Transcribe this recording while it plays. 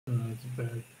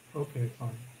bad. Okay, fine.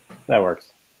 That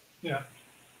works. Yeah.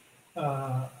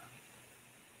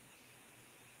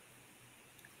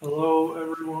 Hello,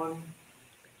 everyone.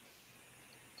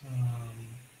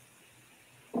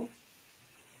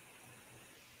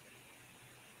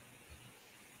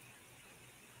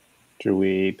 Should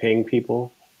we ping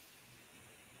people?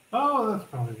 Oh, that's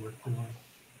probably worth doing.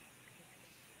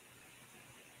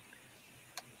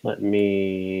 Let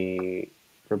me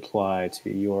reply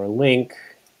to your link.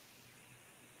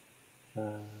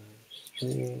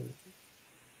 Stream.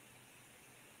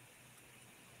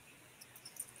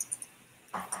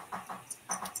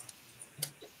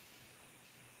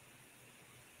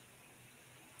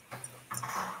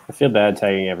 I feel bad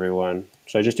tagging everyone.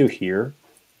 Should I just do here?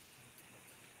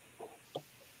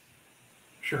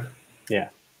 Sure. Yeah,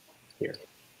 here.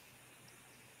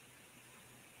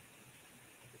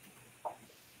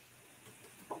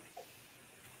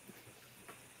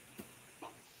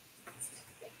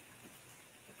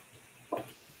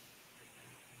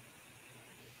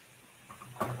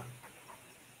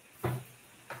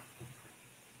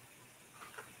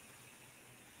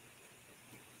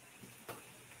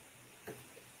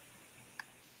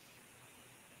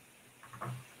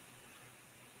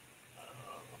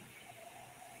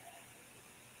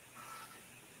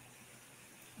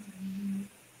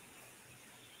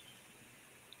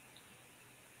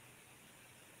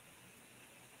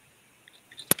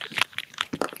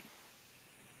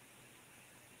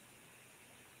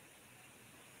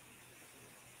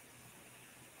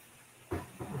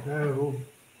 Okay, a little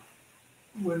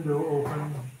window open.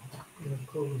 I'm going to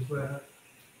close that.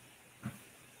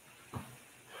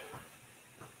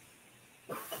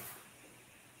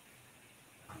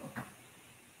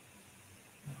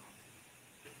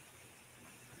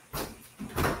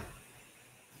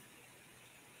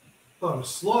 Thought a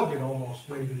slug had almost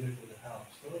made it into the house.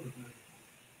 That would have been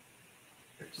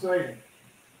exciting.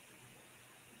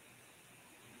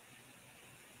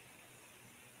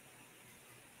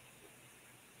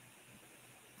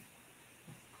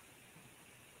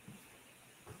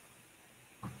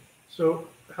 So,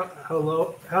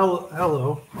 hello,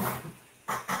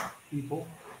 people.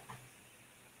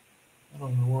 I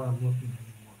don't know where I'm looking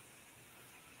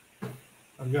anymore.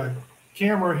 I've got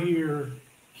camera here.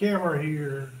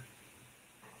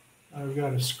 I've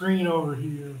got a screen over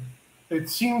here. It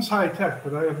seems high tech,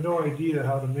 but I have no idea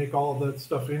how to make all of that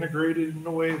stuff integrated in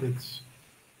a way that's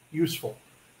useful.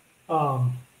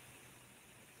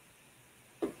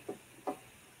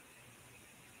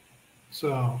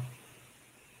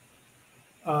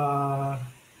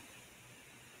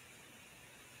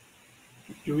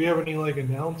 Do we have any like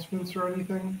announcements or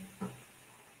anything?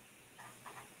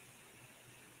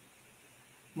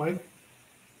 Mike's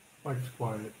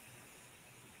quiet.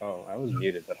 Oh, I was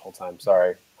muted that whole time.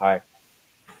 Sorry. Hi.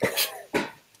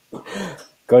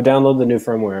 Go download the new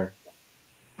firmware.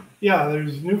 Yeah,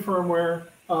 there's new firmware.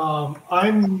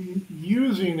 I'm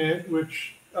using it,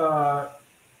 which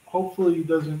hopefully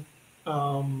doesn't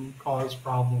cause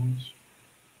problems.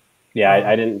 Yeah,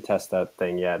 I didn't test that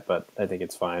thing yet, but I think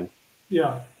it's fine.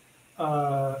 Yeah.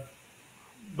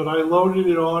 But I loaded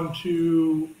it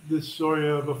onto this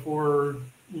ZOIA before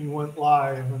you went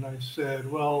live, and I said,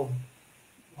 well,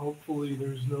 hopefully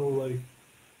there's no like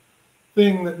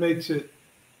thing that make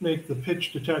the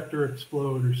pitch detector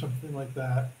explode or something like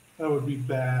that. That would be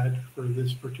bad for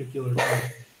this particular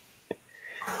thing.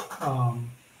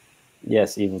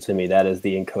 Yes, evil to me. That is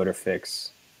the encoder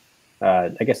fix. I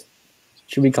guess,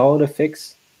 should we call it a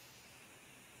fix?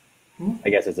 I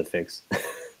guess it's a fix.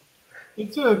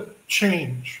 It's a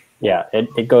change. Yeah,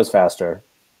 it goes faster.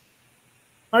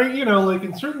 Like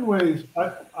in certain ways,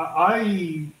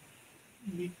 I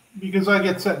because I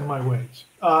get set in my ways.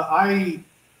 I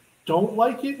don't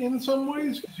like it in some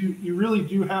ways because you really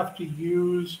do have to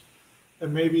use,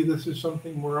 and maybe this is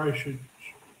something where I should.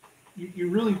 You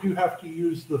really do have to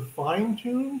use the fine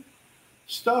tune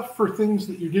stuff for things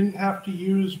that you didn't have to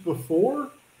use before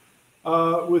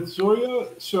with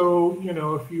ZOIA. So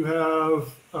if you have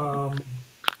I'll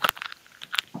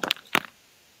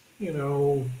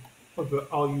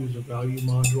use a value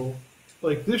module.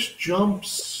 Like this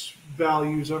jumps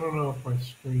values. I don't know if my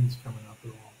screen's coming up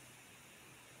at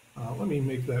all. Let me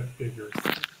make that bigger.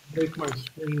 Make my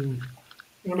screen.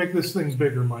 I'm gonna make this thing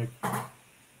bigger, Mike.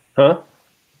 Huh?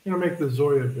 I'm gonna make the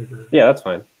ZOIA bigger. Yeah, that's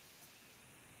fine.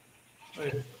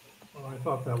 I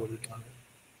thought that would have done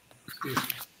it.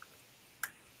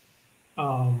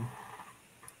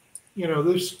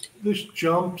 This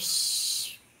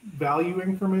jumps value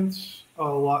increments a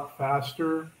lot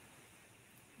faster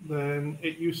than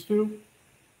it used to.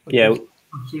 Like yeah.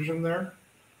 precision there.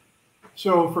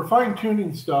 So for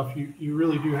fine-tuning stuff, you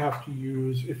really do have to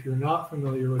use, if you're not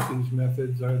familiar with these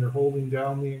methods, either holding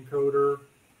down the encoder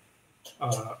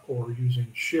or using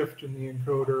shift in the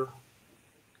encoder.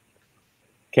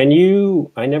 Can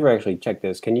you, I never actually checked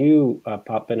this, can you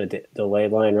pop in a delay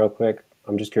line real quick?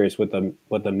 I'm just curious what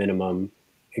the minimum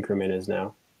increment is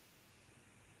now.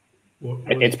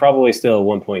 It's probably still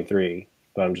 1.3,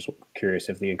 but I'm just curious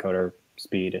if the encoder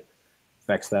speed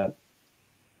affects that.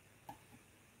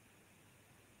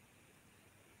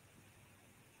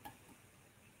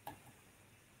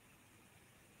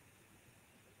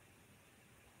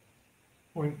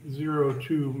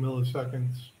 .02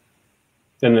 milliseconds.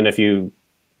 And then if you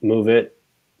move it,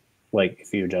 like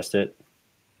if you adjust it.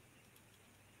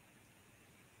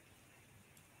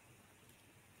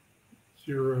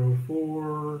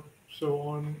 0.4, so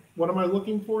on. What am I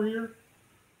looking for here?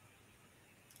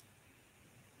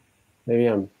 Maybe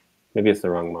it's the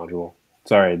wrong module.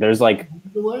 Sorry, there's like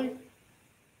delay.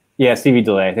 Yeah, CV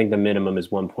delay. I think the minimum is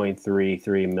 1.33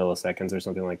 milliseconds or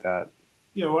something like that.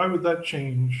 Yeah, why would that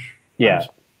change? Yeah,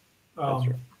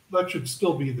 that should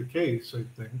still be the case, I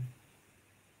think.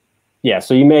 Yeah,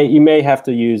 so you may have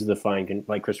to use the find,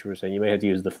 like Christopher was saying, you may have to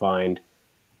use the fine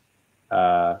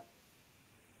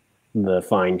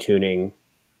tuning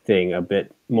thing a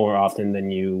bit more often than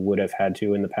you would have had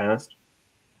to in the past.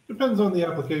 Depends on the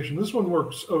application. This one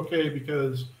works okay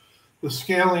because the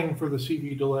scaling for the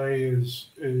CV delay is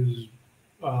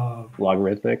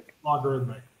logarithmic.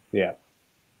 Logarithmic. Yeah.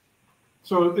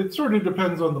 So it sort of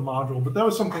depends on the module, but that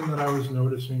was something that I was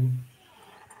noticing.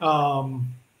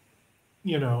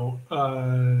 You know,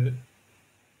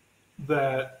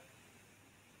 that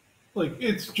like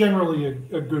it's generally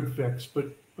a good fix,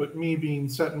 but me being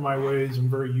set in my ways, I'm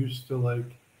very used to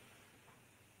like,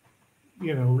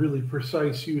 you know, really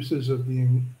precise uses of the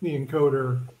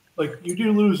encoder. Like you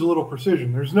do lose a little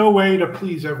precision. There's no way to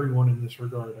please everyone in this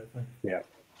regard, I think. Yeah,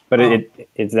 but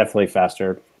it's definitely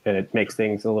faster and it makes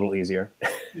things a little easier.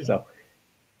 Yeah. So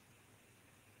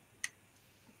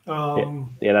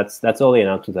yeah, that's all the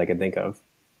announcements I can think of.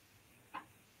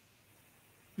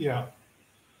 Yeah.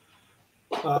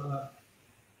 So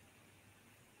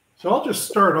I'll just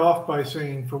start off by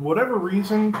saying, for whatever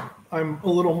reason, I'm a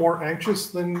little more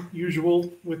anxious than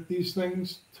usual with these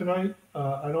things tonight.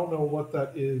 I don't know what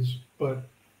that is, but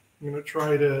I'm going to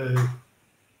try to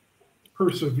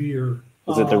persevere.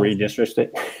 Is it the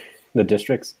redistricting? The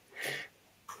districts?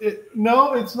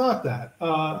 No, it's not that.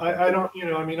 I don't, you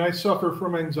know, I mean, I suffer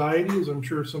from anxiety, as I'm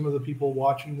sure some of the people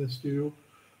watching this do,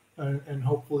 and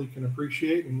hopefully can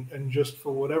appreciate. And just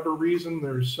for whatever reason,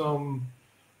 there's some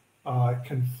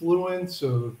confluence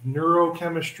of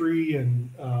neurochemistry and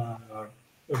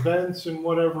events and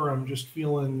whatever. I'm just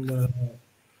feeling,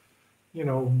 you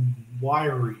know,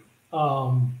 wiry.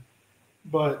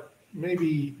 But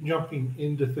maybe jumping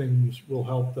into things will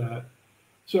help that.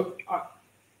 So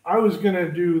I was going to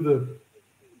do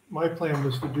my plan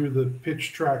was to do the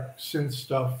pitch track synth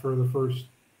stuff for the first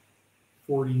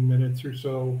 40 minutes or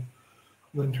so,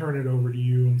 and then turn it over to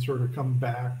you and sort of come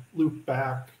back, loop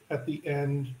back at the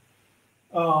end.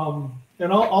 And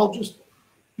I'll just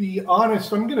be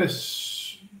honest,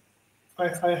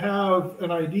 I have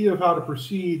an idea of how to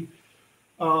proceed.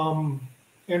 And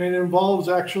it involves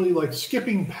actually like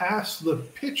skipping past the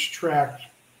pitch track.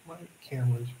 My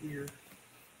camera's weird.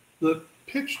 The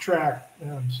pitch track,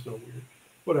 I'm still weird.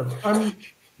 Whatever. I'm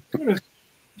going to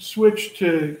switch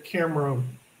to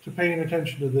paying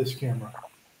attention to this camera.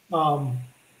 And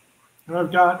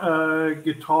I've got a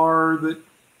guitar that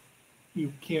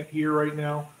you can't hear right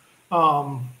now.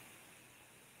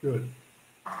 Good.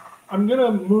 I'm going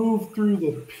to move through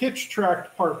the pitch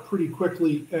track part pretty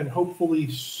quickly and hopefully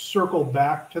circle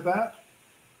back to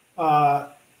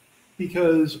that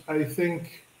because I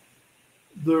think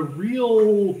the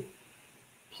real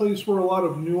place where a lot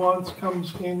of nuance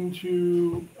comes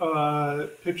into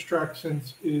pitch track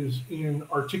synths is in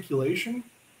articulation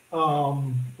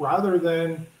rather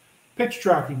than pitch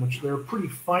tracking, which there are pretty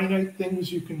finite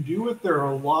things you can do with. There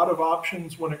are a lot of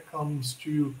options when it comes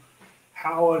to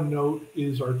how a note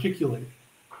is articulated.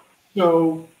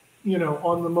 So, you know,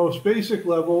 on the most basic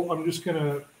level, I'm just going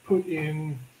to put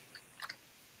in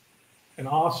an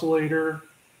oscillator,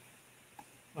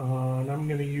 and I'm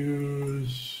going to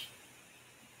use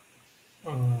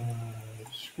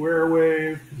square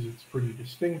wave because it's pretty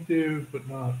distinctive, but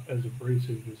not as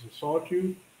abrasive as a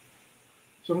sawtooth.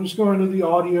 So I'm just going to the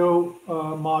audio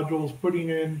modules, putting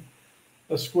in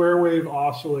a square wave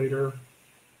oscillator.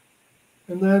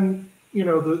 And then, you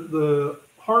know, the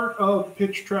heart of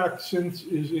pitch track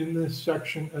synths is in this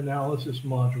section, analysis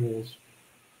modules,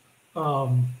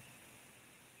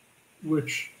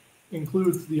 which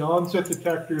includes the onset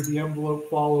detector, the envelope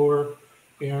follower,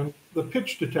 and the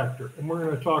pitch detector. And we're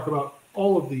going to talk about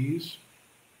all of these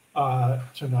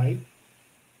tonight.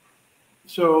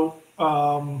 So,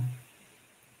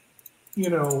 you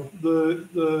know,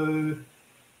 the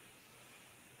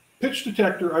pitch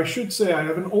detector, I should say, I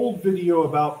have an old video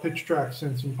about pitch track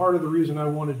synths, and part of the reason I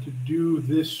wanted to do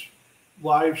this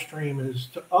live stream is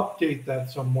to update that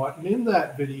somewhat. And in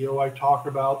that video, I talk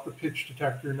about the pitch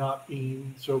detector not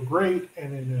being so great,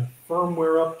 and in a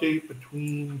firmware update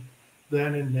between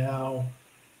then and now,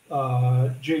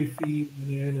 JFE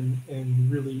went in and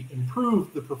really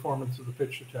improved the performance of the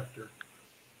pitch detector.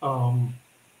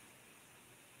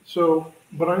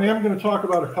 But I am going to talk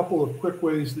about a couple of quick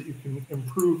ways that you can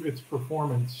improve its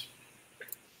performance.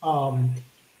 But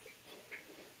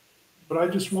I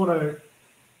just want to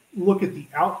look at the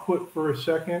output for a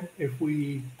second. If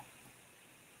we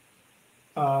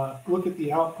look at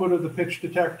the output of the pitch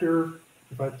detector,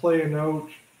 if I play a note,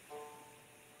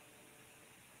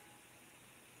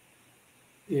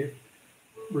 it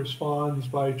responds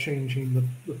by changing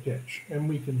the pitch. And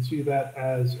we can see that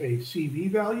as a CV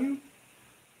value.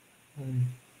 And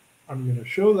I'm going to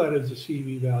show that as a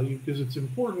CV value because it's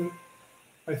important,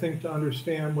 I think, to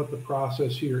understand what the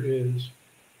process here is.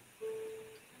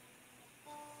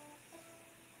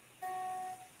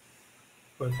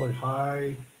 If I play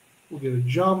high, we'll get a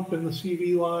jump in the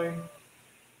CV line.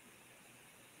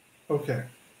 Okay.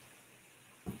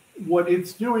 What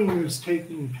it's doing is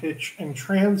taking pitch and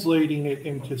translating it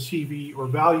into CV or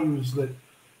values that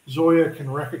ZOIA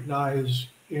can recognize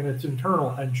in its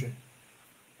internal engine.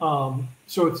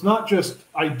 So it's not just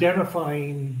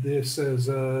identifying this as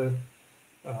a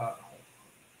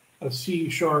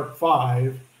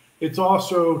C#5, it's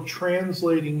also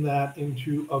translating that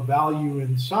into a value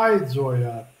inside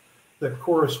ZOIA that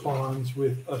corresponds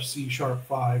with a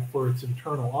C#5 for its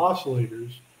internal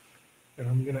oscillators. And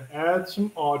I'm going to add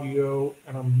some audio,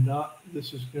 and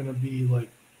this is going to be like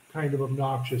kind of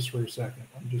obnoxious for a second.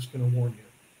 I'm just going to warn you.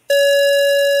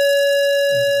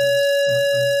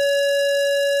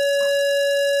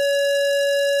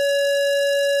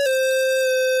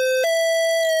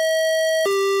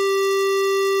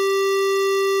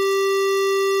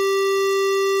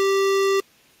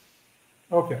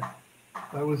 Okay,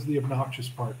 that was the obnoxious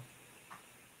part.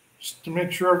 Just to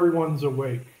make sure everyone's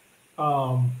awake.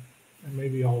 And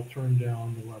maybe I'll turn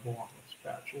down the level on this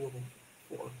patch a little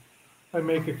before I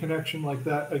make a connection like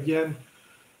that again.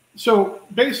 So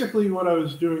basically what I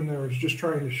was doing there is just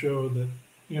trying to show that,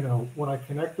 you know, when I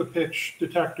connect the pitch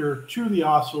detector to the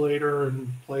oscillator and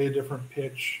play a different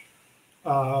pitch,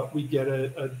 we get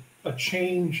a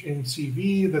change in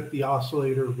CV that the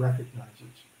oscillator recognizes.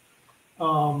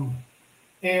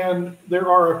 And there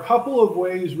are a couple of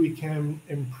ways we can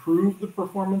improve the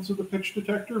performance of the pitch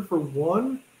detector. For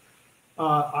one,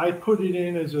 I put it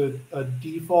in as a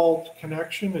default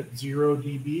connection at 0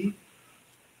 dB,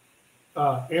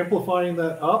 amplifying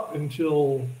that up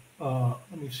until,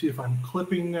 let me see if I'm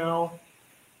clipping now.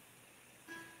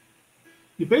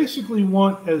 You basically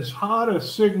want as hot a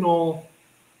signal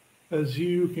as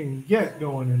you can get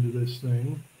going into this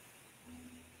thing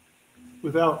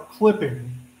without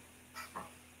clipping.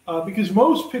 Because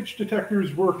most pitch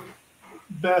detectors work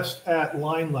best at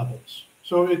line levels.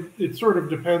 So it sort of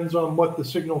depends on what the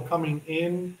signal coming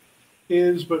in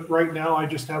is, but right now I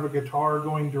just have a guitar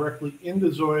going directly into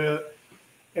ZOIA,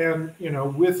 and you know,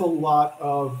 with a lot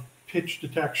of pitch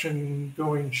detection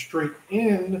going straight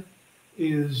in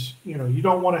is, you know, you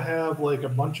don't want to have like a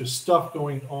bunch of stuff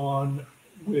going on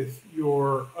with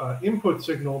your input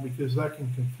signal because that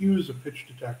can confuse a pitch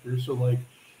detector. So like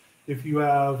if you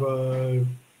have a,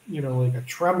 you know, like a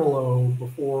tremolo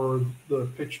before the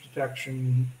pitch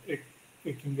detection,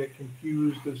 it can get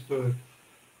confused as to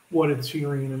what it's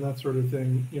hearing and that sort of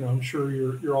thing. You know, I'm sure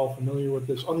you're all familiar with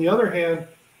this. On the other hand,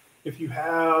 if you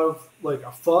have like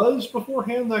a fuzz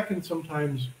beforehand, that can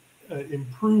sometimes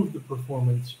improve the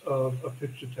performance of a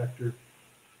pitch detector.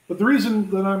 But the reason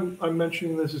that I'm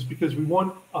mentioning this is because we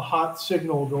want a hot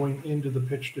signal going into the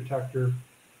pitch detector.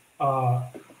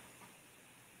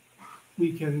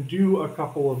 We can do a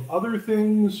couple of other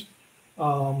things.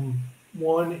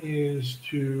 One is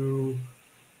to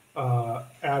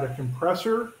add a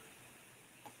compressor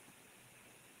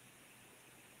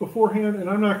beforehand, and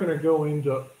I'm not going to go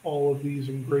into all of these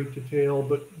in great detail,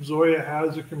 but ZOIA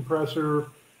has a compressor.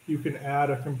 You can add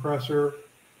a compressor.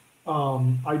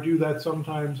 I do that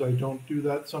sometimes. I don't do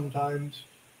that sometimes.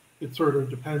 It sort of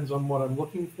depends on what I'm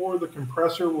looking for. The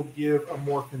compressor will give a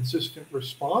more consistent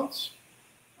response,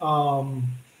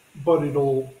 but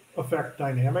it'll affect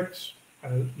dynamics,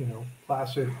 you know,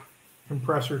 classic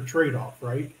compressor trade-off,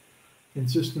 right?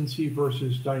 consistency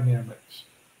versus dynamics.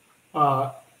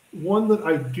 One that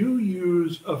I do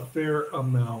use a fair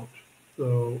amount,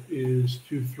 though, is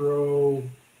to throw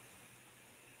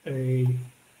a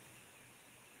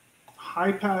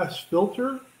high-pass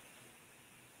filter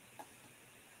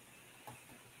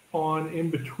on in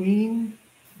between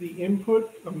the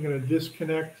input. I'm going to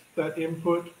disconnect that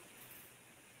input.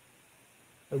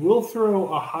 I will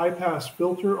throw a high-pass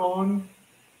filter on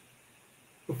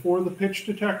before the pitch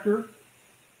detector,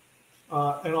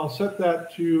 and I'll set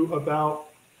that to about,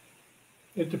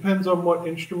 it depends on what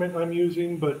instrument I'm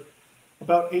using, but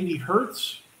about 80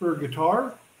 hertz for a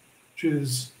guitar, which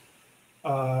is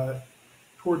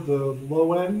toward the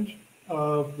low end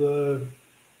of the,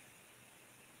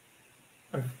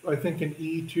 I think an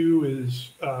E2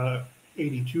 is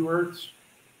 82 hertz.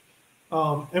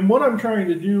 And what I'm trying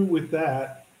to do with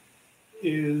that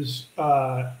is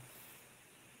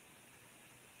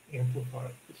amplify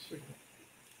the signal.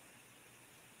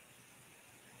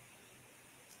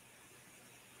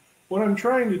 What I'm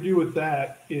trying to do with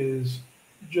that is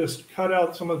just cut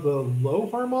out some of the low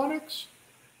harmonics,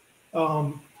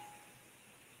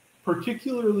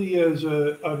 particularly as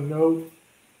a note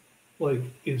like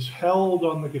is held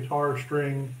on the guitar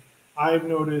string. I've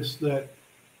noticed that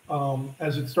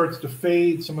as it starts to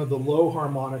fade, some of the low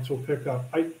harmonics will pick up.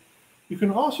 You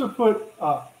can also put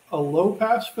a low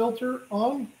pass filter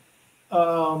on,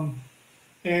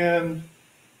 and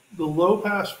the low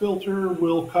pass filter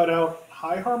will cut out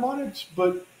high harmonics,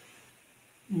 but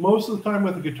most of the time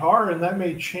with the guitar, and that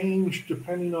may change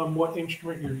depending on what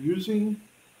instrument you're using,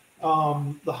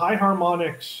 the high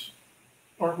harmonics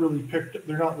aren't really picked up.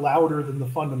 They're not louder than the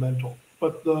fundamental,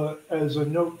 but as a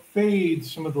note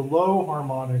fades, some of the low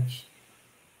harmonics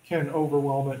can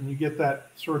overwhelm it, and you get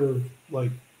that sort of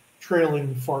like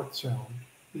trailing fart sound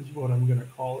is what I'm going to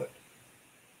call it.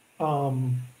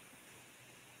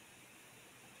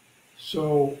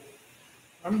 So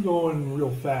I'm going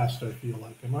real fast, I feel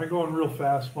like. Am I going real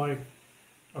fast, Mike?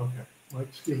 Okay.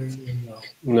 Mike's giving me a no.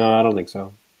 No, I don't think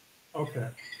so. Okay.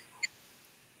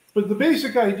 But the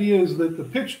basic idea is that the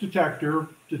pitch detector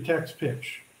detects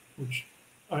pitch, which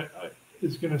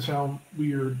is going to sound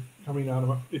weird coming out of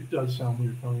it. It does sound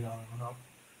weird coming out of a mouth.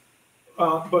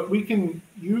 But we can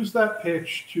use that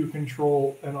pitch to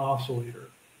control an oscillator.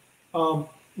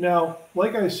 Now,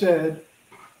 like I said,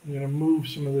 I'm going to move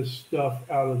some of this stuff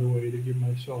out of the way to give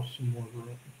myself some more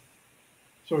room.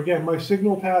 So again, my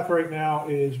signal path right now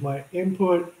is my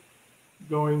input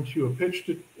going to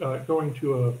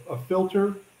a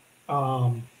filter,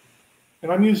 and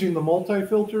I'm using the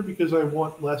multi-filter because I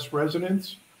want less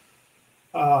resonance.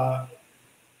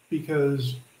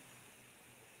 Because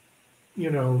you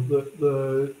know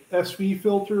the SV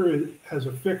filter has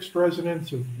a fixed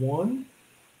resonance of 1.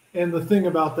 And the thing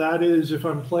about that is if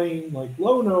I'm playing like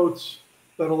low notes,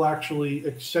 that'll actually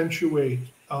accentuate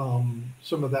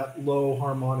some of that low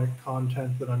harmonic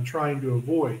content that I'm trying to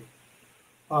avoid.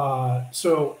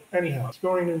 So anyhow, it's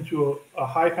going into a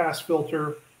high pass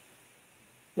filter,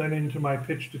 then into my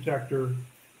pitch detector.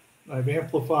 I've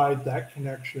amplified that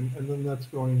connection, and then that's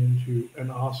going into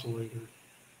an oscillator.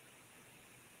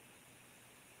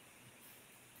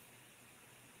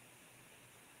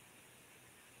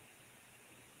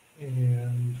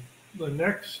 And the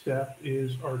next step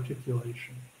is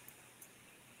articulation.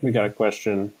 We got a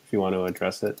question if you want to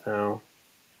address it now.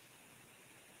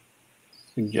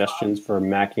 Suggestions for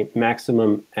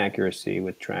maximum accuracy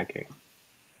with tracking.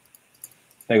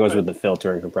 That goes with the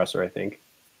filter and compressor, I think.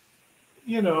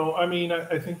 You know, I mean,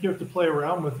 I think you have to play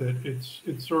around with it.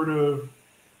 It's sort of,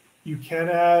 you can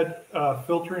add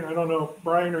filtering. I don't know,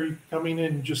 Brian, are you coming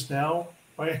in just now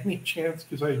by any chance?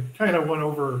 Because I kind of went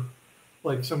over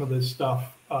like some of this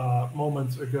stuff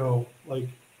moments ago. Like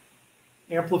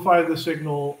amplify the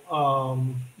signal.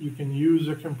 You can use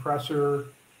a compressor.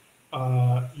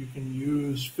 You can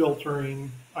use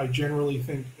filtering. I generally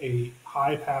think a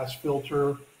high pass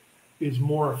filter is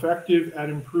more effective at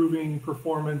improving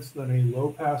performance than a low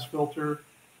pass filter.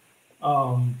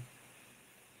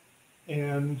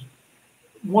 And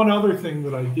one other thing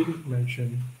that I didn't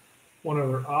mention, one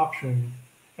other option,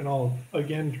 and I'll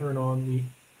again turn on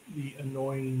the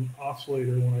annoying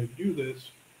oscillator when I do this.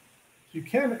 You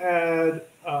can add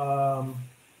a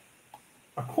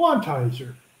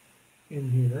quantizer in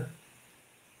here.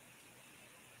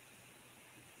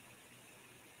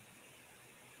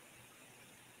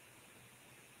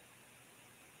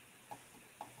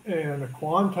 And a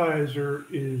quantizer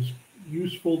is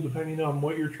useful depending on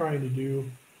what you're trying to do,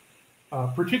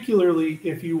 particularly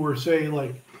if you were, say,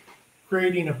 like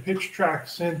creating a pitch track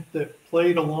synth that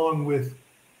played along with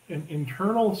an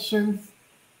internal synth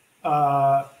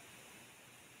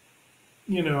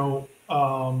you know,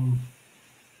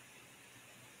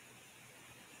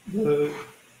 the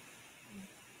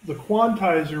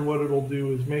quantizer, what it'll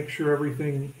do is make sure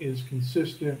everything is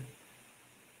consistent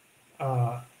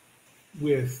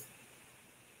with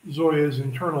ZOIA's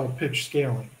internal pitch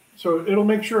scaling. So it'll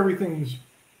make sure everything's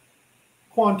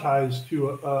quantized to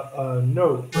a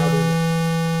note rather than.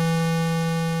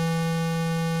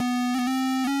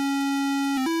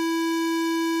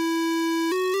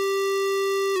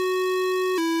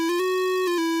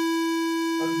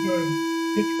 I'm doing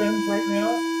pitch bends right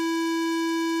now,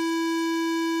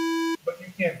 but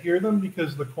you can't hear them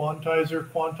because the quantizer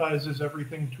quantizes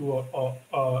everything to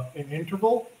an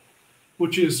interval,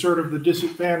 which is sort of the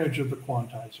disadvantage of the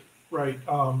quantizer, right?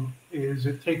 Is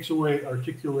it takes away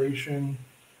articulation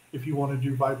if you want to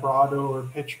do vibrato or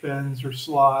pitch bends or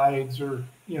slides or,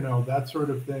 you know, that sort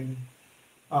of thing.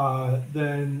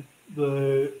 Then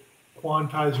the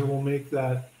quantizer will make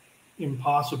that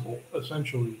impossible,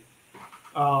 essentially.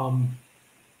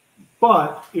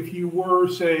 But if you were,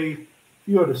 say, if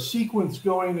you had a sequence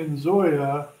going in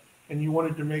ZOIA and you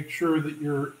wanted to make sure that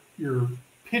your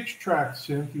pitch track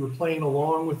synth, you were playing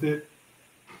along with it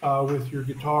with your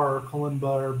guitar or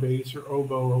kalimba or bass or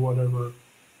oboe or whatever,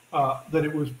 that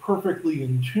it was perfectly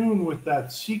in tune with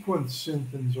that sequence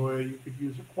synth in ZOIA, you could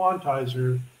use a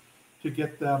quantizer to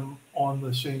get them on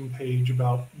the same page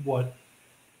about what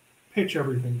pitch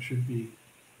everything should be.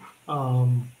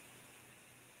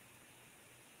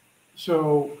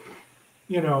 So,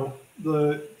 you know,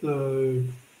 the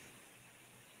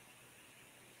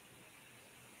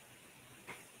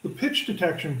pitch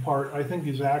detection part, I think,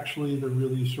 is actually the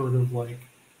really sort of like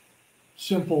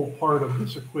simple part of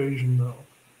this equation, though.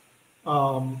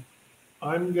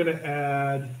 I'm going to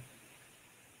add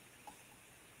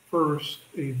first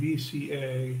a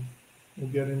VCA. We'll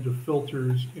get into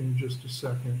filters in just a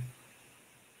second.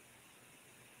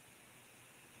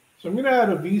 So I'm going to add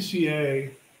a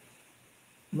VCA,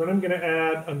 and then I'm going to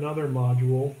add another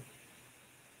module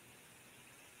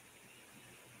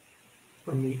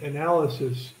from the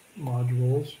analysis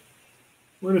modules.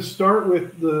 We're going to start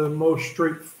with the most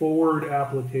straightforward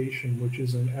application, which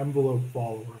is an envelope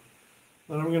follower.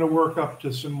 Then I'm going to work up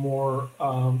to some more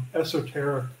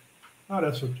esoteric, not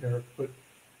esoteric, but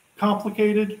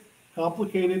complicated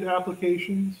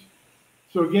applications.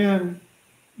 So again,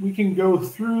 we can go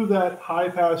through that high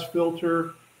pass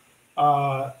filter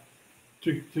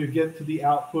to get to the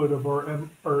output of our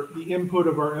or the input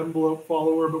of our envelope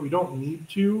follower, but we don't need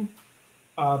to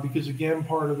because again,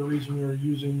 part of the reason we were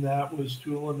using that was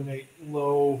to eliminate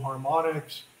low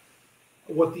harmonics.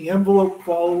 What the envelope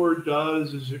follower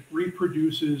does is it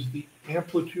reproduces the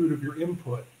amplitude of your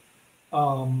input.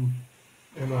 And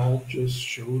I'll just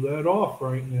show that off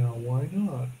right now. Why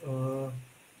not?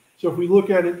 So if we look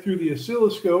at it through the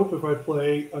oscilloscope, if I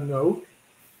play a note,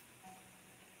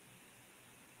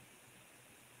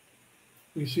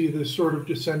 we see this sort of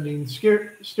descending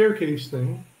staircase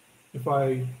thing. If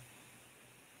I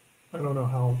don't know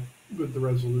how good the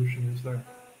resolution is there.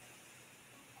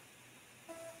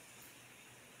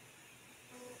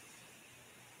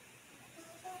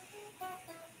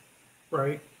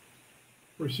 Right?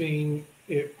 We're seeing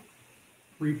it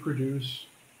reproduce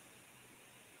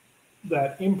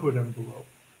that input envelope.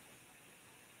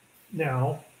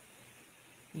 Now,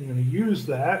 I'm going to use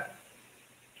that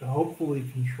to hopefully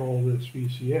control this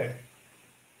VCA.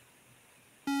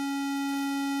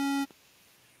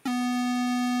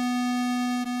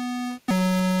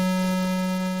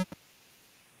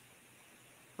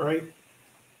 Right?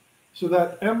 So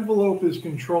that envelope is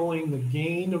controlling the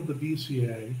gain of the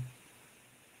VCA,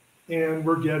 and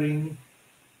we're getting,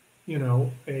 you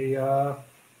know, a,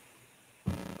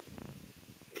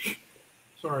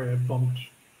 sorry, I bumped.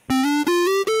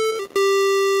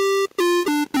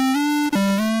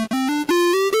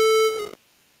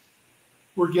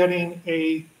 We're getting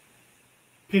a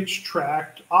pitch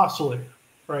tracked oscillator,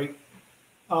 right?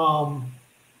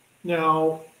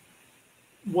 Now,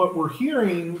 what we're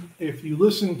hearing, if you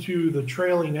listen to the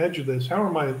trailing edge of this, how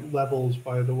are my levels,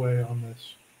 by the way, on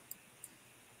this?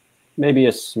 Maybe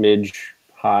a smidge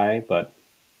high, but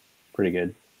pretty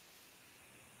good.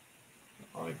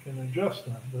 I can adjust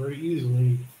that very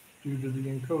easily due to the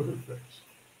encoder fix.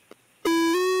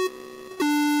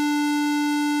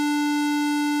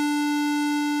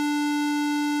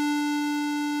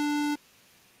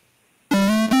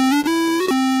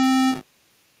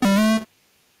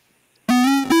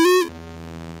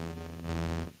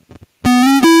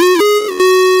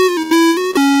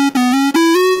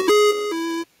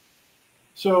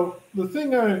 So the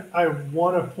thing I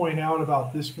want to point out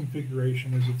about this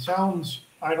configuration is it sounds,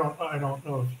 I don't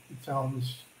know if it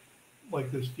sounds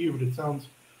like this to you, but it sounds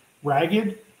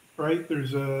ragged, right?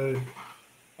 There's a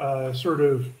sort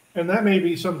of, and that may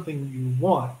be something you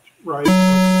want, right?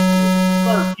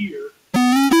 Start here.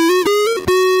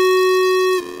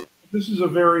 This is a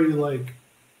very like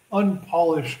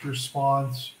unpolished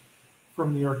response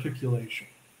from the articulation.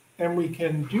 And we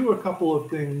can do a couple of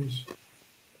things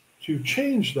to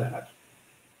change that,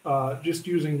 just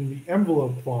using the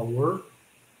envelope follower.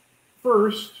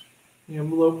 First, the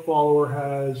envelope follower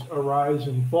has a rise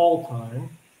and fall time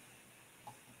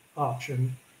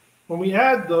option. When we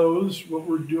add those, what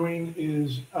we're doing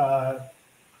is, I'm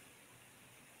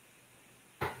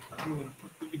going to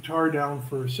put the guitar down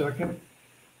for a second.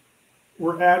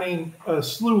 We're adding a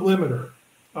slew limiter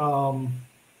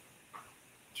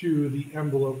to the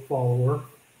envelope follower.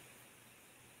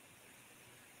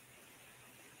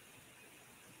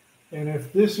 And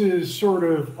if this is sort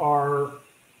of our,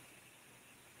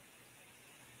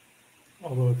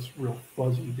 although it's real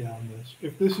fuzzy down this,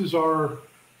 if this is our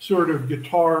sort of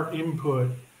guitar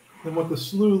input, then what the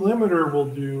slew limiter will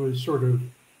do is sort of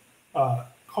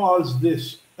cause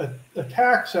this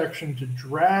attack section to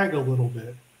drag a little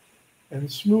bit and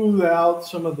smooth out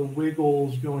some of the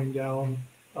wiggles going down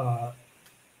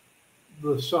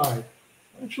the side.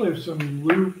 I actually have some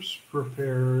loops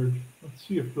prepared. Let's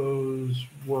see if those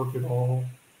work at all.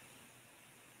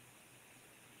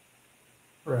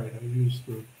 Right, I used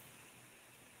the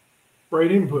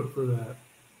right input for that.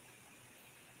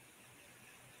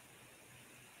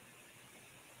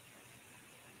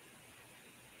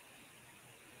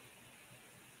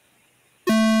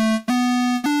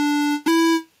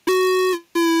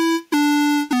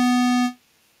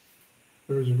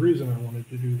 There was a reason I wanted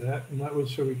to do that, and that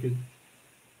was so we could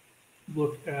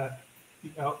look at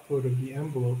the output of the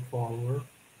envelope follower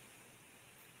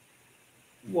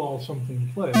while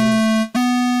something plays.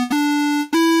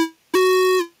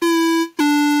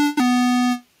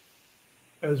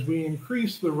 As we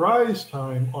increase the rise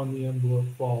time on the envelope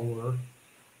follower,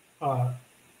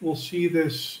 we'll see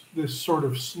this sort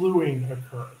of slewing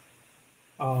occur.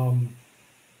 So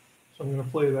I'm going to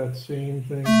play that same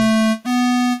thing.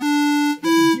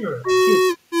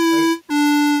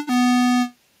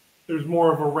 There's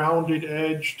more of a rounded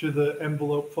edge to the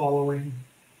envelope following.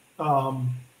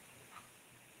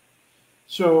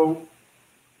 So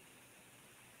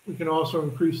we can also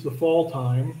increase the fall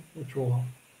time, which will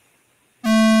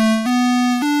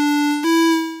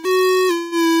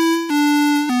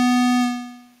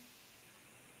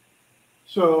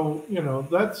so, you know,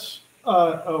 that's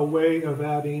a way of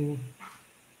adding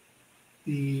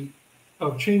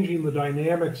of changing the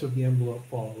dynamics of the envelope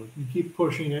follower. You keep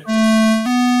pushing it.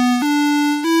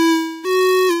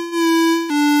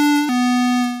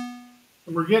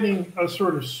 And we're getting a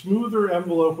sort of smoother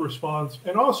envelope response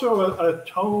and also a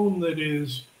tone that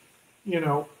is, you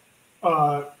know,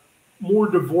 more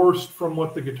divorced from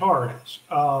what the guitar is.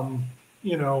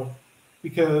 You know,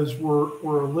 because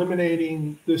we're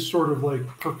eliminating this sort of like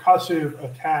percussive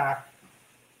attack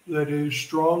that is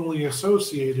strongly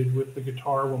associated with the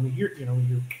guitar when we hear, you know, we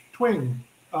hear twing,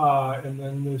 and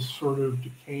then this sort of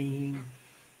decaying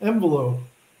envelope.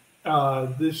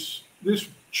 This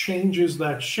changes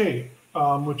that shape,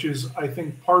 which is, I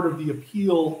think, part of the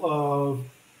appeal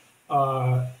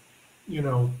of, you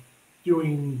know,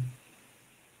 doing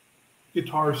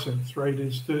guitar synths, right?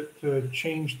 Is to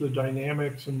change the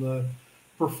dynamics and the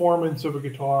performance of a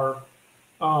guitar.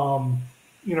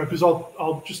 You know, because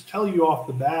I'll just tell you off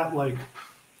the bat, like,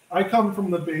 I come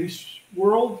from the bass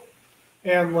world,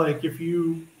 and like if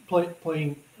you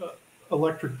playing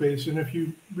electric bass, and if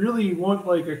you really want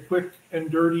like a quick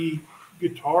and dirty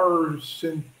guitar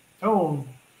synth tone,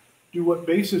 do what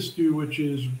bassists do, which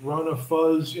is run a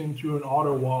fuzz into an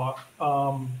auto wah,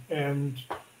 and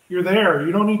you're there.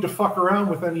 You don't need to fuck around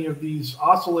with any of these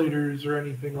oscillators or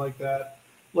anything like that.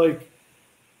 Like,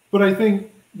 but I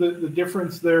think the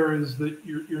difference there is that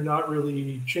you're not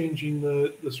really changing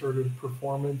the sort of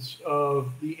performance of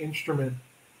the instrument.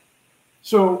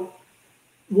 So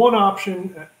one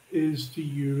option is to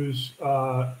use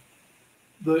the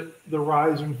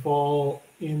rise and fall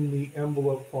in the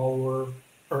envelope follower,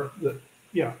 or the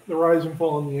rise and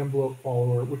fall in the envelope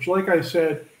follower, which, like I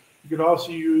said, you could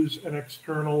also use an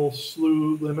external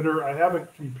slew limiter. I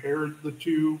haven't compared the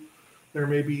two. There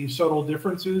may be subtle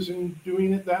differences in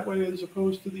doing it that way as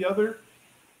opposed to the other.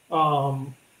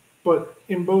 But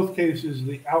in both cases,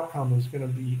 the outcome is going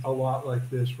to be a lot like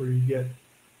this, where you get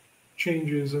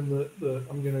changes in the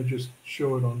I'm going to just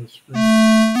show it on the screen.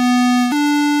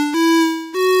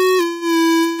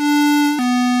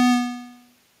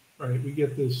 Right, we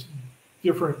get this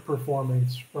different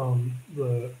performance from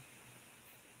the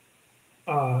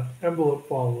envelope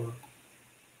follower.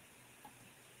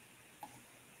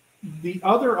 The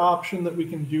other option that we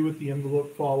can do with the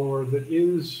envelope follower that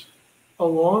is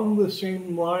along the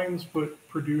same lines but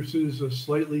produces a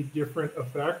slightly different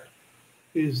effect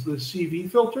is the CV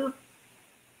filter.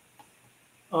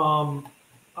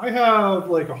 I have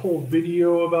like a whole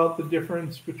video about the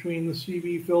difference between the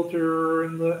CV filter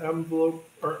and the envelope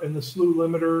and the slew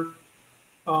limiter.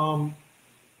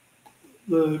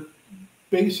 The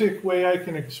basic way I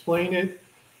can explain it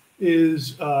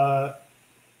is no.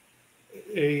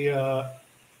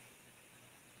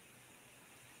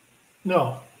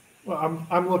 Well,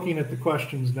 I'm looking at the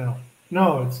questions now.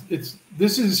 No,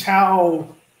 this is how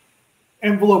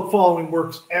envelope following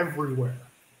works everywhere.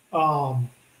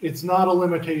 It's not a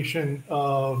limitation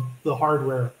of the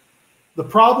hardware. The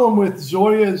problem with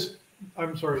ZOIA's,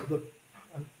 I'm sorry,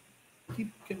 I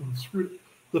keep getting screwed.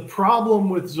 The problem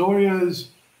with ZOIA's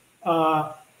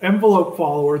envelope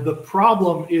follower, the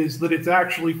problem is that it's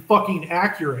actually fucking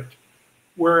accurate.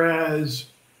 Whereas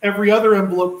every other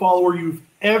envelope follower you've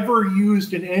ever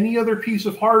used in any other piece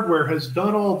of hardware has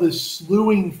done all this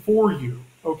slewing for you,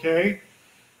 okay?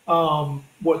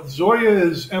 What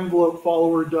ZOIA's envelope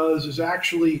follower does is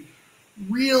actually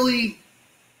really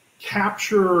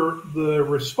capture the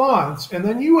response, and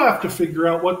then you have to figure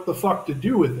out what the fuck to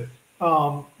do with it.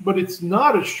 But it's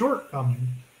not a shortcoming.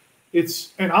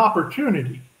 It's an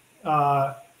opportunity.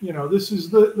 You know, this is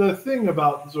the thing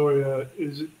about ZOIA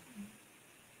is,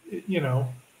 you know,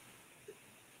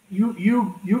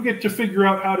 you get to figure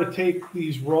out how to take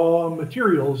these raw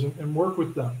materials and work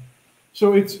with them.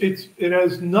 So it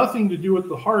has nothing to do with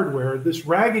the hardware. This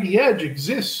raggedy edge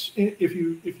exists if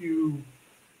you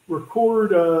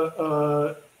record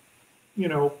you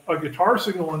know, a guitar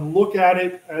signal and look at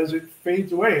it as it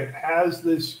fades away. It has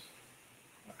this,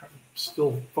 I'm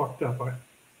still fucked up.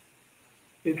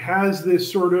 It has this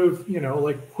sort of, you know,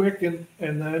 like quick and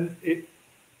then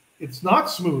it's not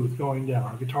smooth going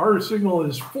down. A guitar signal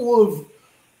is full of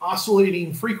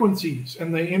oscillating frequencies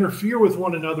and they interfere with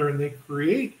one another and they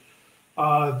create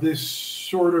this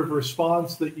sort of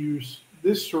response that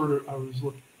this sort of, I was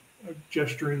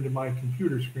gesturing to my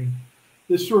computer screen,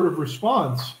 this sort of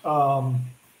response.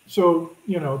 So,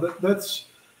 you know, that's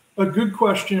a good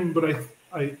question, but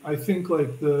I think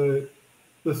like the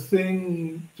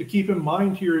thing to keep in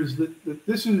mind here is that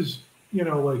this is, you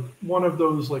know, like one of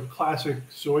those like classic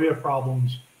ZOIA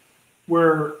problems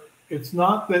where it's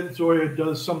not that ZOIA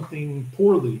does something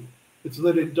poorly, it's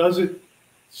that it does it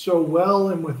so well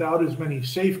and without as many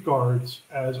safeguards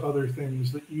as other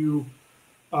things that you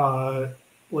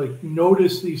like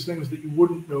notice these things that you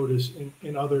wouldn't notice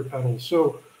in other pedals.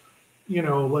 So, you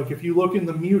know, like if you look in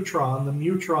the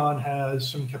Mutron has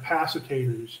some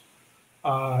capacitors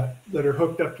that are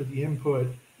hooked up to the input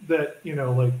that, you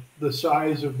know, like the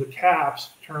size of the caps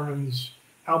determines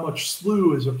how much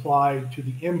slew is applied to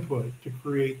the input to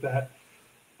create that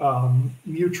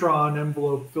Mutron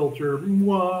envelope filter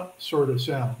sort of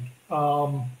sound.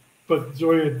 But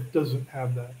ZOIA doesn't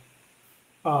have that.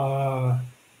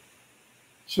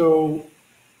 So,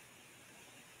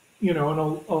 you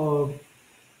know, and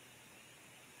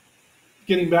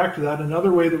getting back to that,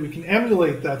 another way that we can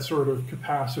emulate that sort of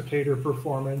capacitor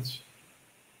performance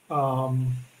you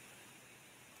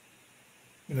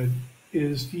know,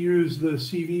 is to use the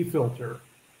CV filter.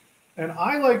 And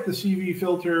I like the CV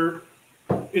filter.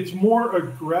 It's more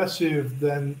aggressive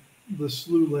than the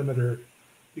slew limiter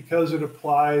because it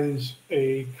applies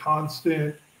a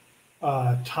constant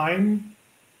time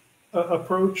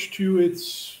approach to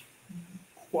its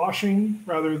quashing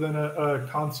rather than a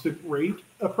constant rate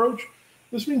approach.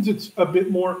 This means it's a bit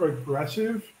more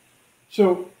aggressive.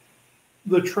 So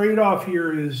the trade-off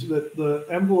here is that the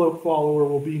envelope follower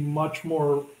will be much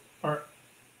more, or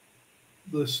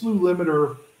the slew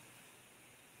limiter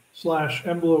 /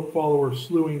 envelope follower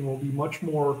slewing will be much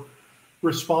more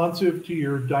responsive to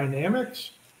your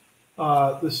dynamics.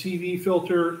 The CV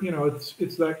filter, you know,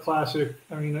 it's that classic,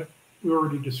 I mean, we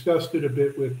already discussed it a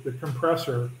bit with the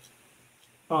compressor.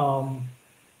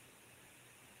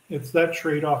 It's that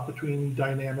trade-off between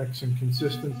dynamics and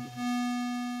consistency.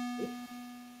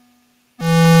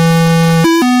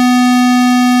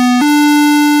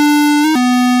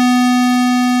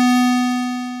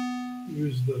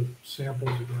 Use the samples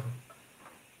again.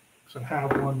 So I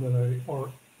have one that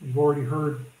we've already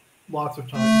heard lots of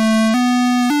times.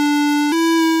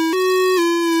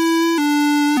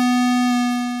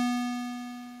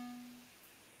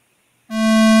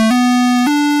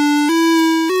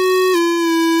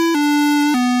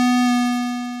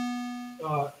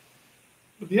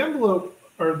 The envelope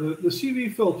or the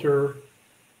CV filter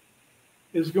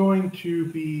is going to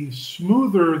be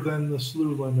smoother than the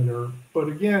slew limiter, but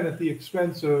again, at the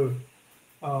expense of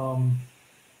let's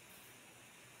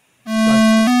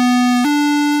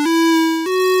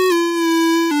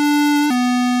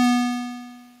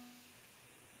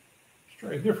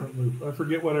try a different loop. I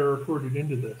forget what I recorded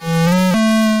into this.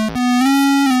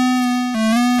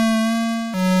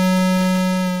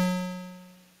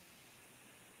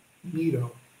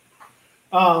 Neato.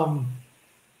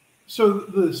 So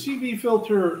the CV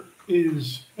filter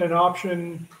is an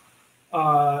option.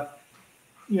 You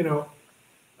know,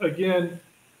 again,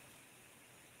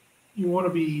 you want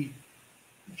to be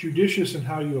judicious in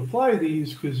how you apply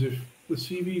these, because if the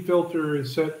CV filter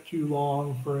is set too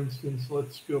long, for instance,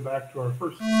 let's go back to our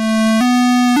first one.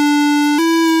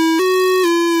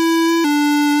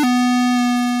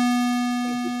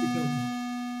 It just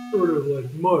becomes sort of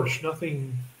like mush.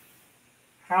 Nothing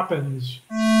happens.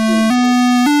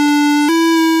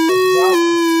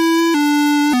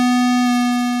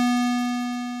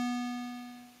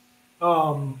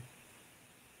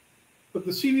 But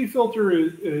the CV filter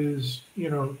is, you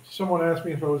know, someone asked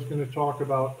me if I was going to talk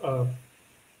about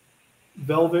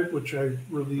Velvet, which I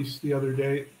released the other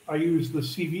day. I used the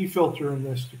CV filter in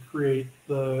this to create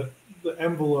the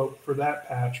envelope for that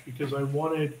patch because I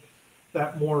wanted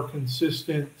that more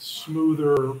consistent,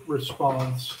 smoother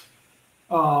response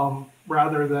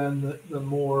rather than the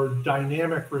more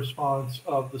dynamic response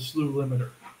of the slew limiter.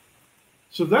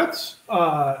 So that's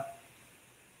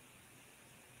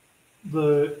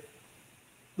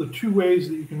the two ways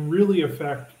that you can really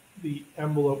affect the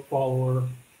envelope follower.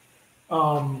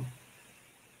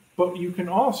 But you can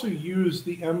also use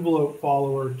the envelope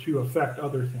follower to affect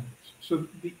other things. So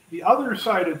the other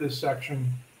side of this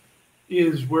section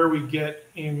is where we get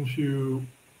into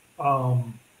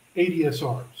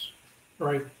ADSRs,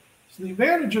 right? So the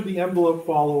advantage of the envelope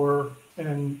follower,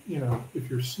 and you know,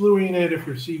 if you're slewing it, if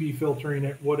you're CV filtering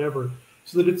it, whatever,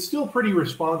 so that it's still pretty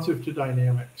responsive to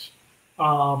dynamics.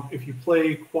 If you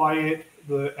play quiet,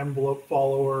 the envelope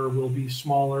follower will be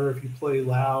smaller. If you play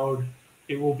loud,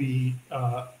 it will be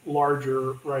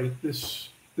larger, right? This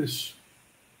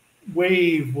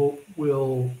wave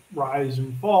will rise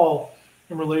and fall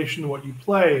in relation to what you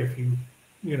play. If you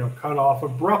know, cut off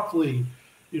abruptly,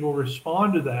 it'll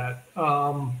respond to that.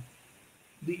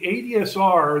 The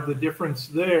ADSR, the difference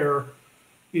there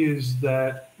is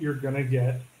that you're going to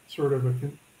get sort of a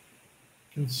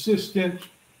consistent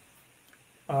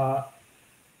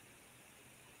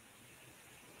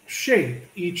shape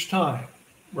each time,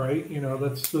 right? You know,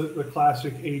 that's the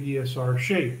classic ADSR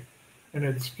shape. And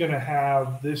it's going to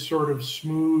have this sort of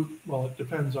smooth, well, it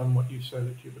depends on what you set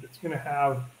it to, but it's going to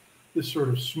have this sort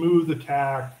of smooth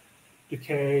attack,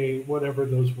 decay, whatever,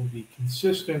 those will be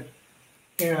consistent.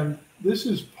 And this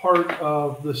is part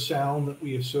of the sound that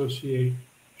we associate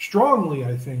strongly,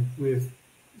 I think, with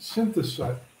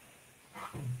synthesizers.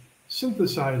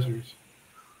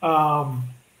 I'm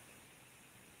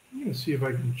going to see if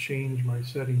I can change my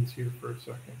settings here for a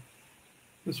second.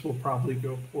 This will probably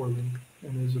go poorly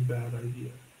and is a bad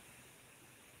idea.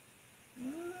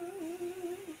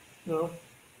 No,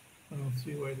 I don't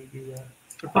see a way to do that.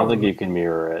 I don't think you can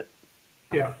mirror it.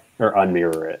 Yeah. Or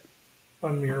unmirror it.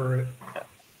 Unmirror it. Yeah.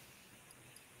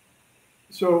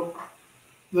 So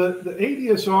the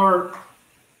ADSR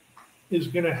is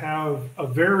going to have a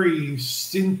very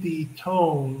synthy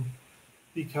tone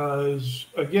because,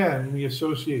 again, we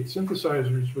associate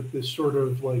synthesizers with this sort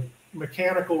of like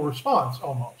mechanical response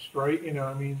almost, right? You know,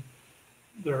 I mean,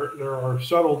 there are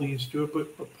subtleties to it,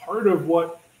 but part of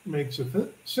what makes a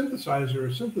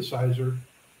synthesizer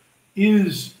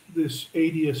is this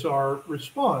ADSR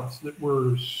response that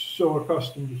we're so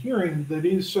accustomed to hearing that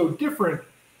is so different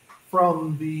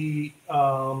from the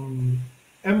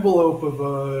envelope of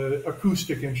an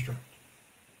acoustic instrument,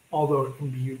 although it can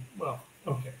be, well,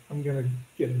 okay, I'm going to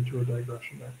get into a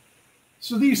digression there.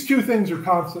 So these two things are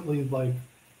constantly like,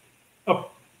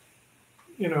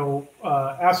 you know,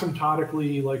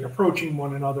 asymptotically like approaching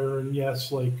one another. And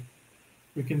yes, like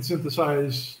we can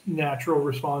synthesize natural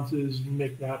responses and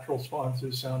make natural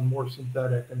responses sound more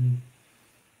synthetic. And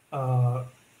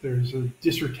there's a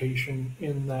dissertation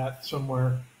in that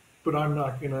somewhere, but I'm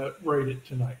not going to write it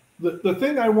tonight. The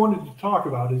thing I wanted to talk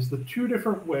about is the two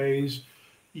different ways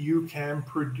you can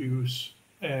produce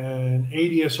an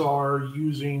ADSR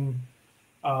using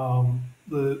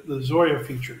the ZOIA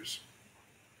features.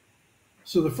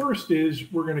 So the first is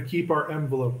we're going to keep our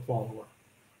envelope follower.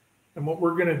 And what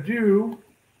we're going to do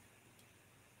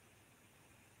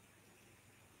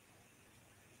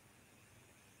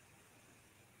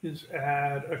is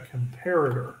add a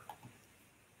comparator.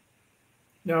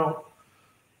 Now,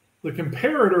 The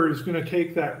comparator is going to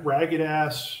take that ragged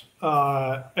ass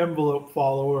envelope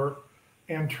follower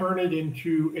and turn it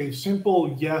into a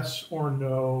simple yes or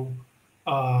no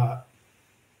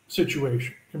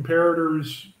situation.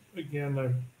 Comparators, again,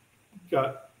 I've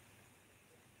got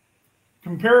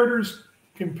comparators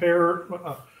compare.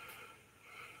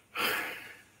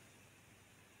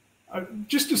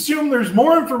 Just assume there's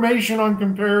more information on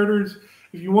comparators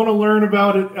if you want to learn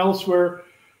about it elsewhere.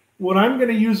 What I'm going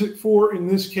to use it for in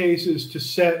this case is to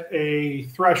set a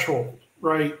threshold,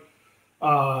 right?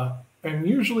 And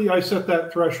usually I set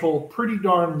that threshold pretty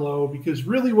darn low, because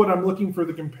really what I'm looking for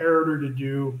the comparator to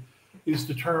do is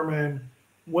determine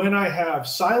when I have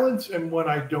silence and when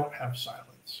I don't have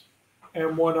silence.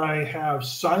 And when I have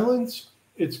silence,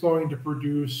 it's going to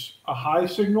produce a high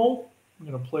signal. I'm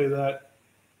going to play that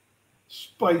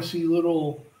spicy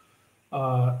little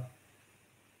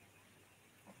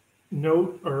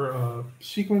note or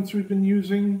sequence we've been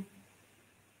using.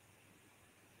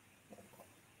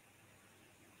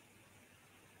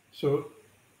 So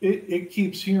it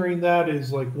keeps hearing that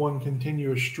as like one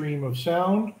continuous stream of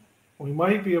sound. We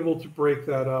might be able to break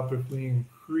that up if we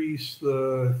increase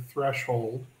the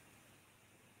threshold.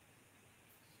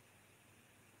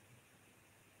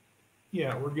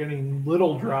 Yeah, we're getting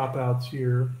little dropouts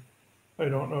here. I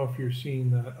don't know if you're seeing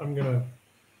that. I'm gonna,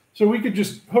 so we could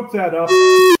just hook that up.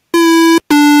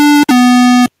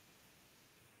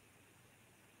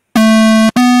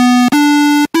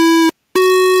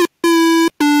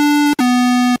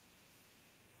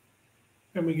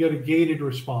 And we get a gated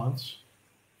response.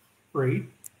 Great.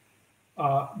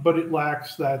 But it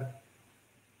lacks that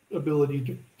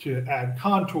ability to add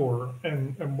contour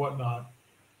and whatnot.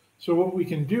 So what we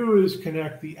can do is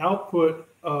connect the output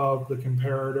of the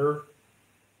comparator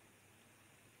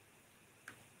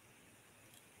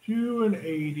to an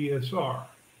ADSR.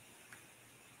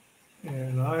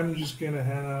 And I'm just going to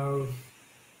have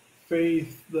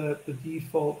faith that the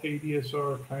default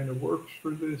ADSR kind of works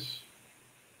for this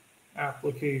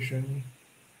application.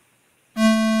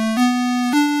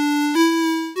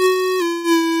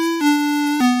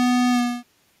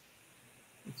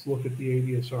 Let's look at the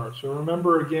ADSR. So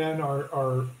remember again,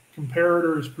 our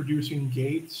comparator is producing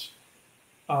gates,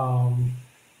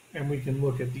 and we can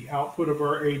look at the output of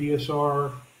our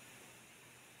ADSR.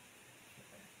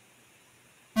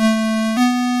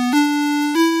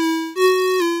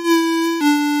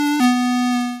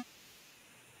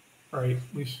 Right,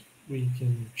 we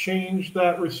can change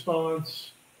that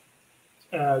response,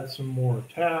 add some more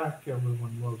attack.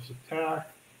 Everyone loves attack.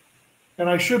 And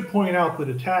I should point out that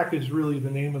attack is really the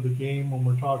name of the game when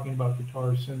we're talking about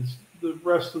guitars, since the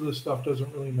rest of the stuff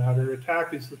doesn't really matter.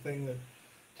 Attack is the thing that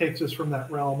takes us from that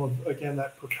realm of, again,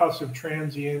 that percussive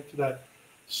transient to that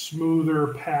smoother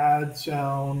pad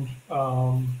sound.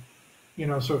 You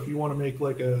know, so if you want to make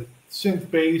like a synth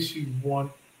bass, you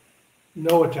want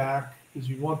no attack because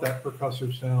you want that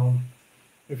percussive sound.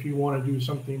 If you want to do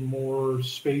something more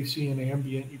spacey and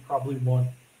ambient, you probably want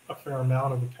a fair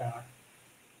amount of attack.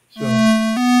 So,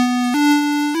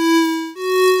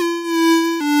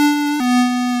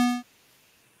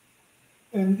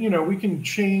 and you know, we can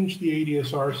change the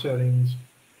ADSR settings.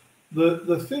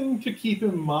 The thing to keep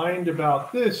in mind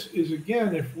about this is,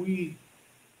 again, if we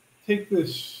take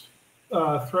this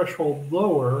threshold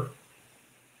lower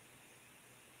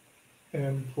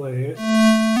and play it,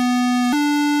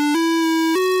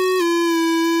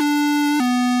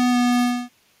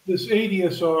 this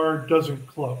ADSR doesn't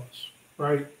close,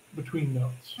 right, between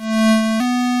notes.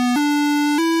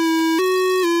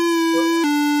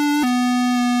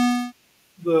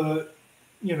 The,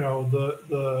 you know,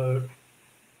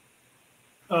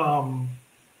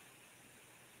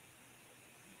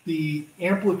 the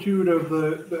amplitude of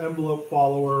the envelope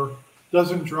follower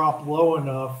doesn't drop low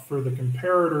enough for the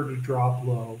comparator to drop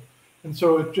low. And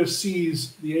so it just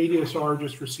sees, the ADSR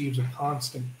just receives a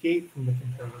constant gate from the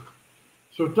comparator.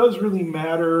 So it does really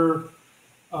matter,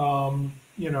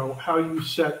 you know, how you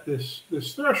set this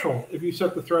threshold. If you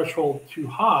set the threshold too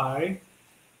high,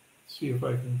 let's see if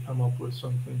I can come up with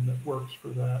something that works for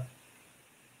that.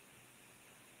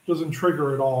 Doesn't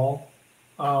trigger at all.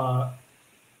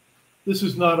 This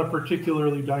is not a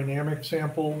particularly dynamic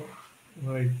sample.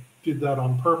 And I did that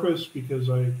on purpose because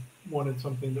I wanted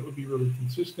something that would be really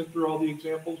consistent through all the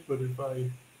examples. But if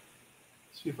I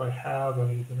see if I have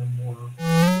any that are more.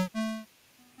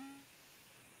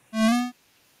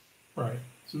 Right,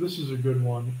 so this is a good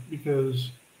one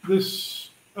because this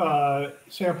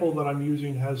sample that I'm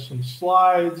using has some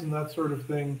slides and that sort of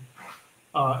thing,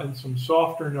 and some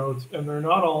softer notes, and they're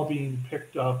not all being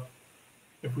picked up.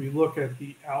 If we look at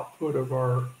the output of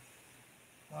our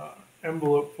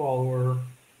envelope follower,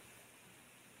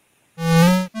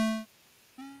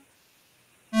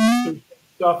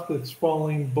 stuff that's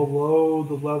falling below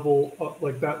the level of,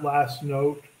 like that last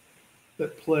note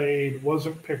that played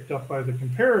wasn't picked up by the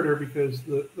comparator because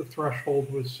the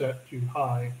threshold was set too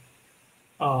high.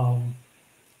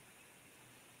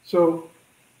 So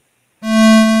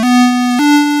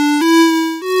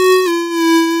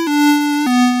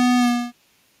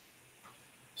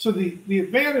the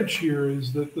advantage here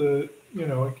is that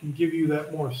it can give you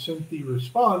that more synthy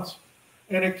response,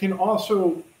 and it can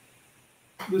also,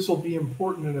 this will be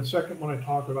important in a second when I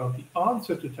talk about the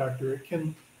onset detector, it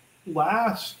can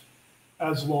last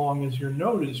as long as your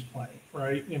note is playing,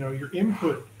 right? Your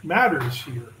input matters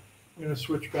here. I'm going to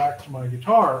switch back to my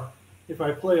guitar. If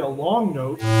I play a long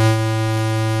note,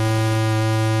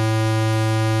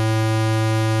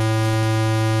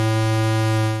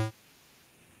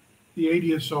 the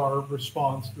ADSR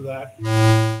responds to that.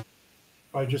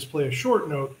 If I just play a short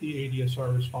note, the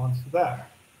ADSR responds to that.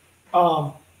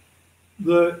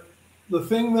 The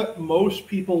thing that most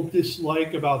people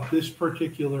dislike about this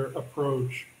particular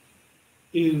approach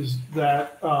is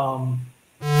that if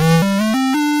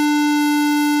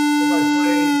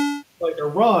I play like a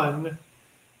run,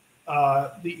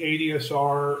 the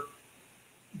ADSR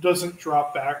doesn't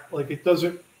drop back, like it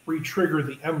doesn't re-trigger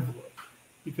the envelope,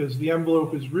 because the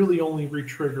envelope is really only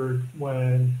re-triggered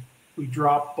when we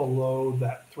drop below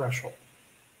that threshold.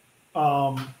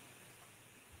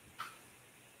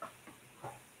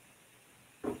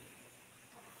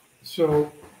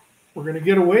 So we're going to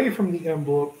get away from the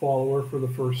envelope follower for the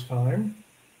first time.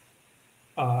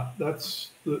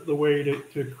 That's the way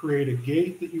to create a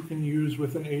gate that you can use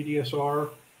with an ADSR.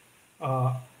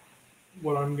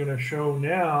 What I'm going to show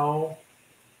now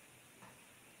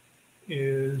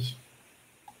is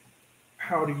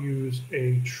how to use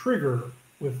a trigger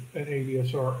with an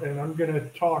ADSR. And I'm going to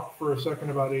talk for a second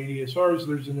about ADSRs.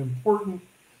 There's an important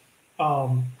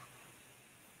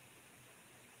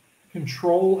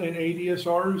control in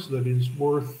ADSRs that is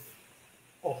worth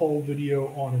a whole video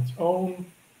on its own,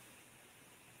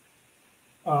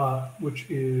 which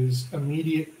is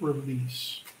immediate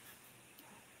release.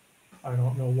 I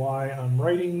don't know why I'm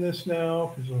writing this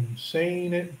now because I'm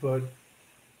saying it, but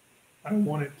I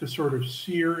want it to sort of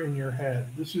sear in your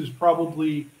head. This is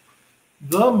probably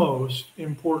the most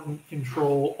important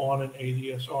control on an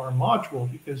ADSR module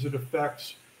because it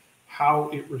affects how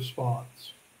it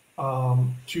responds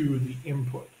to the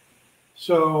input.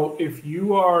 So if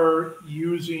you are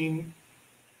using,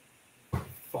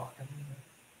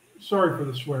 sorry for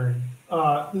the swearing.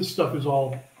 This stuff is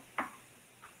all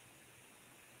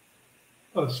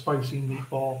a spicy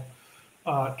meatball,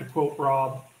 to quote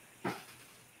Rob.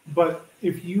 But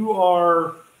if you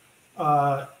are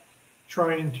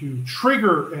trying to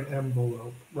trigger an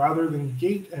envelope rather than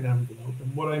gate an envelope,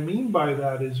 and what I mean by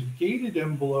that is a gated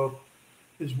envelope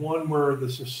is one where the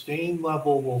sustain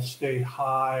level will stay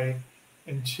high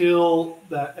until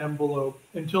that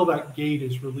gate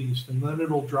is released, and then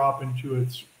it'll drop into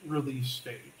its release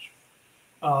stage.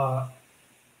 So,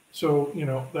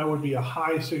 that would be a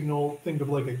high signal. Think of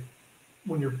like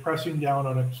when you're pressing down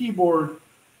on a keyboard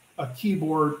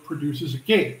produces a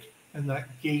gate, and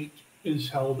that gate is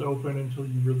held open until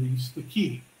you release the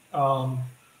key.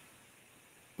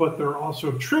 But there are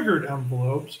also triggered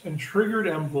envelopes, and triggered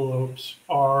envelopes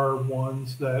are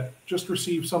ones that just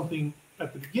receive something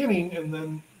at the beginning, and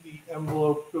then the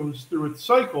envelope goes through its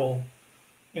cycle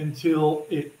until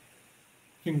it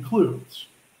concludes.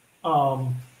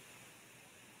 So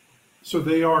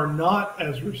they are not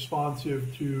as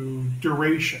responsive to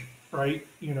duration, right?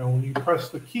 When you press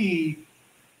the key,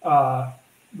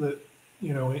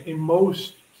 in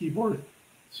most keyboard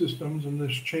systems, and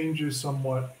this changes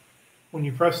somewhat, when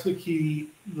you press the key,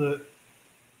 the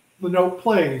note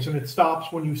plays and it stops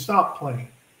when you stop playing.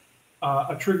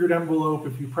 A triggered envelope,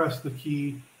 if you press the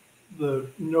key, the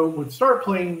note would start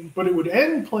playing, but it would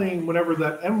end playing whenever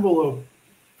that envelope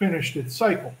finished its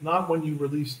cycle, not when you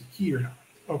release the key or not,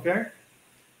 okay?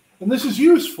 And this is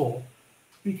useful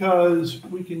because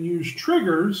we can use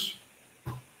triggers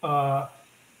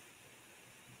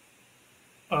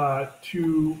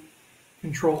to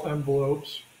control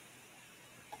envelopes.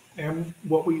 And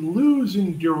what we lose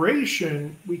in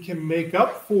duration, we can make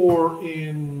up for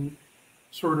in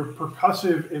sort of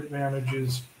percussive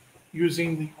advantages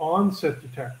using the onset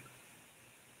detector.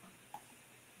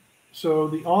 So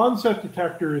the onset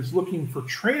detector is looking for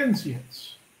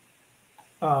transients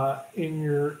in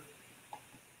your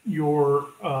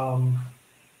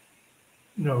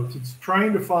notes. It's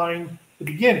trying to find the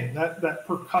beginning, that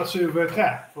percussive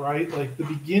attack, right? Like the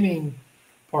beginning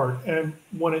part. And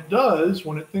when it does,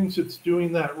 when it thinks it's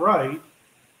doing that right,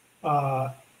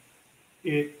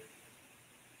 it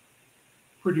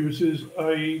produces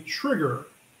a trigger.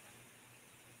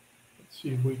 Let's see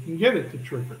if we can get it to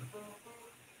trigger.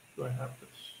 Do I have this?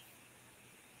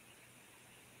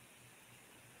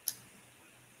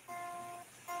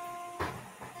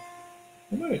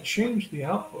 I'm going to change the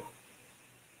output.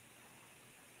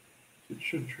 It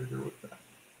should trigger with that.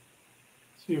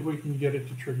 See if we can get it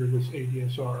to trigger this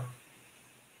ADSR.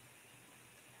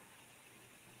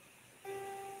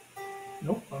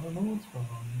 Nope, I don't know what's going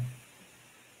on here.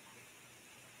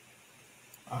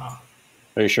 Ah.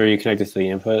 Are you sure you connected to the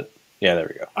input? Yeah, there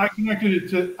we go. I connected it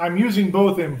to, I'm using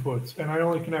both inputs, and I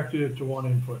only connected it to one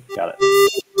input. Got it.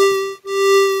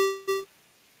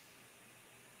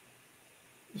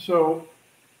 So,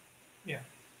 yeah.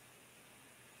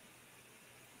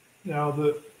 Now,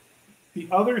 the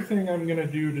other thing I'm going to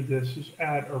do to this is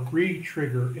add a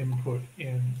re-trigger input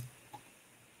in.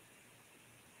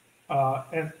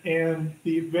 And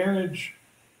the advantage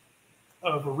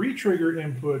of a re-trigger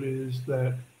input is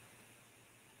that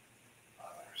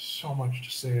there's so much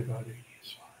to say about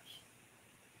ADSRs.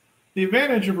 The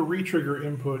advantage of a re-trigger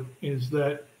input is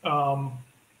that, well,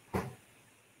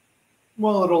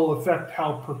 it'll affect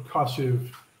how percussive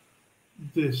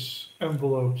this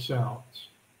envelope sounds.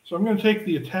 So I'm going to take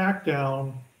the attack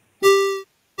down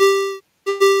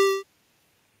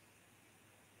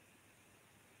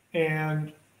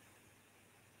and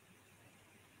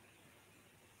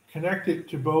connect it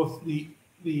to both the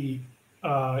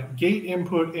gate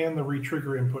input and the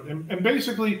re-trigger input. And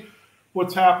basically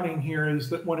what's happening here is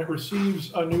that when it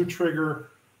receives a new trigger,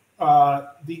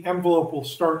 the envelope will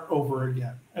start over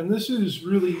again. And this is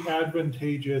really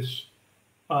advantageous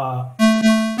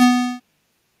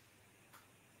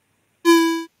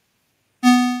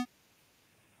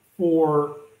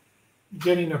for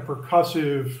getting a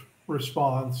percussive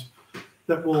response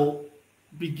that will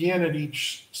begin at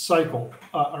each cycle,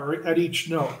 or at each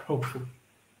note, hopefully.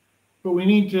 But we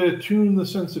need to tune the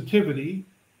sensitivity.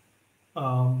 The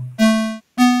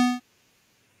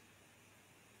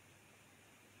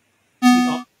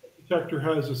onset detector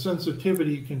has a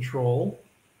sensitivity control.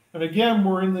 And again,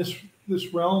 we're in this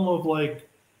realm of like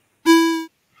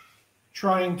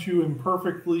trying to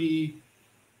imperfectly,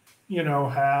 you know,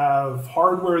 have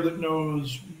hardware that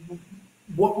knows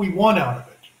what we want out of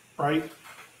it, right?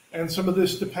 And some of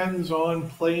this depends on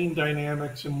playing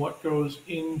dynamics and what goes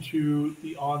into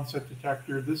the onset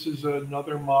detector. This is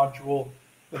another module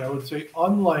that I would say,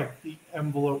 unlike the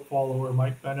envelope follower,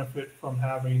 might benefit from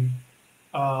having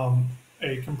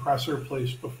a compressor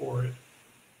placed before it.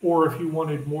 Or if you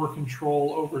wanted more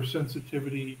control over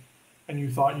sensitivity and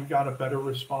you thought you got a better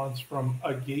response from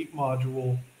a gate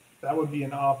module, that would be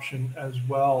an option as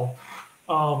well.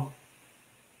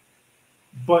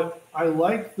 But I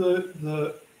like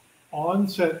the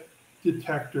onset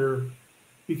detector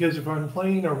because if I'm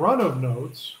playing a run of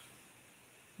notes,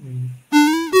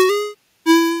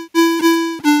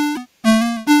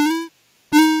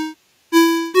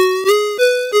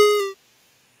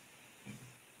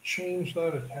 change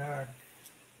that attack.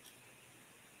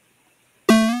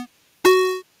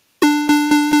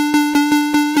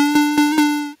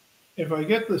 If I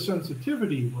get the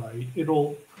sensitivity right,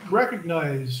 it'll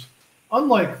recognize,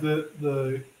 unlike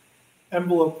the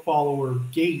envelope follower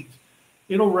gate,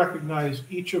 it'll recognize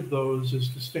each of those as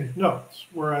distinct notes.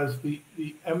 Whereas the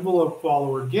envelope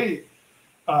follower gate,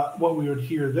 what we would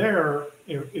hear there,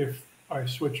 if I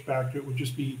switch back to it, would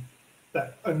just be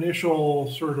that initial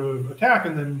sort of attack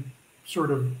and then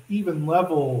sort of even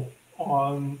level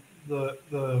on the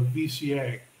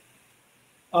VCA.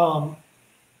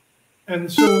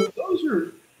 And so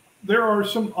there are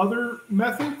some other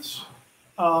methods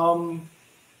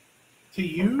to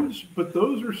use, but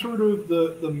those are sort of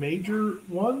the major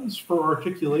ones for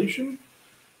articulation.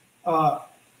 Like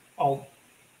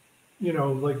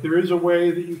there is a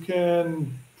way that you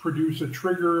can produce a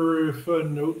trigger if a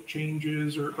note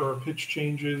changes or a pitch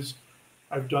changes.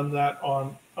 I've done that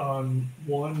on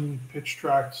one pitch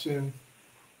track synth.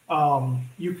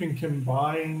 You can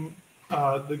combine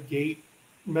the gate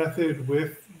method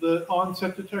with the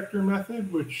onset detector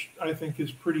method, which I think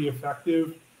is pretty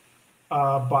effective.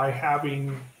 By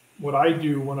having, what I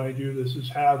do when I do this is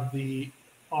have the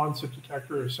onset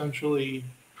detector essentially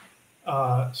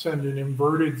send an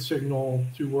inverted signal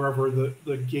to wherever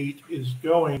the gate is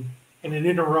going, and it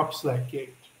interrupts that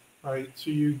gate, right?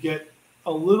 So you get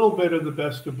a little bit of the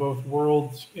best of both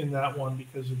worlds in that one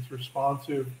because it's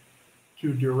responsive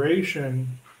to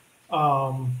duration,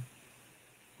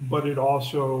 but it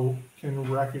also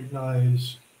can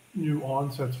recognize new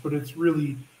onsets, but it's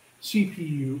really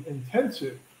CPU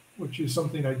intensive, which is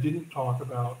something I didn't talk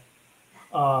about.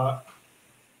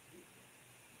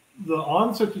 the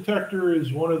onset detector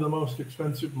is one of the most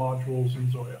expensive modules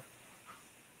in ZOIA.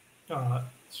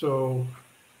 So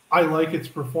I like its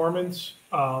performance,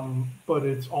 but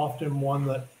it's often one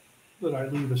that I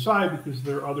leave aside because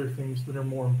there are other things that are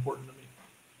more important to me.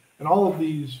 And all of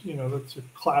these, you know, that's a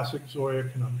classic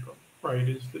ZOIA conundrum, right?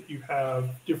 Is that you have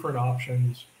different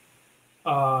options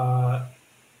that,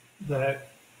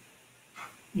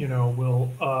 you know,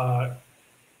 will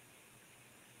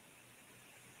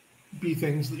be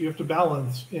things that you have to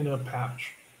balance in a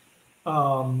patch.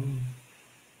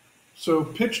 So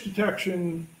pitch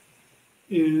detection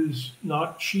is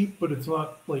not cheap, but it's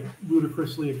not like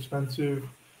ludicrously expensive.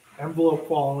 Envelope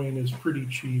following is pretty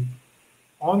cheap.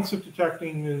 Onset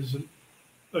detecting is,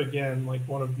 again, like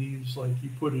one of these, like you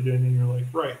put it in and you're like,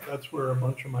 right, that's where a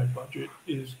bunch of my budget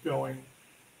is going.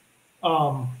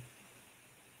 And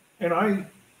I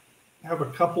have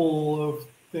a couple of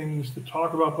things to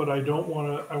talk about, but I don't want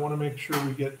to, I want to make sure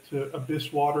we get to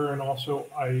Abyss Water, and also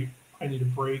I need a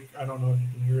break. I don't know if you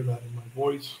can hear that in my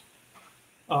voice.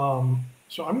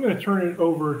 So I'm going to turn it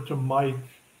over to Mike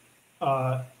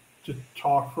to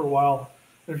talk for a while.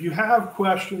 And if you have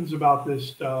questions about this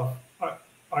stuff,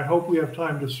 I hope we have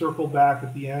time to circle back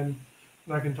at the end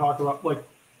and I can talk about, like,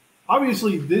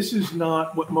 obviously this is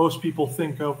not what most people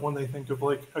think of when they think of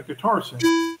like a guitar synth.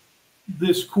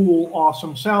 This cool,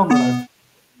 awesome sound that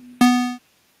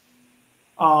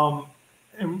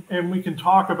and we can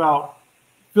talk about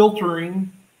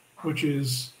filtering, which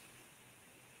is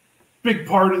a big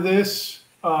part of this.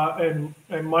 And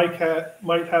Mike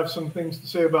might have some things to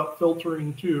say about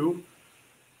filtering too.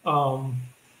 Yeah,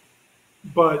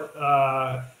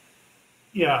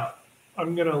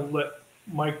 I'm gonna let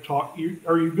Mike talk.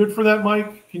 Are you good for that,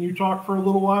 Mike? Can you talk for a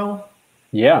little while?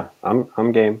 Yeah,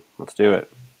 I'm game. Let's do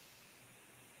it.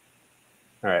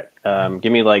 All right.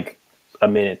 Give me like a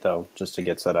minute though, just to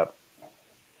get set up.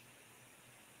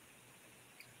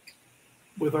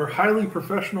 With our highly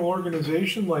professional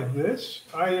organization like this,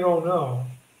 I don't know.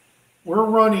 We're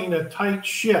running a tight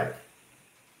ship.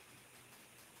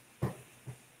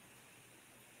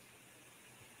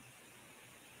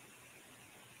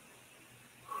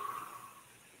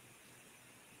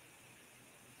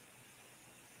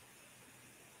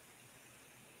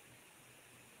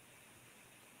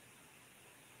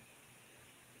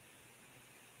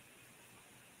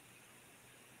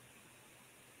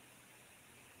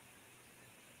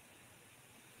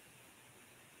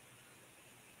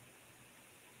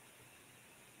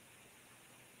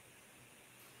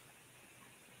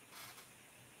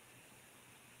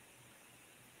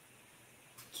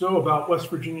 So about West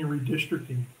Virginia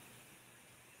redistricting.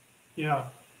 Yeah,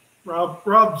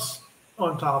 Rob's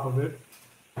on top of it.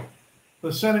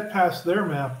 The Senate passed their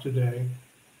map today,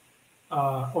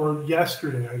 or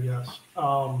yesterday, I guess.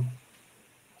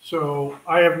 So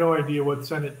I have no idea what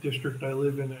Senate district I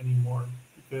live in anymore,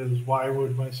 because why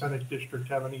would my Senate district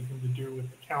have anything to do with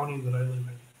the county that I live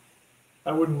in?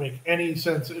 That wouldn't make any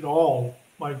sense at all.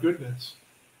 My goodness.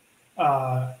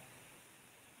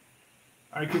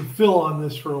 I can fill on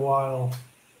this for a while,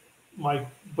 Mike,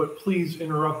 but please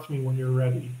interrupt me when you're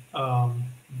ready,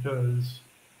 because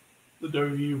the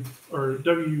WV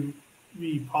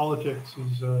politics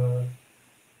is a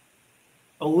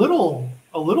little,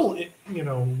 you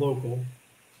know, local.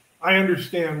 I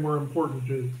understand we're important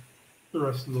to the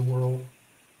rest of the world,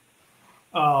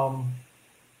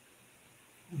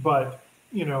 but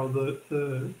you know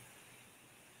the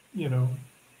you know.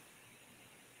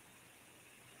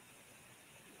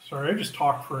 Sorry, I just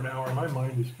talked for an hour. My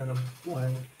mind is kind of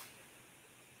blank.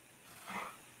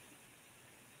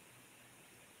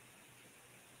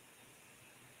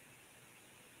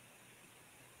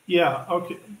 Yeah,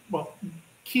 okay. Well,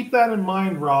 keep that in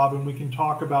mind, Rob, and we can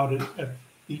talk about it at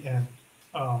the end.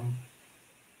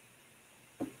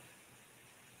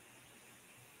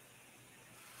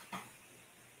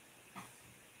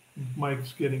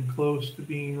 Mike's getting close to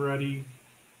being ready.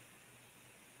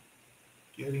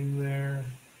 Getting there.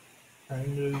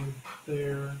 Kind of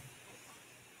there.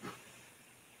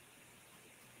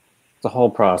 The whole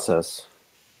process.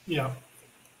 Yeah.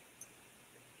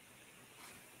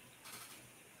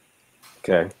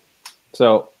 Okay.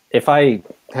 So if I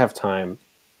have time,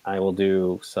 I will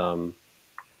do some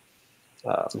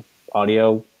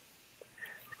audio,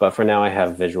 but for now I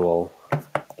have visual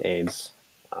aids.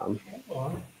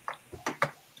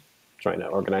 Trying to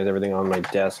organize everything on my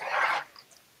desk.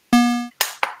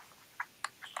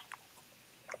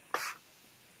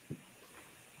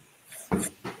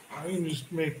 I can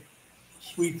just make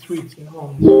sweet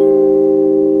sounds. You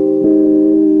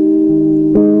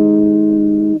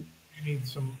need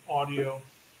some audio.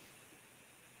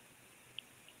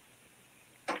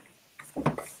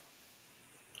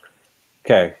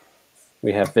 Okay,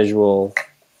 we have visual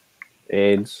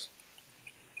aids.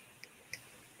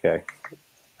 Okay,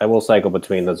 I will cycle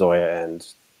between the ZOIA and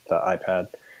the iPad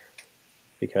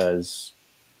because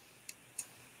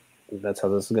that's how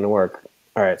this is going to work.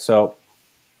 All right, so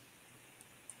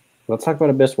let's talk about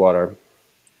Abyss Water.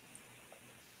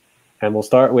 And we'll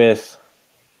start with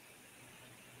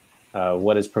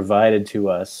what is provided to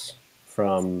us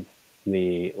from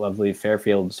the lovely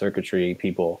Fairfield circuitry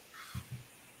people.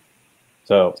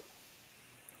 So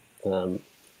if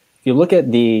you look at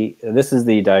this is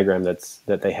the diagram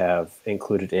that they have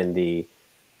included in the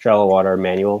shallow water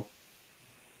manual,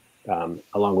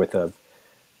 along with a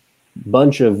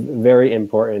bunch of very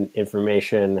important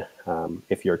information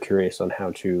if you're curious on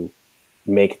how to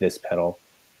make this pedal.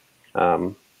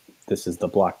 This is the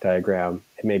block diagram.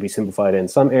 It may be simplified in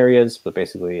some areas, but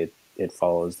basically it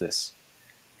follows this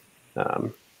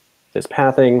this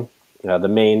pathing. The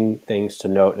main things to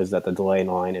note is that the delay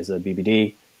line is a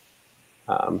BBD.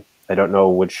 I don't know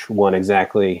which one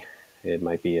exactly. It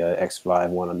might be a X5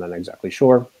 one, I'm not exactly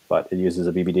sure, but it uses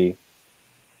a BBD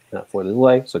for the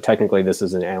delay. So technically this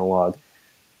is an analog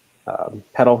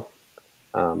pedal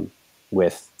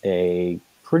with a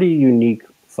pretty unique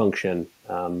function.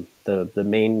 The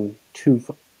main two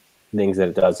things that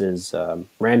it does is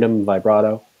random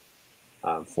vibrato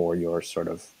for your sort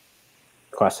of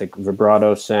classic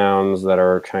vibrato sounds that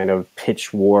are kind of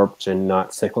pitch warped and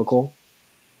not cyclical,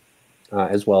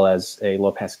 as well as a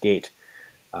low pass gate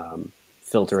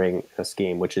filtering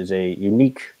scheme, which is a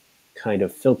unique kind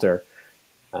of filter.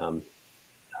 And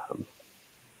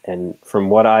from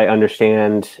what I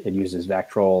understand, it uses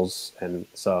Vactrols and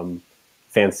some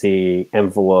fancy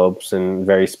envelopes and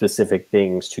very specific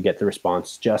things to get the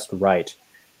response just right,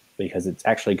 because it's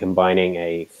actually combining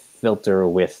a filter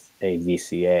with a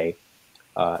VCA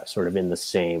sort of in the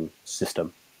same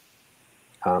system.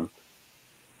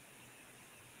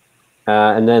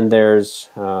 And then there's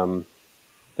a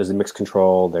mix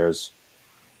control, there's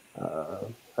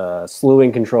a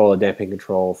slewing control, a damping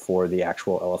control for the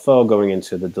actual LFO going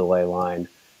into the delay line,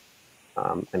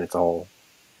 and it's a whole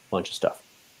bunch of stuff.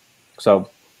 So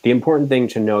the important thing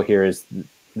to know here is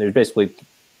there's basically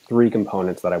three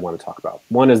components that I want to talk about.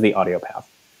 One is the audio path.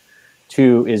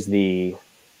 Two is the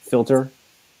filter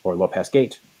or low pass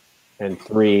gate. And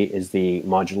three is the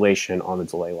modulation on the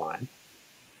delay line.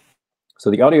 So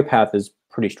the audio path is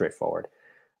pretty straightforward.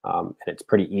 And it's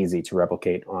pretty easy to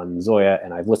replicate on ZOIA,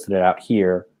 and I've listed it out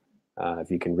here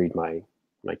if you can read my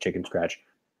chicken scratch.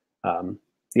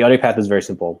 The audio path is very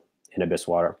simple in Abyss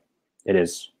Water. It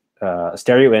is a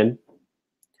stereo in,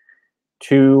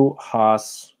 2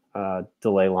 Haas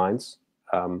delay lines.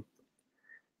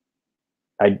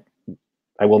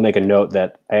 I will make a note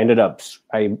that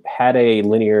I had a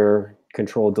linear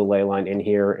control delay line in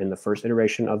here in the first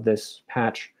iteration of this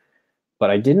patch, but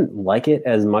I didn't like it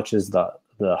as much as the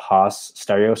Haas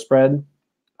stereo spread.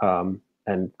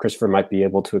 And Christopher might be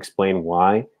able to explain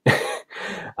why.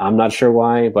 I'm not sure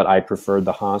why, but I preferred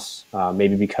the Haas,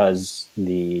 maybe because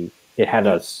it had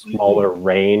a smaller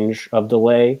range of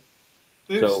delay.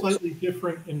 They have slightly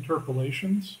different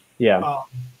interpolations. Yeah.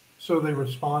 So they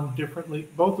respond differently.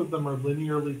 Both of them are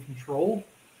linearly controlled,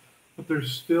 but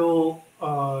there's still,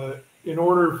 in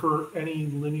order for any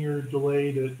linear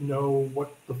delay to know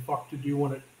what the fuck to do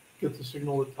when it gets a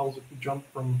signal that tells it to jump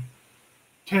from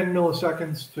 10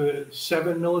 milliseconds to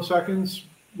 7 milliseconds,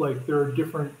 like there are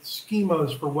different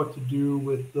schemas for what to do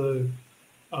with the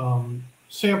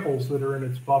samples that are in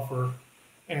its buffer.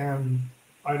 And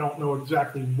I don't know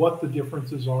exactly what the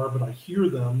differences are, but I hear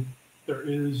them. There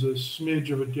is a smidge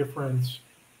of a difference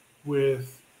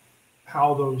with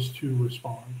how those two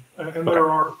respond. And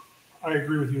there are, I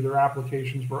agree with you, there are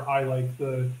applications where I like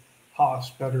the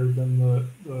Haas better than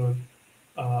the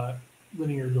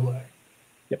linear delay.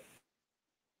 Yep.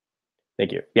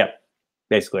 Thank you. Yep.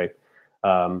 Basically.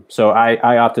 So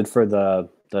I opted for the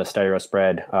stereo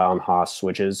spread on Haas,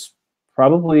 which is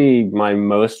probably my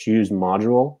most used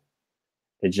module.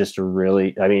 It's just a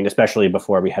really, I mean, especially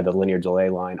before we had the linear delay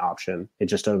line option,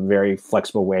 it's just a very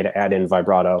flexible way to add in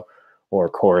vibrato or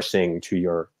chorusing to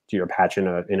your patch in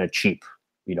a cheap,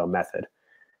 method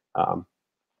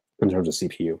in terms of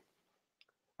CPU.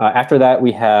 After that,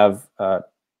 we have,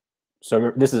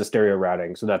 so this is a stereo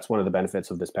routing. So that's one of the benefits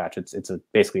of this patch. It's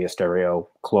basically a stereo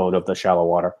clone of the shallow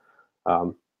water.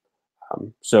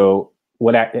 So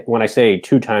when I say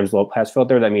 2 times low pass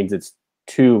filter, that means it's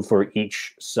 2 for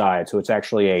each side. So it's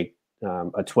actually a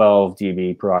 12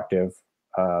 dB per octave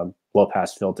low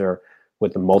pass filter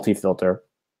with the multi-filter.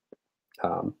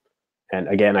 And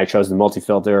again, I chose the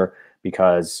multi-filter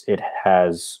because it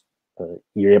has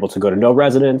you're able to go to no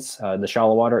resonance. The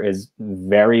shallow water is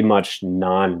very much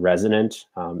non-resonant.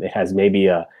 It has maybe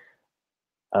a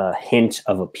hint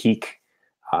of a peak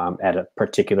at a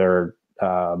particular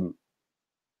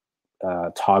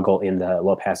toggle in the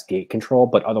low pass gate control,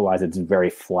 but otherwise it's very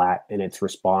flat in its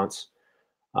response.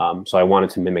 So I wanted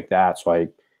to mimic that. So I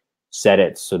set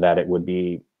it so that it would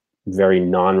be very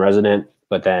non-resonant.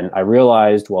 But then I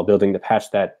realized while building the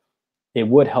patch that it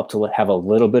would help to have a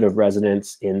little bit of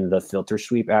resonance in the filter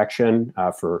sweep action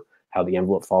for how the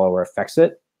envelope follower affects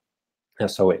it.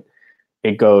 And so I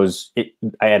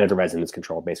added a resonance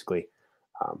control basically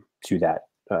to that,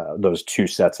 those two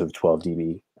sets of 12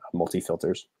 dB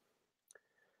multi-filters.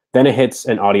 Then it hits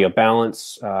an audio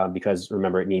balance because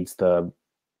remember it needs the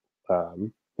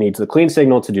clean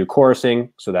signal to do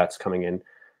chorusing. So that's coming in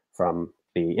from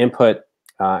the input.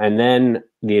 And then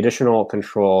the additional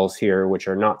controls here, which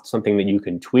are not something that you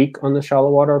can tweak on the shallow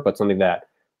water, but something that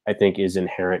I think is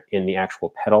inherent in the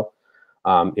actual pedal,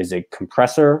 is a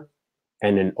compressor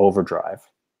and an overdrive,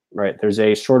 right? There's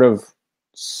a sort of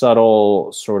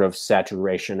subtle sort of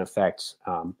saturation effect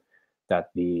that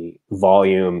the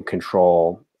volume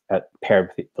control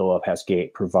paired with the low pass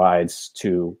gate provides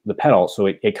to the pedal. So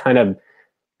it kind of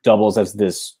doubles as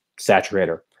this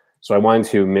saturator. So I wanted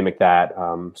to mimic that.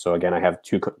 So again, I have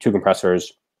two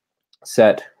compressors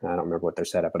set. I don't remember what they're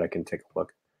set at, but I can take a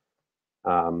look.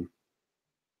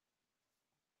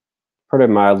 Pretty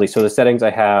mildly. So the settings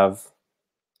I have,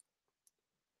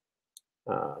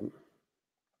 let's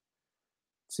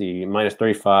see, minus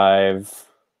 35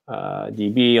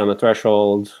 dB on the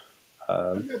threshold.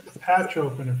 I've got the patch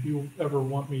open if you ever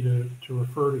want me to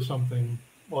refer to something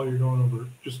while you're going over.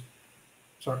 Just,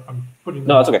 sorry, I'm putting that.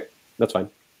 No, that's okay. That's fine.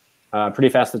 Pretty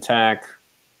fast attack,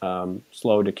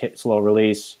 slow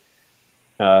release,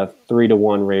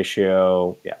 3-to-1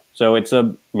 ratio. Yeah, so it's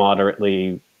a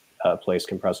moderately placed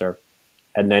compressor.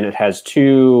 And then it has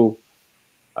two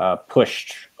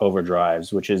pushed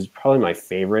overdrives, which is probably my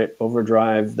favorite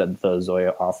overdrive that the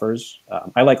ZOIA offers.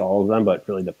 I like all of them, but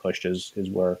really the pushed is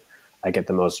where I get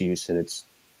the most use, and it's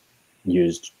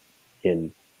used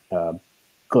in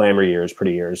glamour years,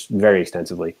 pretty years, very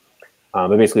extensively.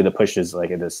 But basically, the push is like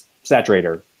this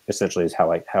saturator. Essentially, is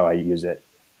how I use it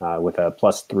with a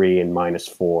 +3 and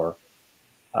 -4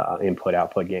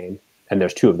 input-output gain, and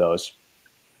there's two of those,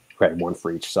 right? One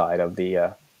for each side of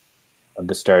the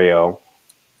stereo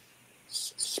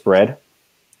spread.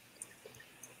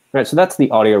 Right. So that's the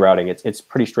audio routing. It's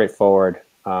pretty straightforward.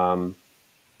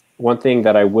 One thing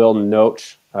that I will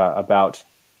note about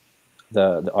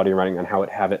the audio routing and how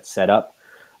have it set up,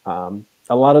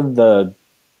 a lot of the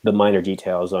minor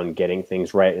details on getting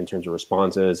things right in terms of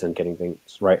responses and getting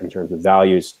things right in terms of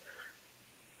values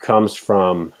comes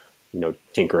from,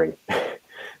 tinkering.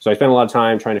 So I spent a lot of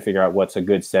time trying to figure out what's a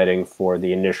good setting for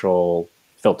the initial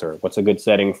filter, what's a good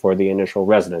setting for the initial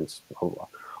resonance,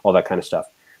 all that kind of stuff.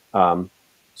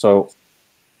 So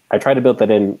I tried to build that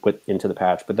into the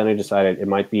patch, but then I decided it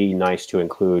might be nice to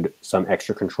include some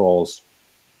extra controls,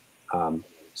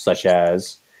 such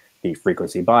as the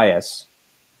frequency bias,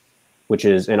 which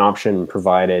is an option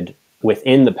provided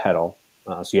within the pedal.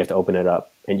 So you have to open it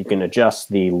up, and you can adjust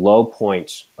the low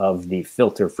point of the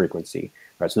filter frequency.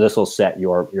 Right, so this will set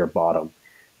your bottom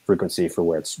frequency for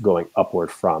where it's going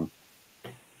upward from.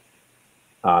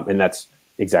 And that's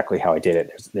exactly how I did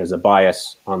it. There's a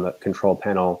bias on the control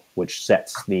panel, which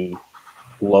sets the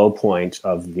low point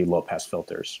of the low pass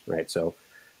filters, right? So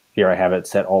here I have it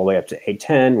set all the way up to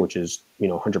 810, which is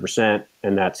 100%,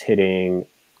 and that's hitting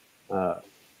about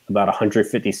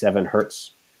 157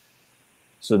 hertz.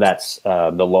 So that's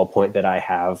the low point that I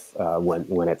have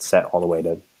when it's set all the way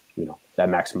to that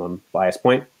maximum bias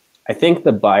point. I think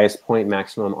the bias point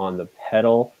maximum on the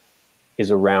pedal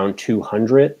is around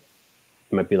 200. It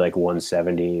might be like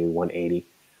 170, 180.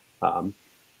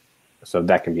 So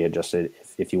that can be adjusted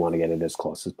if you want to get it as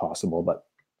close as possible, but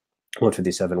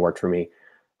 157 worked for me.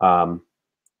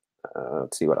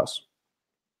 Let's see what else.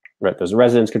 Right, there's a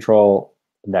resonance control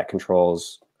that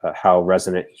controls how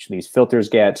resonant each of these filters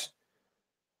get.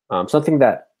 Something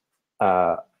that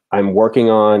I'm working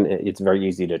on, it's very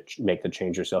easy to make the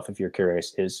change yourself if you're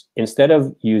curious, is instead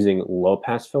of using low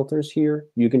pass filters here,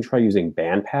 you can try using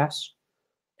band pass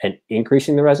and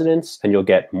increasing the resonance, and you'll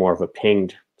get more of a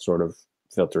pinged sort of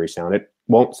filtery sound. It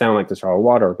won't sound like the shallow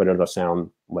water, but it'll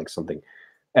sound like something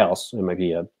else. It might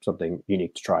be something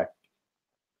unique to try.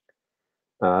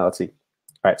 Let's see.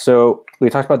 All right, so we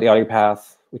talked about the audio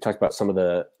path. We talked about some of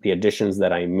the additions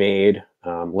that I made.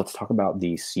 Let's talk about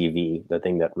the CV, the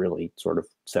thing that really sort of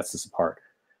sets this apart.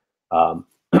 So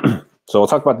we'll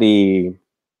talk about the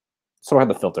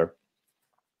filter.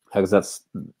 because that's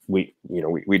we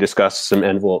discussed some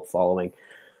envelope following,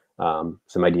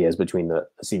 some ideas between the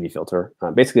CV filter.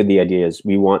 Basically, the idea is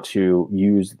we want to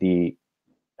use the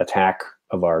attack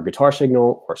of our guitar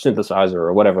signal or synthesizer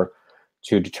or whatever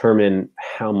to determine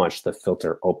how much the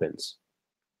filter opens.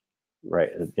 Right,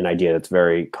 an idea that's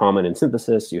very common in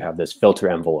synthesis. You have this filter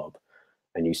envelope,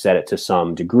 and you set it to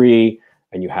some degree,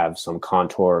 and you have some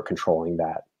contour controlling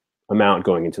that amount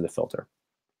going into the filter.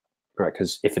 Right,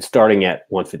 because if it's starting at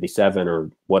 157 or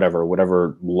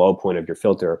whatever low point of your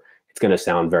filter, it's going to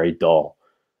sound very dull,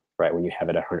 right, when you have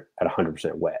it at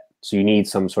 100% wet. So you need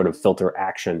some sort of filter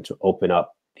action to open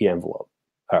up the envelope,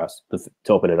 to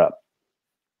open it up.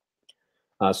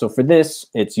 So for this,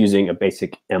 it's using a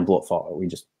basic envelope follower.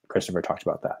 Christopher talked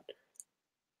about that.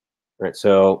 All right,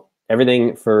 so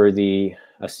everything for the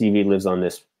CV lives on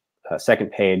this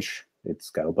second page. It's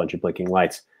got a bunch of blinking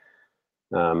lights.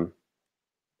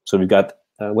 So we've got,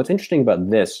 what's interesting about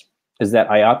this is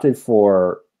that I opted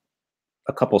for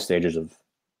a couple stages of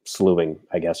slewing,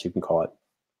 I guess you can call it.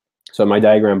 So in my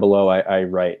diagram below, I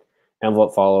write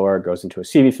envelope follower goes into a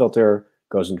CV filter,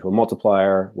 goes into a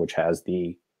multiplier, which has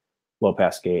the low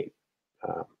pass gate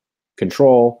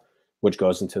control, which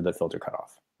goes into the filter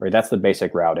cutoff. Right, that's the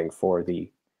basic routing for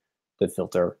the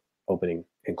filter opening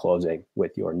and closing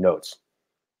with your notes.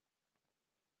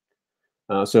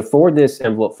 So for this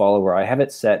envelope follower, I have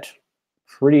it set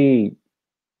pretty,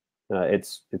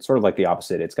 it's sort of like the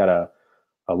opposite. It's got a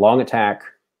long attack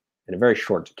and a very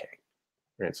short decay.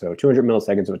 Right, so 200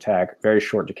 milliseconds of attack, very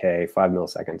short decay, 5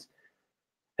 milliseconds.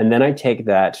 And then I take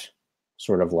that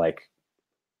sort of like,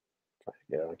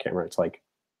 get it on camera, it's like,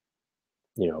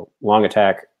 long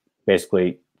attack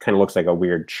basically kind of looks like a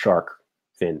weird shark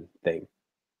fin thing.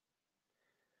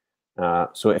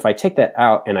 So if I take that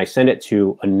out and I send it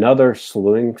to another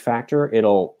slewing factor,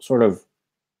 it'll sort of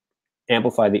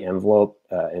amplify the envelope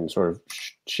and sort of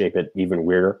shape it even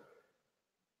weirder.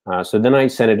 So then I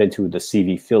send it into the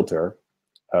CV filter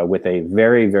with a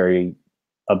very, very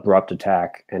abrupt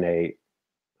attack and a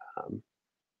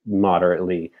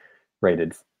moderately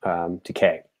rated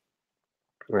decay.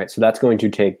 Right, so that's going to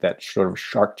take that sort of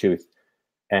shark tooth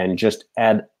and just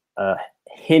add a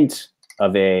hint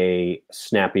of a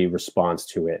snappy response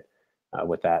to it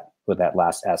with that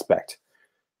last aspect.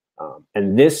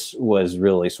 And this was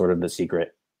really sort of the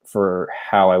secret for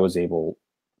how I was able,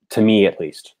 to me at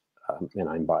least, and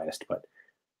I'm biased, but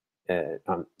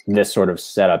this sort of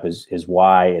setup is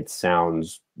why it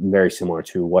sounds very similar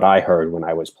to what I heard when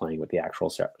I was playing with the actual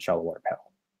shallow water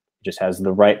pedal. It just has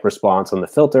the right response on the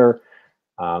filter,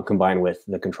 combined with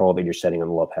the control that you're setting on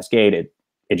the low pass gate.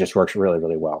 It just works really,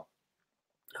 really well.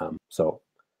 So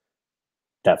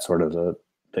that's sort of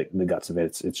the guts of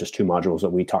it. It's just two modules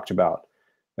that we talked about.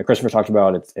 Like Christopher talked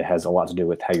about, it has a lot to do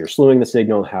with how you're slewing the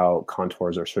signal, how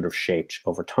contours are sort of shaped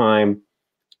over time.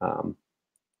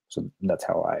 So that's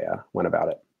how I went about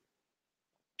it.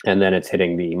 And then it's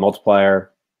hitting the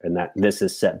multiplier, and this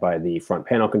is set by the front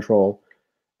panel control.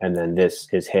 And then this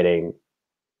is hitting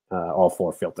all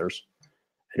 4 filters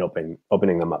and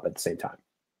opening them up at the same time.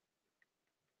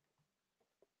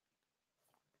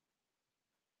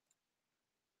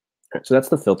 All right, so that's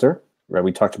the filter, right?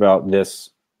 We talked about this,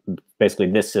 basically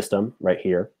this system right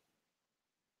here.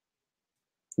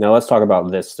 Now let's talk about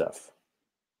this stuff.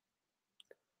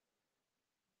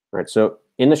 All right, so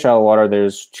in the shallow water,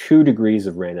 there's 2 degrees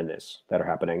of randomness that are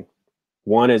happening.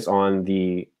 One is on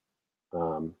the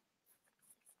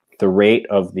rate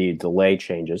of the delay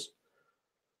changes.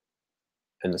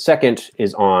 And the second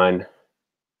is on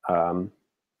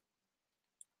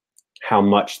how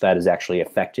much that is actually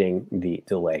affecting the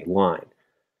delay line.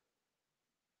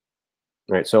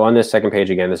 All right, so on this second page,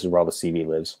 again, this is where all the CV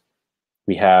lives.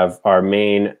 We have our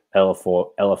main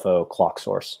LFO clock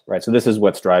source, right? So this is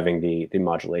what's driving the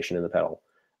modulation in the pedal.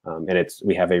 And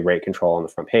we have a rate control on the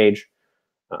front page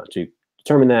to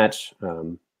determine that.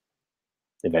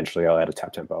 Eventually, I'll add a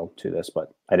tap tempo to this,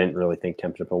 but I didn't really think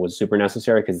temp tempo was super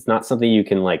necessary because it's not something you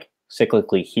can like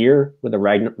cyclically hear with a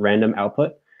random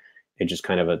output. It's just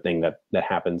kind of a thing that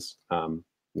happens,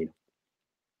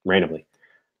 randomly.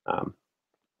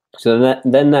 So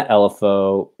then that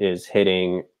LFO is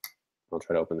hitting. I'll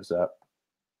try to open this up.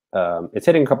 It's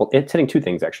hitting It's hitting 2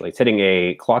 things actually. It's hitting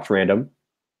a clocked random,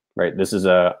 right? This is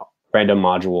a random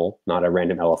module, not a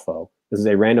random LFO. This is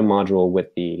a random module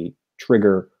with the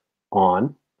trigger on.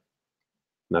 And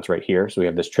that's right here. So we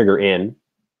have this trigger in.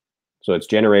 So it's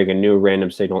generating a new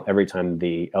random signal every time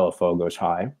the LFO goes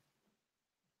high.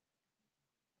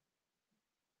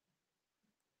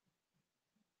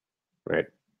 Right?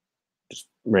 Just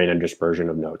random dispersion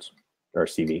of notes, or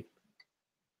CV.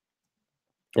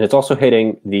 And it's also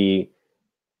hitting the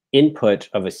input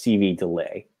of a CV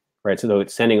delay, right? So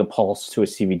it's sending a pulse to a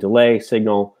CV delay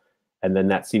signal, and then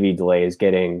that CV delay is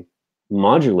getting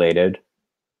modulated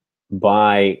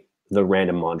by the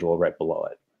random module right below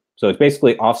it. So it's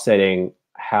basically offsetting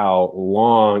how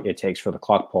long it takes for the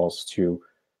clock pulse to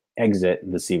exit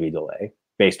the CV delay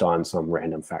based on some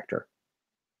random factor,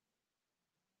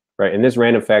 right? And this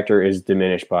random factor is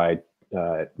diminished by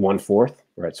 1/4,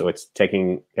 right? So it's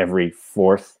taking every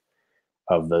fourth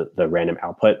of the random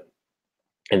output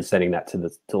and sending that to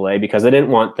the delay, because I didn't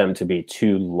want them to be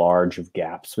too large of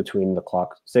gaps between the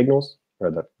clock signals or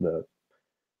the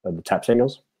tap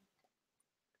signals,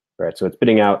 right? So it's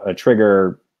spitting out a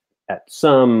trigger at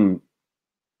some,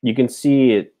 you can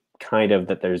see it kind of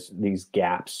that there's these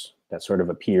gaps that sort of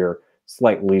appear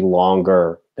slightly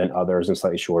longer than others and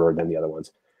slightly shorter than the other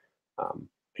ones.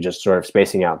 Just sort of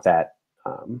spacing out that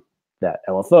that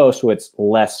LFO so it's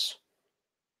less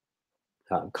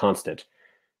constant,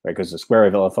 right? Because the square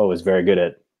wave LFO is very good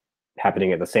at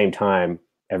happening at the same time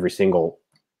every single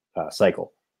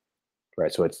cycle,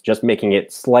 right? So it's just making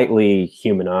it slightly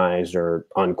humanized or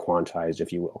unquantized,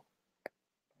 if you will.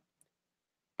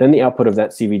 Then the output of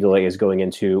that CV delay is going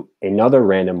into another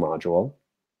random module,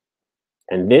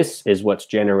 and this is what's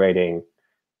generating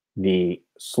the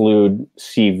slewed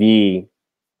CV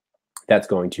that's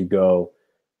going to go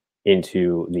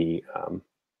into the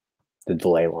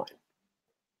delay line,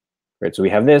 right? So we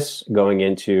have this going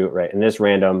into, right, and this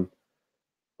random,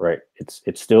 right,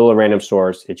 it's still a random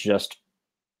source. It's just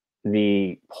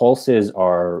the pulses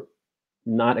are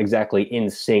not exactly in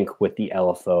sync with the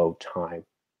LFO time.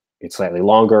 It's slightly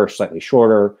longer, slightly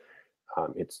shorter.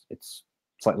 It's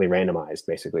slightly randomized,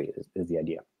 basically, is the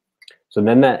idea. So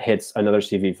then that hits another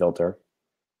CV filter.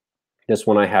 This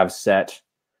one I have set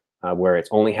where it's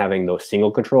only having the single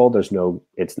control. There's no,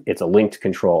 it's a linked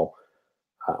control.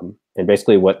 And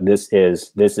basically what this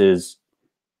is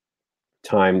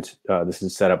timed, this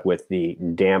is set up with the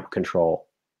damp control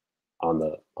on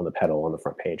the pedal on the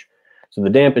front page. So the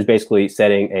damp is basically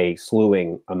setting a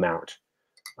slewing amount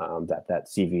that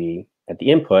CV at the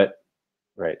input,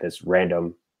 right, this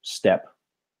random step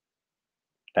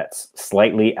that's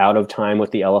slightly out of time with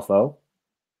the LFO,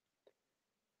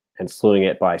 and slewing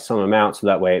it by some amount so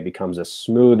that way it becomes a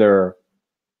smoothish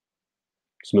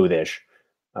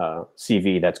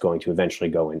CV that's going to eventually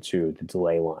go into the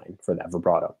delay line for that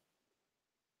vibrato.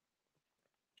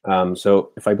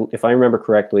 So if I remember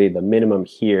correctly, the minimum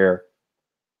here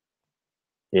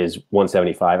is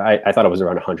 175. I thought it was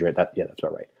around 100. Yeah, that's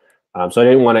about right. So I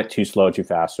didn't want it too slow, too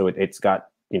fast. So it's got,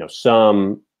 you know,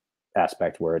 some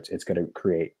aspect where it's going to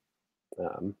create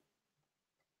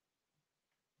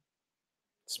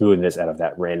smoothness out of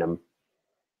that random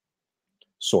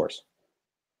source.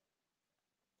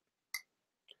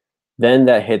 Then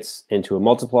that hits into a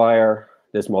multiplier.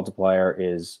 This multiplier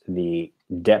is the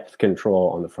depth control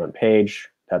on the front page.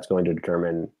 That's going to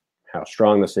determine how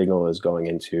strong the signal is going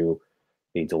into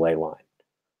the delay line.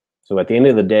 So at the end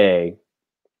of the day,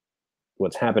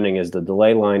 what's happening is the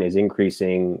delay line is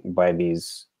increasing by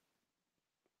these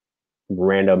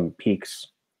random peaks.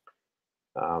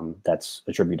 That's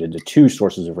attributed to two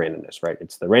sources of randomness, right?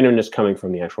 It's the randomness coming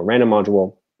from the actual random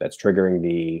module that's triggering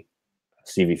the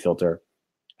CV filter,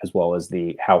 as well as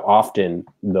the how often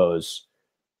those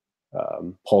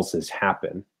pulses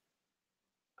happen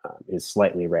is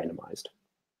slightly randomized.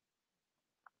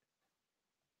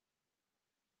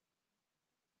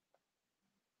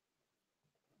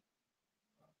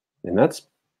 And that's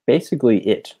basically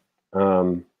it.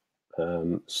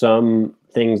 Some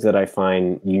things that I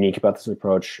find unique about this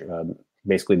approach,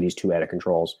 basically these two edit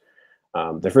controls.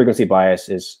 The frequency bias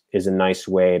is a nice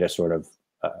way to sort of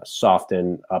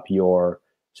soften up your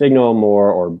signal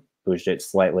more or boost it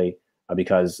slightly,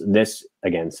 because this,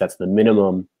 again, sets the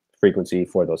minimum frequency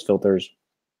for those filters.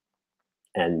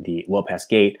 And the low pass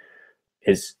gate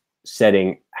is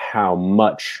setting how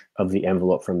much of the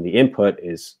envelope from the input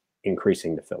is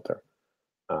increasing the filter.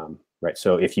 Right,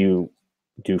 so if you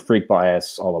do freak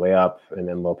bias all the way up and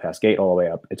then low pass gate all the way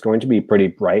up, it's going to be pretty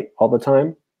bright all the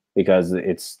time, because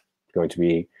it's going to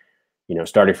be, you know,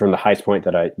 starting from the highest point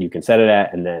that you can set it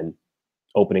at and then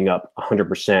opening up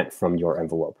 100% from your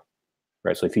envelope,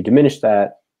 right? So if you diminish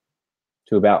that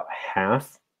to about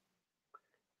half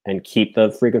and keep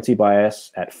the frequency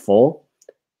bias at full,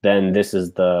 then this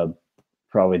is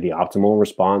probably the optimal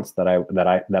response that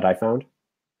I found.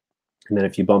 And then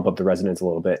if you bump up the resonance a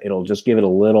little bit, it'll just give it a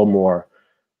little more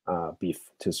beef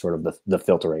to sort of the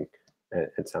filtering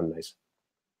and sound nice.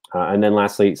 And then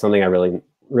lastly, something I really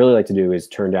like to do is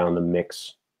turn down the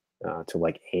mix to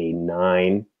like a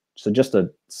 9. So just a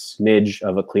smidge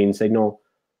of a clean signal.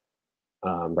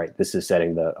 right, this is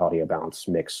setting the audio balance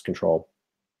mix control.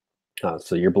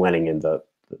 So you're blending in the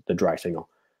dry signal.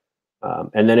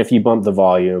 And then if you bump the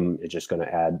volume, it's just going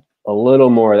to add a little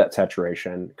more of that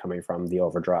saturation coming from the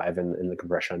overdrive and the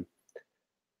compression.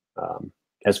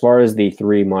 As far as the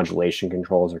 3 modulation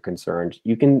controls are concerned,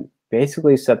 you can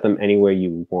basically set them any way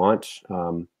you want.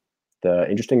 The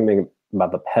interesting thing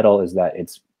about the pedal is that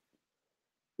it's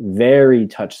very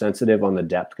touch sensitive on the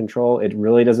depth control. It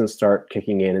really doesn't start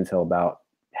kicking in until about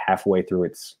halfway through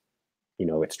its,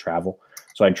 its travel.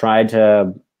 So I tried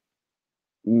to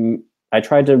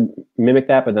mimic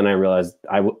that, but then I realized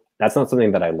that's not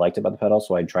something that I liked about the pedal.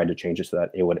 So I tried to change it so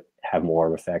that it would have more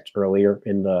of effect earlier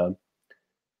in the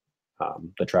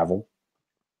travel.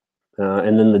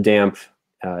 And then the damp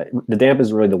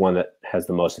is really the one that has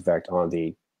the most effect on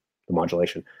the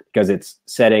modulation, because it's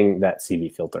setting that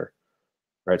CV filter,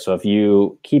 right? So if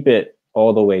you keep it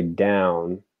all the way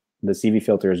down, the CV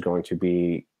filter is going to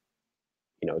be,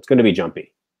 it's going to be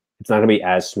jumpy. It's not going to be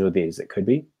as smooth as it could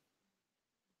be.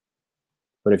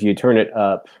 But if you turn it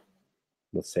up,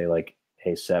 let's say like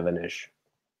A7-ish,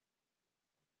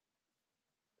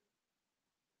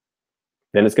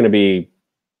 then it's going to be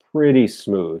pretty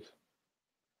smooth,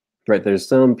 right? There's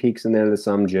some peaks in there, there's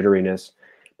some jitteriness,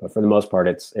 but for the most part,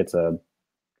 it's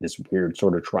this weird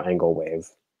sort of triangle wave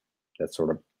that's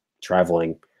sort of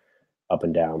traveling up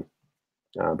and down.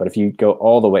 But if you go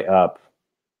all the way up,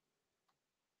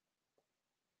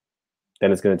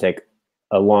 then it's going to take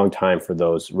a long time for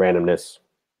those random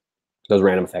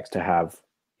effects to have,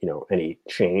 any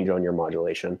change on your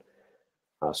modulation.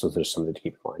 So there's something to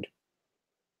keep in mind.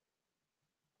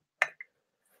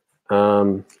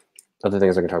 Other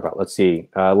things I can talk about. Let's see.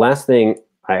 Last thing,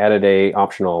 I added a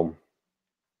optional,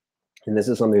 and this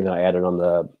is something that I added on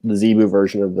the Zebu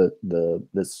version of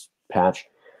this patch.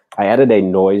 I added a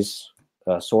noise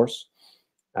source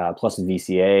plus a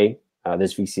VCA.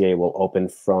 This VCA will open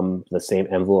from the same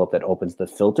envelope that opens the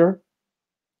filter.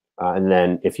 And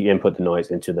then if you input the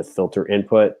noise into the filter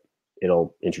input,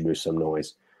 it'll introduce some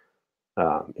noise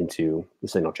into the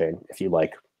signal chain if you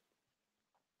like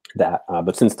that.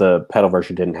 But since the pedal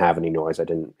version didn't have any noise, I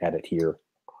didn't add it here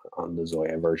on the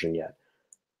ZOIA version yet.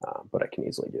 But I can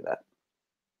easily do that.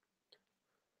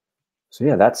 So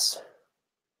yeah, that's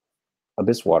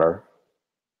Abyss Water.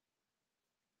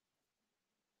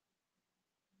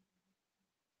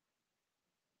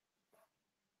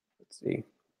 Let's see,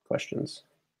 questions.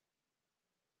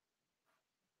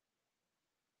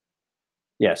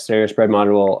 Yes, stereo spread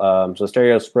module. So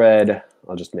stereo spread,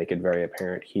 I'll just make it very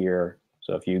apparent here.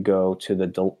 So if you go to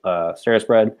the stereo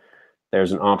spread,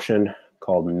 there's an option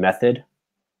called method.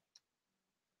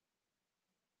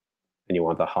 And you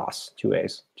want the Haas, 2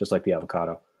 A's, just like the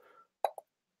avocado.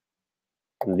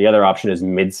 And the other option is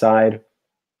mid-side.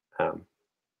 But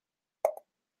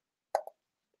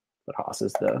Haas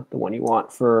is the one you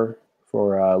want for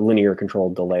linear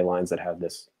controlled delay lines that have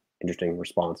this interesting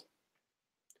response.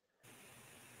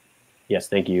 Yes,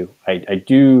 thank you. I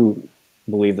do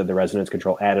believe that the resonance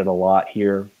control added a lot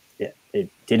here. It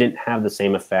didn't have the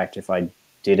same effect if I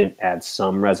didn't add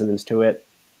some resonance to it.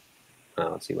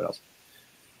 Let's see what else.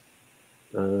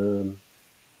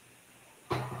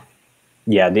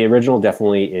 Yeah, the original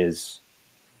definitely is.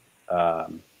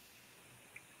 It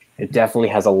definitely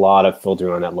has a lot of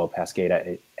filtering on that low pass gate.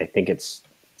 I think it's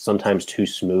sometimes too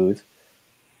smooth,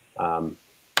 and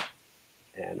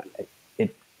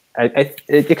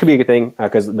it could be a good thing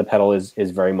because the pedal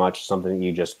is very much something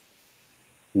you just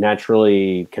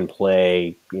naturally can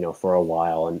play, for a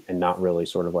while and not really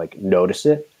sort of like notice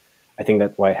it. I think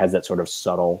that's why it has that sort of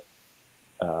subtle.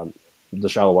 The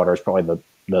shallow water is probably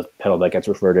the pedal that gets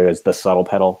referred to as the subtle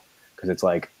pedal, because it's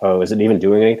like, oh, is it even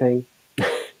doing anything?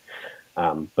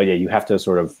 But yeah, you have to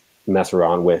sort of mess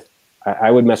around with.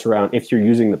 I would mess around if you're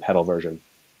using the pedal version,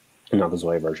 not the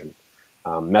ZOIA version.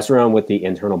 Mess around with the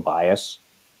internal bias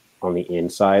on the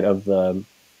inside of the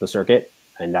circuit,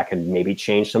 and that can maybe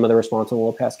change some of the response on the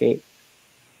low pass gate.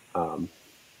 But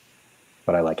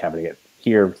I like having it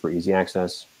here for easy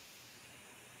access.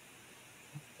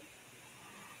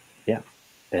 Yeah,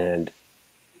 and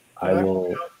I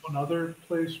will. One other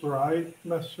place where I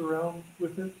mess around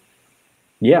with it.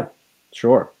 Yeah,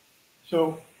 sure.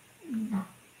 So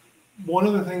one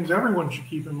of the things everyone should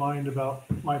keep in mind about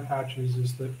my patches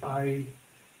is that I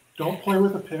don't play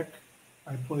with a pick.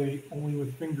 I play only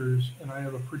with fingers, and I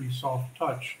have a pretty soft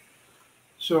touch.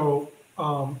 So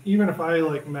even if I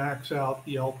like max out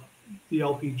the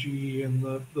LPG and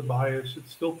the bias,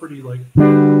 it's still pretty like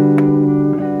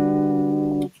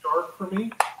sharp for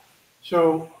me.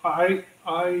 So I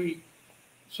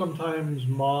sometimes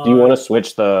mod. Do you want to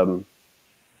switch the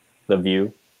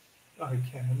view? I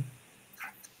can.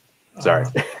 Sorry.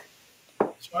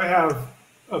 So I have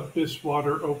Abyss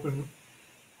Water open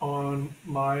on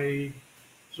my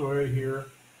ZOIA here.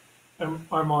 And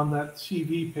I'm on that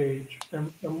CV page.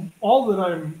 And all that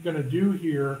I'm going to do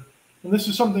here, and this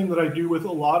is something that I do with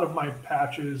a lot of my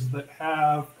patches that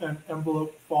have an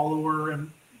envelope follower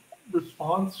and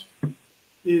response,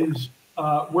 is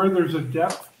where there's a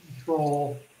depth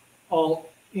control, I'll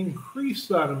increase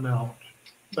that amount,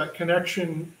 that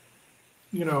connection,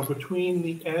 between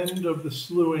the end of the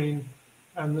slewing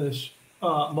and this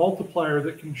multiplier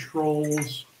that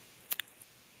controls,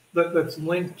 that's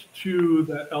linked to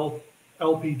the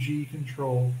LPG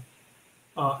control.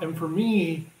 And for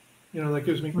me, that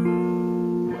gives me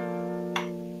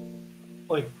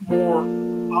like more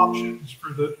options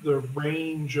for the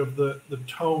range of the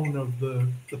tone of the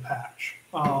patch.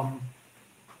 And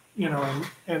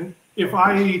if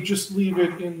I just leave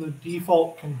it in the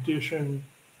default condition,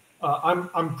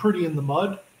 I'm pretty in the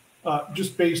mud,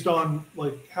 just based on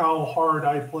like how hard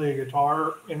I play a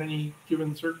guitar in any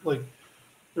given like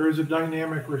there is a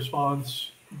dynamic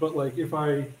response, but like if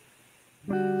I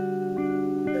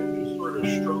just sort of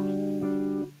stroke,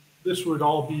 this would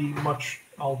all be much.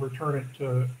 I'll return it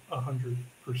to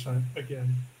 100%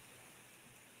 again.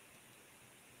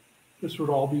 This would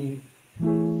all be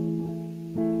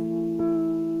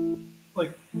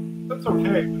like, that's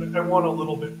okay, but I want a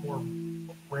little bit more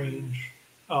range.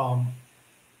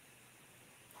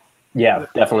 Yeah,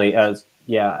 definitely. I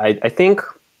think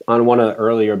on one of the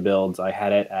earlier builds, I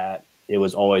had it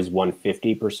was always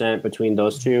 150% between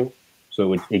those two.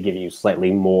 So it give you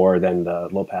slightly more than the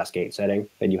low pass gate setting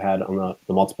that you had on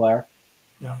the multiplier.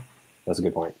 Yeah. That's a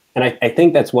good point. And I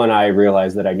think that's when I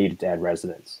realized that I needed to add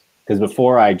resonance. Because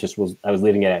before I was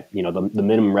leaving it at, the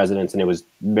minimum resonance, and it was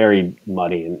very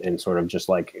muddy and sort of just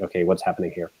like, okay, what's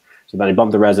happening here? So then I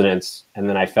bumped the resonance, and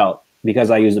then I felt,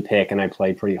 because I use a pick and I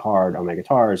play pretty hard on my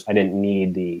guitars, I didn't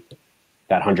need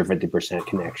that 150%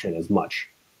 connection as much.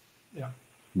 Yeah.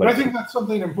 But I think that's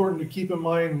something important to keep in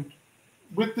mind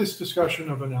with this discussion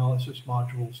of analysis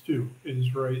modules too,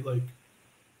 is right, like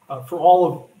for all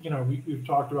of, we've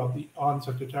talked about the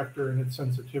onset detector and its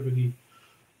sensitivity,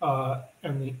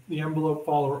 and the envelope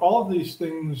follower, all of these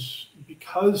things,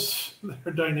 because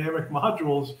they're dynamic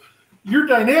modules, your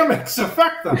dynamics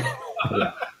affect them.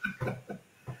 Yeah.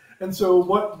 And so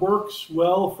what works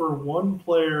well for one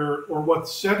player, or what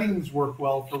settings work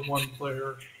well for one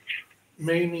player,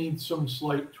 may need some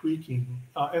slight tweaking.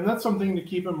 And that's something to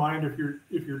keep in mind if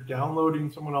you're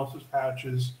downloading someone else's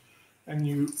patches, and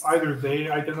either they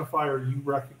identify or you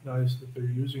recognize that they're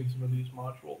using some of these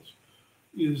modules,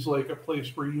 is like a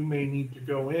place where you may need to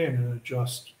go in and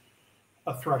adjust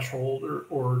a threshold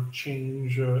or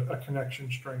change a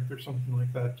connection strength or something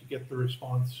like that to get the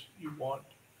response you want.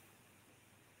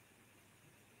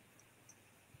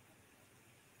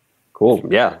 Cool.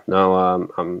 Yeah. No,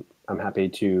 I'm happy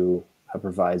to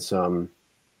provide some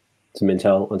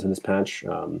intel into this patch.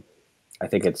 I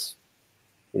think it's,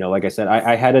 like I said,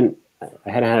 I hadn't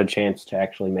had a chance to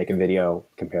actually make a video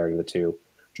comparing the two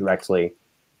directly,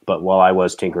 but while I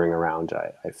was tinkering around,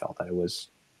 I felt that it was,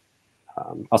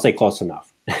 I'll say, close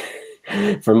enough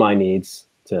for my needs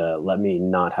to let me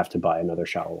not have to buy another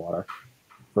shallow water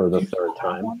for the third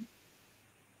time.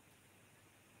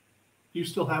 Do you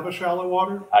still have a shallow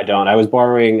water? I don't. I was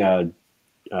borrowing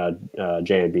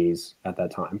JABs at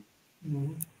that time.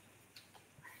 Mm-hmm.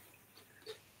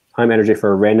 Time energy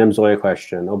for a random ZOIA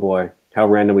question. Oh boy, how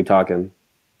random we talking?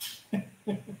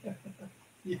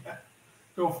 Yeah,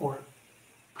 go for it.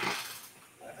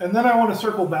 And then I want to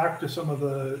circle back to some of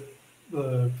the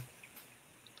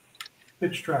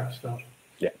pitch track stuff.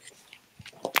 Yeah.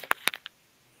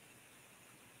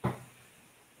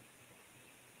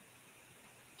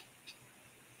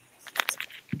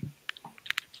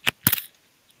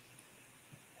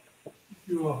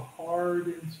 Do a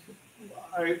hard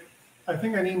I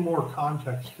think I need more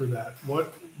context for that.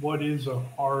 What is a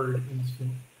hard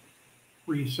instant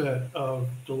reset of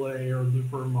delay or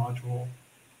looper module?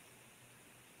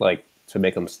 Like to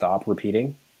make them stop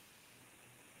repeating?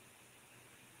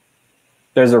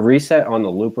 There's a reset on the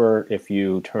looper if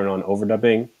you turn on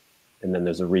overdubbing, and then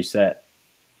there's a reset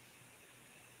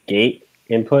gate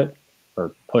input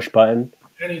or push button.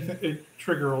 Anything,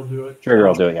 trigger will do it. Trigger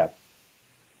will do it, yeah.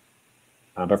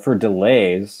 But for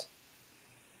delays,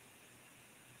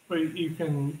 but you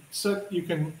can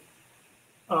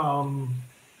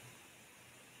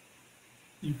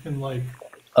like,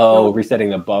 resetting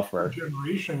the buffer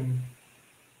generation.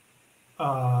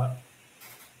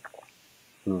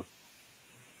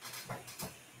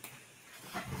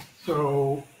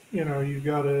 So you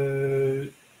got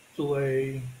a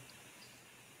delay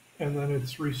and then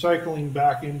it's recycling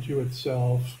back into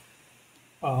itself.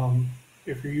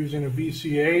 If you're using a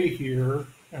VCA here,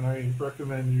 and I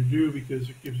recommend you do because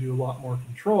it gives you a lot more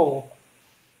control,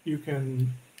 you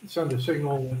can send a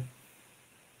signal with,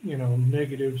 you know,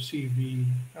 negative CV.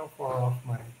 How far off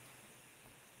my,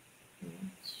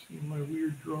 let's see my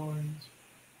weird drawings.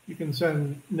 You can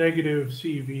send negative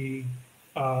CV,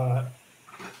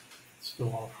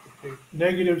 still off the page,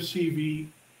 negative CV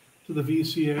to the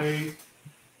VCA,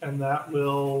 and that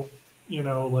will, you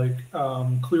know, like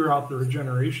clear out the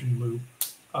regeneration loop.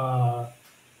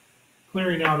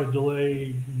 Clearing out a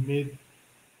delay mid,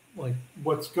 like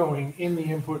what's going in the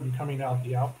input and coming out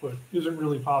the output isn't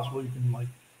really possible. You can like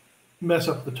mess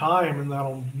up the time, and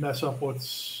that'll mess up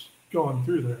what's going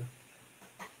through there.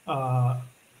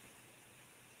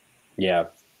 Yeah,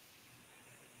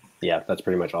 that's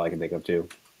pretty much all I can think of too.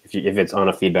 If it's on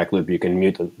a feedback loop, you can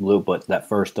mute the loop, but that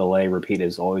first delay repeat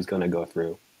is always going to go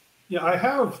through. Yeah, I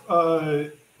have.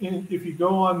 If you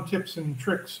go on tips and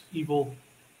tricks, Evil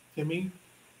Timmy,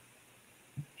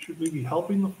 should we be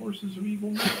helping the forces of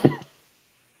evil?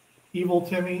 Evil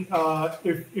Timmy.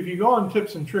 If you go on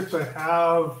tips and tricks, I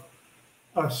have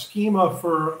a schema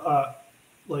for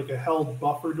like a held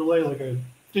buffer delay, like a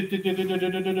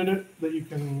that you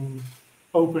can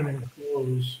open and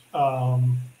close,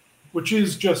 which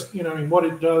is just, you know, I mean, what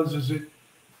it does is it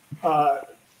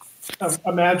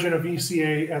imagine a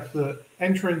VCA at the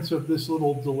entrance of this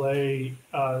little delay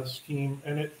scheme,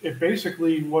 and it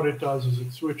basically what it does is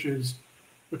it switches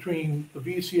between the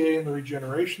VCA and the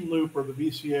regeneration loop, or the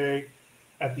VCA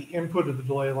at the input of the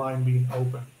delay line being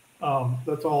open.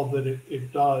 That's all that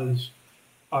it does.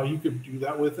 You could do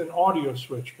that with an audio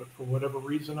switch, but for whatever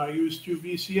reason, I use 2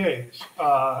 VCAs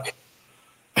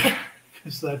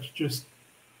because that's just.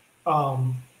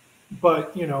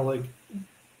 But you know, like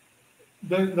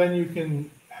then you can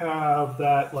have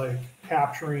that like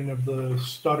capturing of the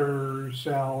stutter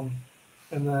sound,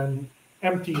 and then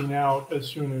emptying out as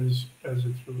soon as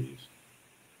it's released.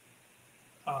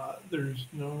 There's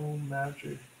no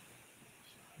magic.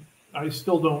 I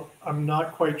still don't, I'm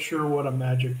not quite sure what a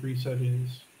magic reset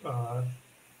is.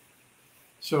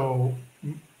 So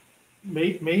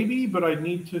maybe, but I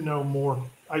need to know more.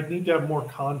 I need to have more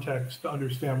context to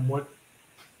understand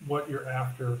what you're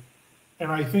after.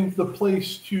 And I think the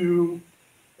place to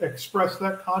express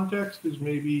that context is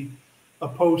maybe a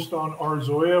post on our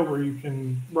ZOIA where you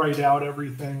can write out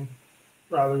everything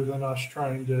rather than us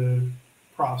trying to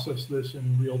process this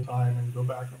in real time and go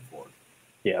back and forth.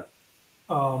 Yeah.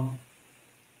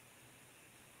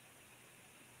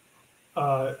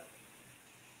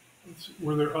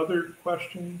 Were there other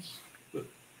questions?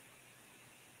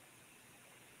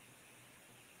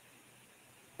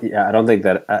 Yeah, I don't think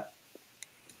that.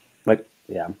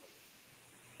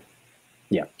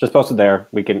 Yeah, just post it there.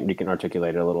 We can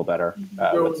articulate it a little better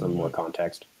with some more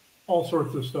context. All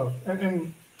sorts of stuff,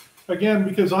 and again,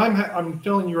 because I'm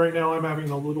telling you right now, I'm having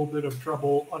a little bit of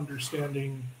trouble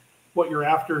understanding what you're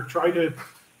after. Try to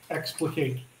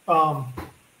explicate,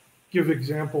 give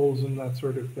examples and that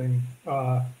sort of thing.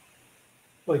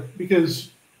 Like,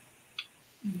 because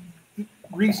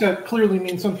reset clearly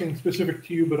means something specific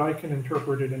to you, but I can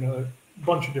interpret it in a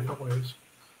bunch of different ways.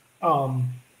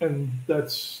 And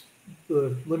that's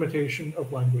the limitation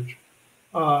of language.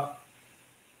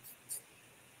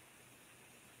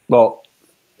 Well,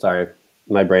 sorry,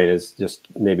 my brain is just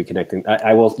maybe connecting.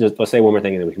 I will just say one more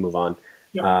thing and then we can move on.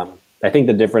 Yeah. I think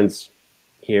the difference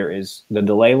here is the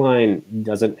delay line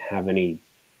doesn't have any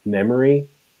memory.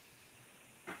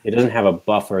 It doesn't have a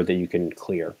buffer that you can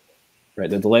clear, right?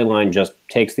 The delay line just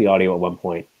takes the audio at one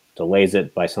point, delays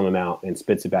it by some amount, and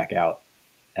spits it back out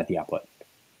at the output.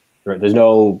 Right? There's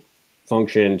no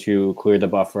function to clear the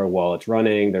buffer while it's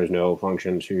running. There's no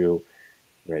function to,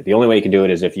 right? The only way you can do it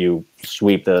is if you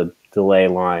sweep the delay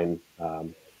line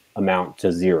amount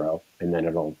to 0, and then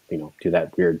it'll, do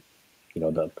that weird,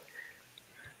 the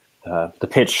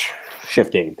pitch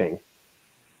shifting thing,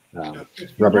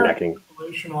 rubbernecking.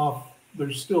 Off,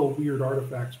 there's still weird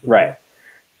artifacts. Right.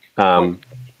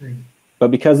 But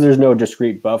because there's no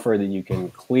discrete buffer that you can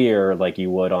clear like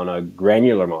you would on a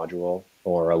granular module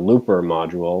or a looper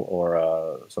module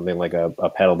or something like a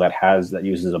pedal that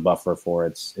uses a buffer for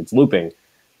its looping,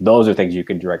 those are things you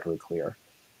can directly clear.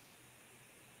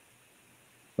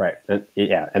 Right.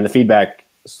 And the feedback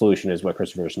solution is what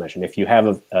Christopher just mentioned. If you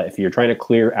have if you're trying to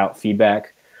clear out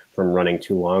feedback from running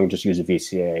too long, just use a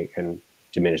VCA and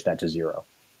diminish that to 0.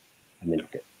 And then you're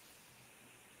good.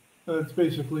 It's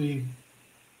basically,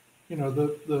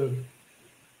 the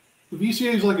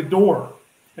VCA is like a door,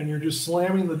 and you're just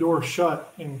slamming the door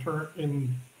shut and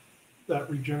that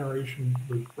regeneration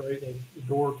loop, right? Like the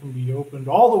door can be opened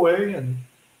all the way and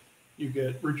you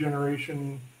get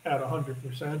regeneration at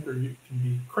 100%, or you can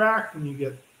be cracked and you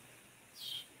get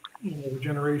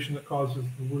regeneration that causes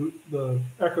the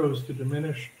echoes to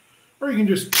diminish, or you can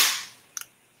just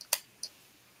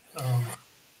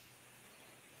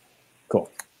cool.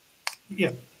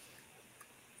 Yeah.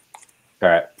 All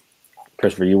right,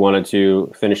 Christopher, you wanted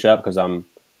to finish up because I'm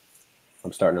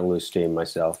starting to lose steam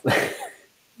myself.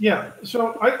 Yeah,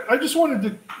 so I just wanted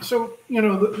to, so,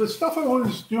 the stuff I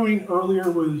was doing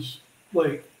earlier was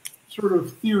like sort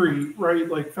of theory, right?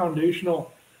 Like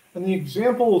foundational. And the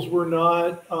examples were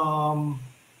not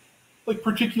like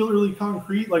particularly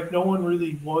concrete. Like no one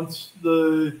really wants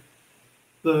the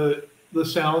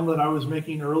sound that I was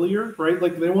making earlier, right?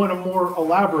 Like they want a more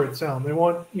elaborate sound. They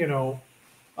want, they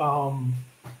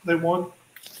want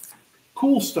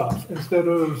cool stuff instead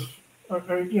of,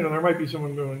 there might be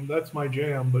someone going, that's my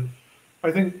jam, but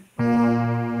I think,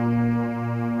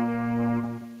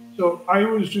 so I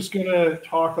was just going to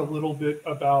talk a little bit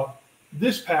about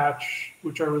this patch,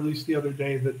 which I released the other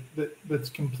day that's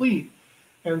complete,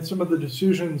 and some of the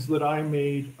decisions that I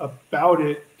made about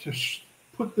it to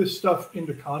put this stuff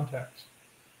into context.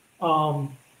 So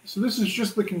this is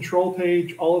just the control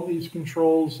page. All of these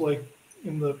controls, like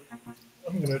in the,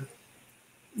 I'm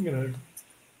gonna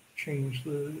change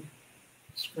the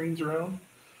screens around.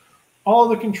 All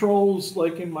the controls,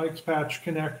 like in Mike's patch,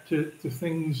 connect to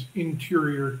things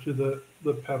interior to the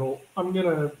pedal. I'm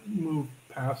gonna move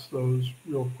past those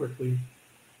real quickly.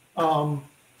 And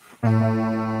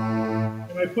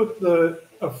I put the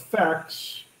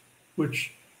effects,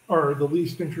 which are the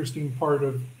least interesting part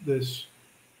of this,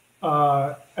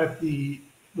 at the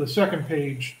second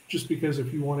page, just because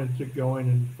if you wanted to go in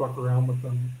and fuck around with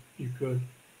them, you could.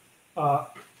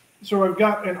 So I've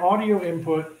got an audio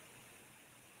input,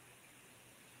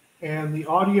 and the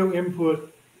audio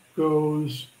input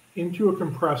goes into a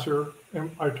compressor. And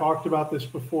I talked about this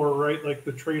before, right? Like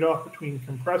the trade-off between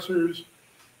compressors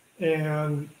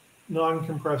and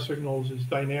non-compressed signals is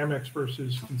dynamics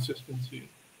versus consistency.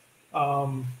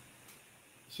 So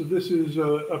this is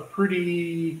a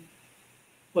pretty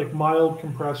like mild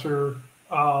compressor,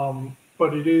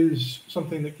 but it is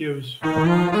something that gives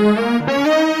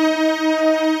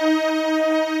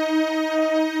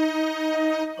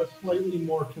a slightly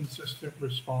more consistent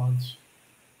response.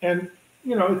 And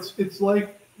it's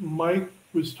like Mike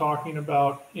was talking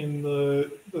about in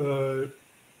the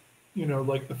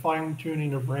like the fine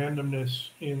tuning of randomness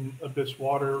in Abyss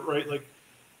Water, right? Like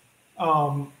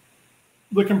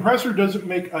the compressor doesn't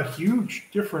make a huge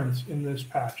difference in this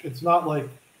patch. It's not like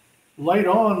light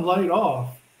on, light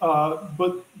off,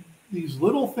 but these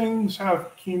little things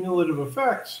have cumulative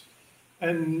effects,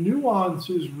 and nuance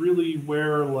is really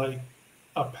where like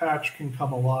a patch can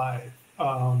come alive.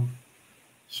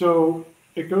 So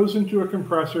it goes into a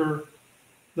compressor,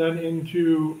 then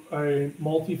into a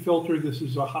multi-filter. This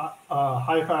is a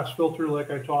high-pass filter like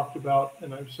I talked about,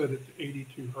 and I've set it to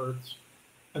 82 Hertz.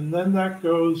 And then that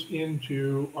goes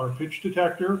into our pitch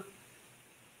detector,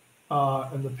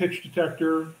 and the pitch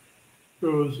detector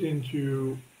goes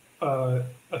into a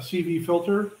CV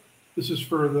filter. This is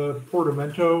for the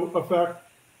portamento effect.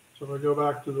 So if I go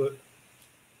back to the,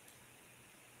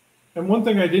 and one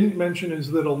thing I didn't mention is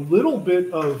that a little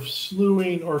bit of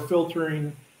slewing or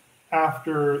filtering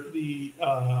after the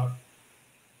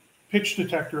pitch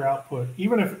detector output,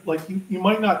 even if like you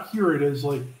might not hear it as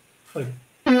like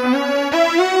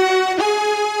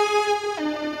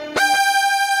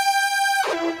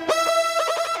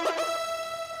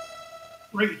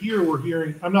right here we're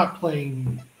hearing, I'm not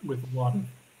playing with a lot of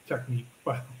technique,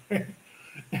 by the way.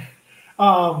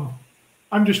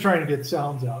 I'm just trying to get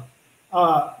sounds out.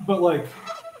 But like,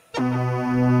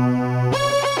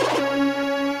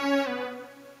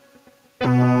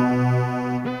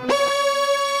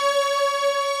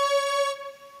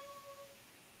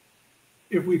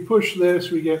 if we push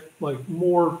this, we get like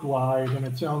more glide, and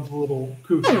it sounds a little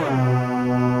kooky.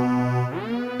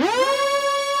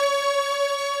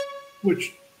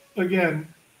 Which, again,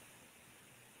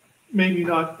 maybe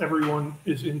not everyone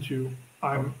is into.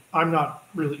 I'm not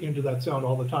really into that sound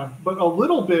all the time, but a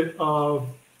little bit of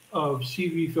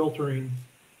CV filtering,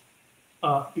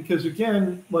 because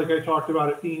again, like I talked about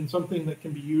it being something that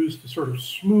can be used to sort of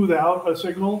smooth out a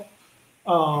signal.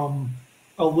 A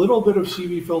little bit of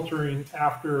CV filtering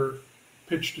after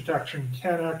pitch detection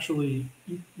can actually,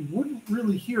 you wouldn't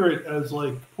really hear it as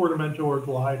like portamento or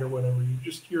glide or whatever. You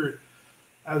just hear it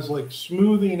as like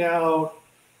smoothing out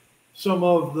some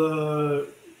of the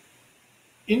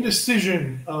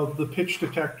indecision of the pitch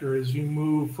detector as you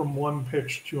move from one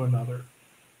pitch to another.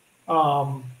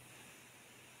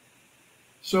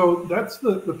 So that's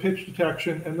the pitch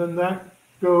detection, and then that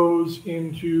goes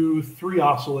into 3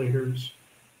 oscillators,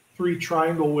 3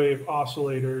 triangle wave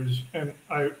oscillators, and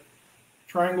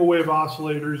triangle wave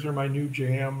oscillators are my new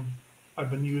jam. I've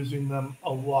been using them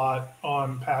a lot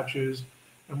on patches,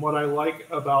 and what I like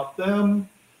about them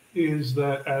is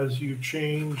that as you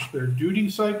change their duty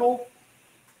cycle,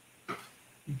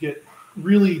 you get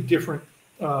really different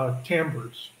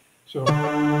timbres. So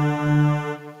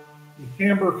the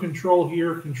timbre control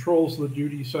here controls the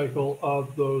duty cycle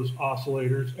of those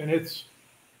oscillators, and it's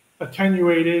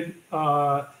attenuated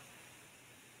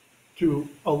to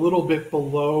a little bit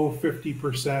below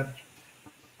 50%,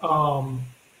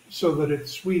 so that it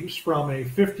sweeps from a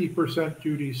 50%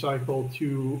 duty cycle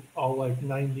to like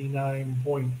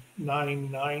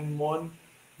 99.991.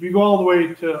 If you go all the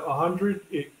way to 100,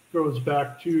 it goes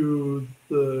back to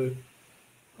the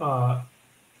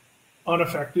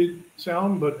unaffected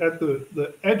sound, but at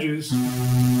the edges,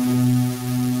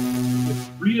 it's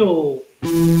real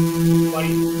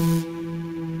light,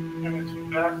 and as you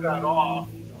back that off,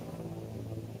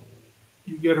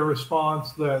 you get a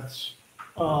response that's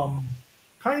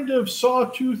kind of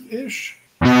sawtooth-ish.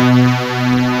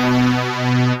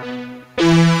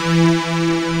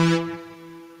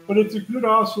 But it's a good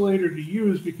oscillator to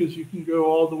use because you can go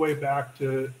all the way back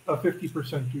to a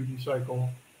 50% duty cycle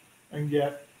and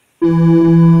get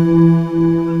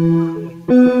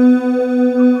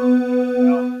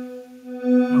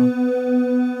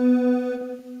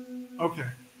okay.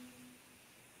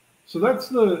 So that's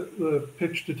the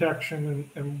pitch detection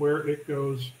and where it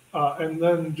goes. And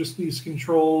then just these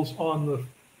controls on the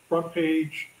front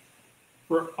page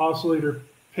for oscillator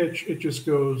pitch, it just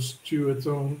goes to its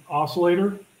own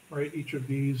oscillator, right? Each of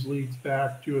these leads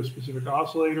back to a specific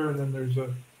oscillator, and then there's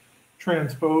a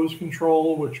transpose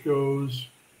control, which goes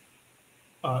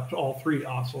to all 3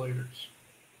 oscillators.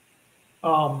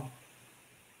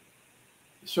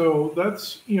 So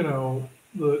that's,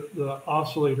 the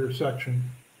oscillator section.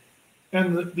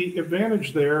 And the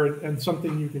advantage there, and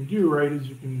something you can do, right, is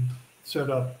you can set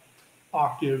up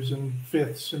octaves and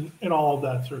fifths and all of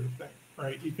that sort of thing,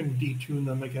 right? You can detune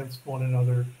them against one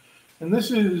another. And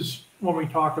this is, when we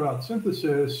talk about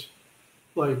synthesis,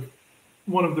 like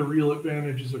one of the real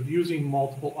advantages of using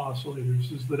multiple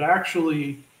oscillators is that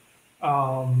actually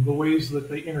the ways that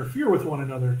they interfere with one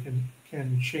another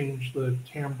can change the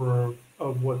timbre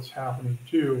of what's happening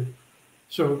too.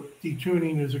 So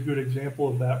detuning is a good example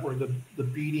of that, where the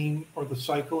beating or the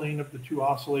cycling of the 2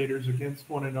 oscillators against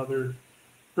one another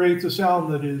creates a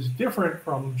sound that is different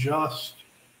from just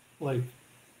like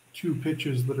 2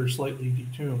 pitches that are slightly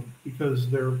detuned because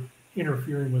they're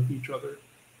interfering with each other.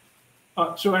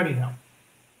 So anyhow,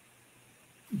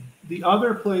 the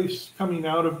other place coming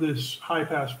out of this high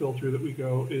pass filter that we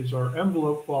go is our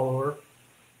envelope follower,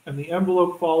 and the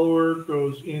envelope follower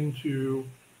goes into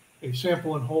a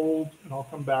sample and hold, and I'll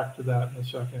come back to that in a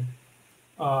second,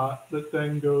 that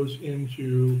then goes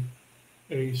into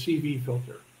a CV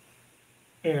filter.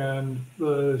 And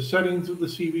the settings of the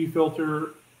CV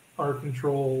filter are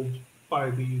controlled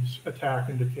by these attack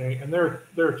and decay, and they're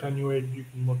attenuated. You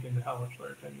can look into how much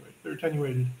they're attenuated. They're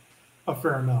attenuated a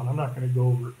fair amount. I'm not going to go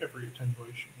over every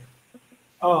attenuation here.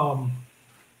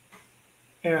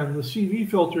 And the CV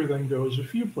filter then goes a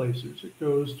few places. It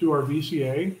goes to our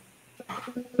VCA,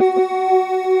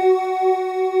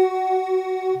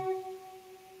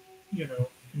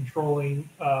 controlling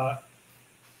look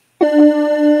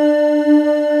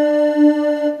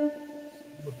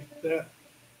at that.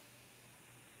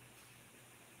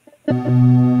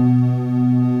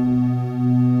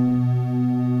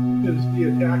 Because the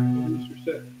attack and the release are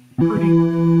set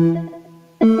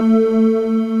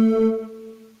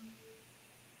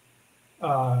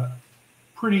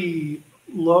pretty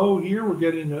low here. We're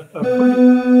getting a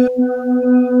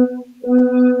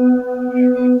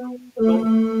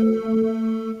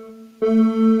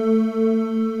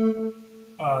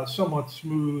somewhat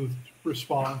smooth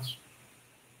response.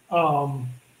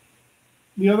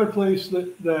 The other place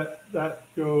that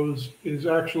goes is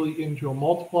actually into a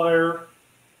multiplier,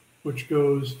 which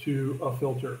goes to a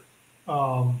filter,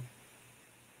 a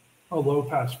low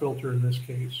pass filter in this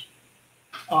case,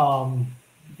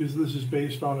 because this is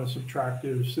based on a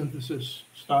subtractive synthesis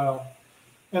style.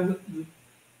 And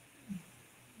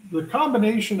the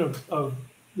combination of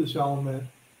this element,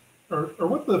 or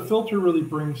what the filter really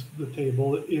brings to the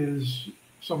table, is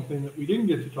something that we didn't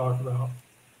get to talk about.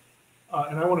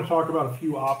 And I want to talk about a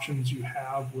few options you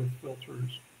have with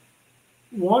filters.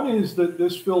 One is that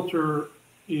this filter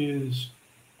is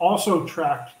also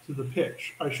tracked to the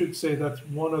pitch. I should say that's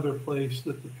one other place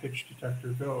that the pitch detector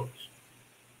goes.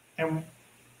 And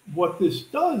what this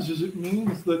does is it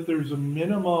means that there's a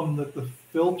minimum that the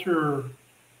filter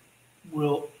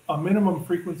will, a minimum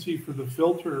frequency for the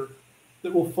filter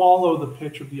that will follow the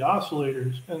pitch of the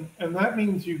oscillators. And that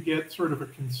means you get sort of a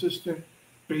consistent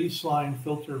baseline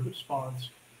filter response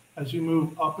as you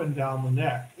move up and down the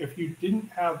neck. If you didn't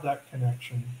have that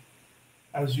connection,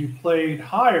 as you played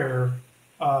higher,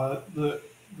 the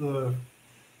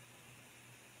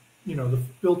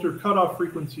filter cutoff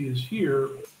frequency is here,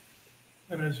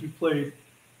 and as you played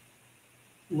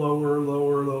lower,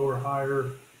 lower, lower,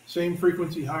 higher, same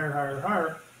frequency, higher, higher,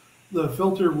 higher, the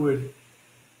filter would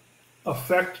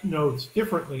affect notes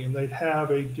differently, and they'd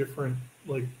have a different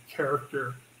like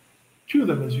character to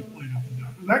them as you play up and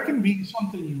down. And that can be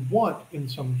something you want in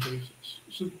some cases.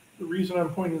 So the reason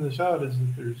I'm pointing this out is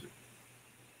that there's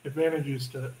advantages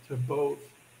to both.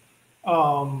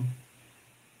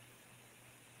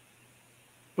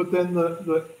 But then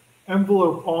the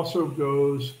envelope also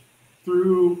goes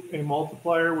through a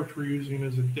multiplier, which we're using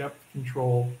as a depth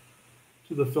control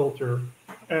to the filter.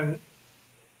 And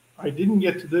I didn't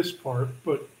get to this part,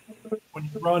 but when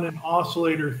you run an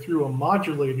oscillator through a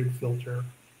modulated filter,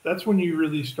 that's when you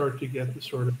really start to get the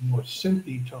sort of more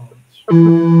synthy tones.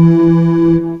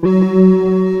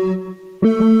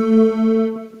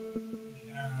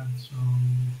 Add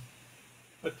some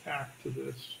attack to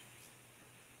this.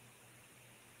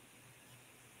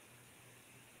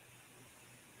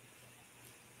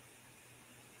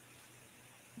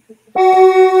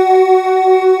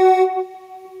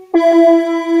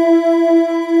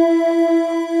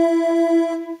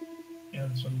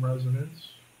 And some resonance.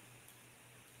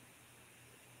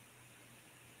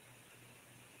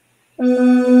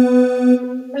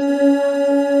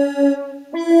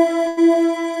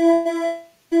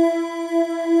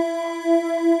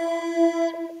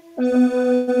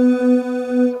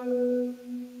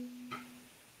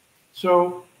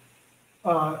 So,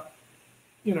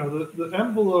 the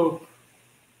envelope,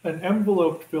 an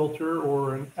enveloped filter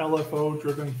or an LFO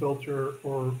driven filter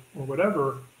or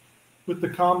whatever, with the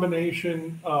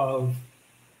combination of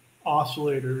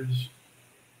oscillators,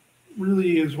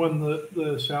 really is when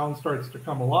the sound starts to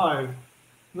come alive.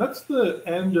 And that's the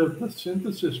end of the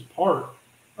synthesis part,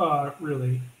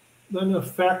 really. Then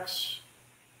effects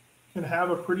can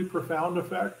have a pretty profound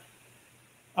effect.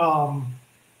 So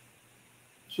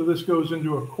this goes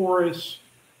into a chorus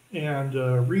and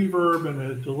a reverb and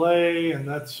a delay, and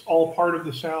that's all part of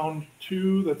the sound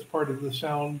too. That's part of the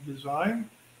sound design.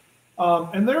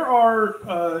 And there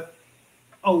are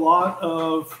a lot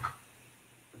of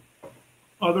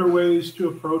other ways to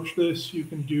approach this. You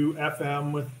can do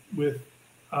FM with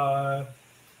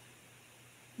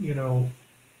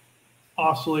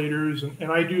oscillators,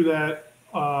 and I do that.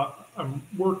 I'm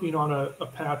working on a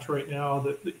patch right now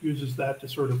that uses that to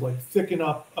sort of like thicken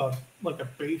up like a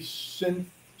bass synth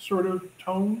sort of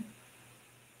tone.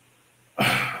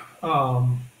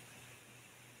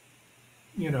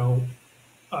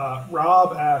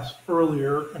 Rob asked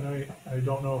earlier, and I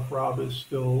don't know if Rob is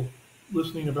still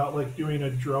listening, about like doing a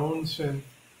drone synth,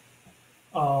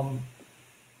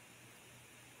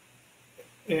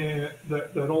 and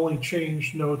that only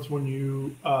changed notes when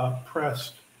you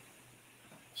pressed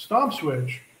stop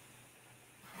switch.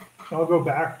 I'll go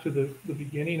back to the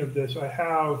beginning of this. I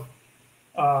have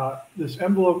this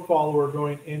envelope follower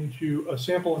going into a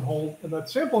sample and hold, and that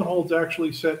sample and hold is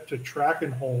actually set to track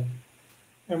and hold.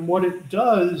 And what it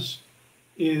does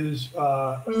is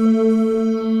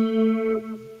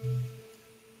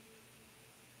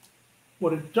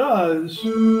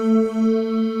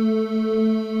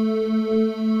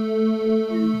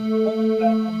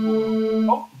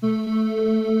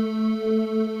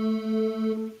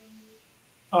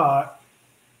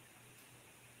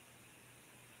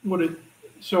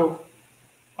so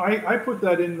I put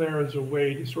that in there as a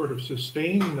way to sort of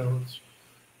sustain notes.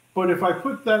 But if I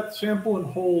put that sample and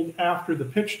hold after the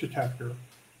pitch detector,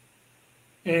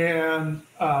 and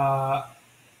I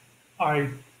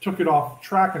took it off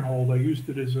track and hold, I used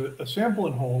it as a sample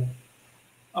and hold,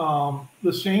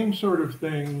 the same sort of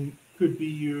thing could be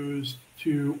used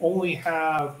to only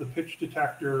have the pitch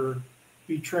detector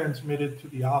be transmitted to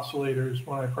the oscillators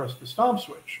when I press the stop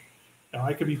switch. Now,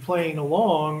 I could be playing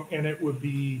along and it would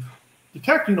be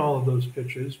detecting all of those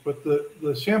pitches, but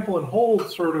the sample and hold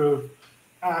sort of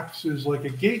acts as like a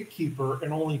gatekeeper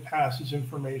and only passes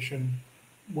information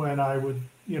when I would,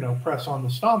 press on the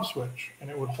stop switch, and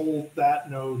it would hold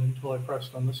that node until I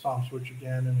pressed on the stop switch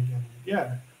again and again and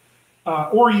again.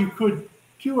 Or you could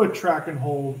do a track and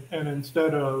hold, and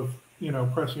instead of,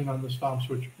 pressing on the stop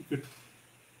switch, you could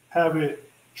have it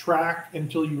track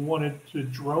until you wanted to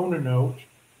drone a note,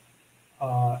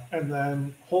 and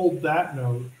then hold that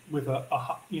note with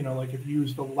you know, like if you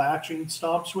used a latching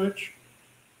stop switch,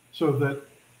 so that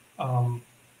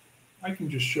I can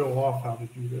just show off how to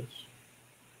do this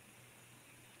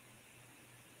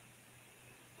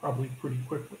probably pretty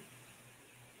quickly.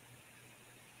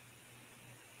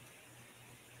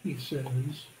 He says,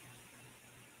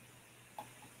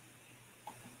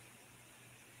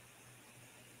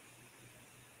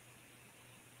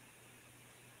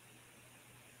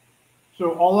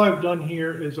 so all I've done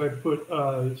here is I put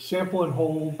sample and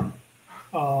hold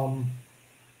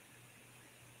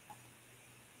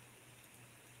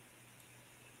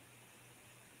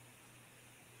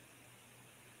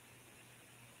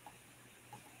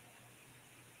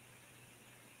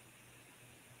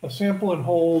a sample and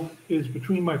hold is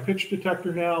between my pitch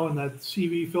detector now and that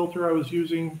CV filter I was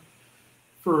using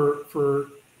for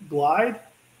glide.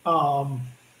 I'm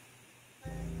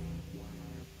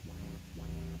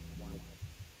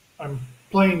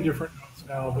playing different notes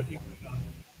now, but you can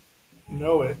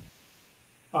know it.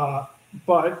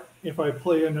 But if I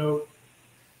play a note,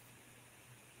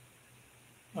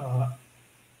 let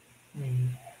me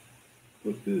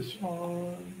put this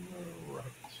on the right.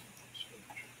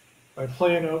 If I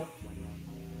play a note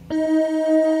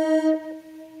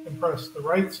and press the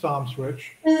right stomp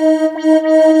switch,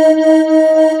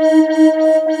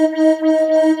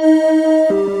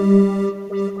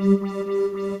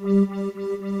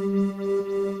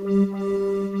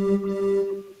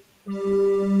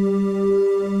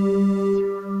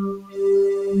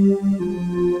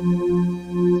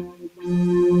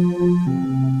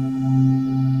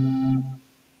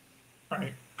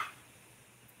 right.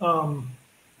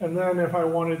 And then if I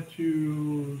wanted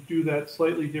to do that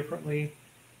slightly differently,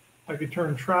 I could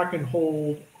turn track and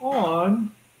hold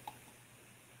on,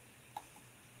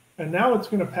 and now it's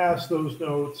going to pass those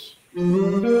notes.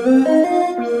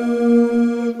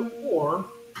 Or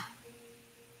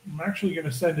I'm actually going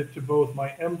to send it to both my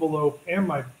envelope and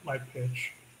my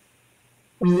pitch.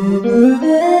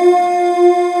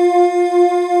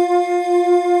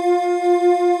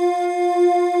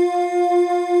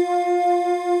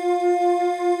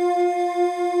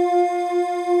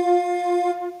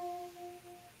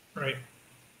 Right.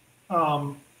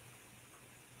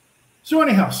 So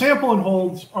anyhow, sample and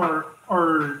holds are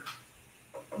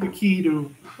the key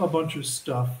to a bunch of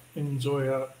stuff in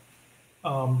ZOIA,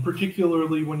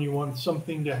 particularly when you want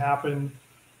something to happen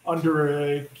under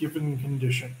a given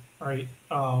condition, right?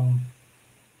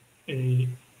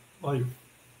 Like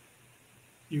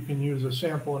you can use a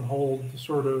sample and hold to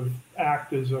sort of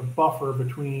act as a buffer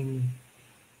between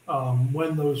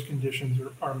when those conditions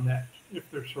are met, if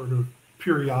they're sort of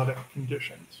periodic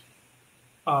conditions.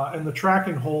 And the track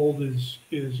and hold is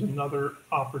another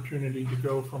opportunity to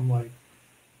go from like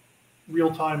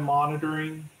real-time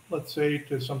monitoring, let's say,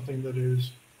 to something that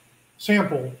is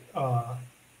sampled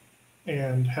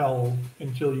and held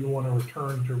until you want to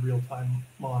return to real-time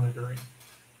monitoring.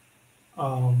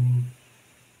 And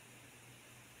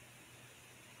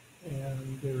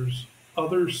there's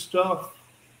other stuff,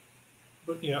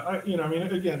 but yeah, I mean,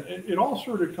 again, it all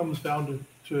sort of comes down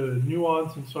to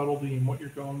nuance and subtlety and what you're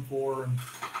going for, and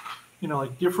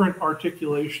like different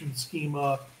articulation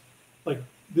schema. Like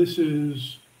this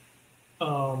is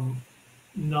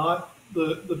not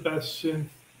the best synth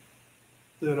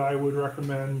that I would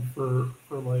recommend for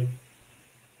like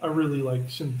a really like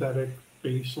synthetic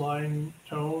baseline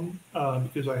tone,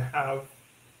 because I have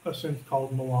a synth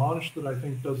called Melange that I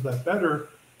think does that better.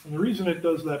 And the reason it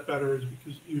does that better is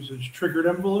because it uses triggered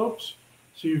envelopes,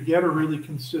 so you get a really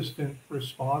consistent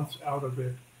response out of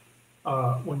it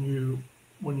when you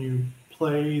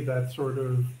play that sort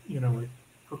of like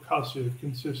percussive,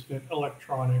 consistent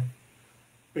electronic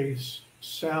bass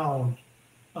sound.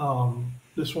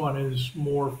 This one is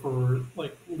more for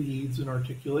like leads and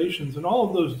articulations, and all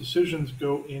of those decisions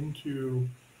go into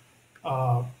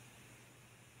how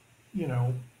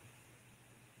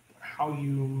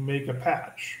you make a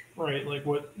patch, right? Like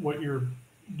what you're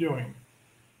doing.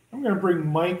 I'm going to bring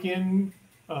Mike in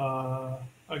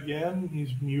again.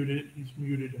 He's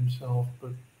muted himself,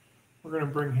 but we're going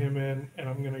to bring him in, and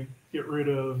I'm going to get rid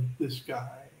of this guy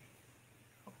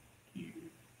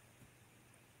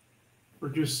for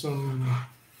just some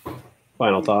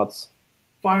final thoughts,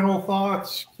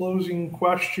 closing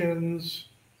questions.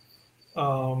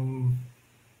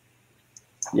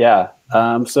 Yeah.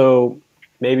 So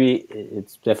maybe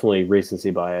it's definitely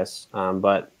recency bias,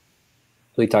 but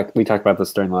we talked about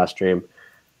this during the last stream.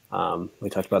 We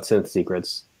talked about synth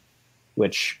secrets,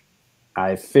 which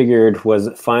I figured was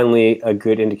finally a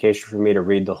good indication for me to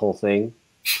read the whole thing,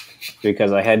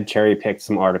 because I had cherry picked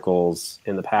some articles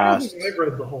in the past. I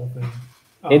read the whole thing.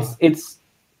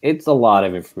 It's a lot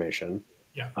of information.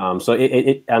 Yeah. So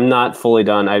I'm not fully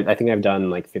done. I think I've done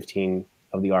like 15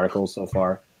 of the articles so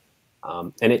far.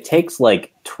 And it takes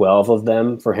like 12 of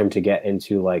them for him to get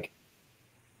into like,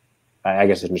 I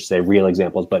guess I should say real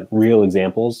examples, but real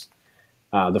examples.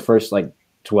 The first like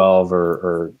 12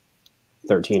 or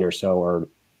 13 or so are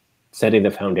setting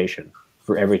the foundation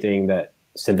for everything that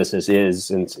synthesis is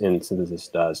and synthesis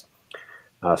does.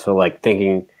 So like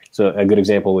thinking, so a good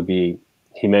example would be,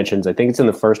 he mentions, I think it's in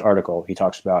the first article, he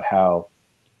talks about how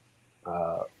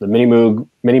the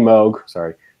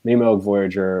meanmedianmoge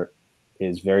Voyager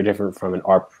is very different from an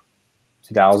ARP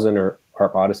 2000 or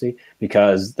ARP Odyssey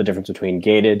because the difference between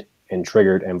gated and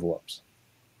triggered envelopes,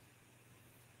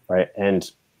 right? And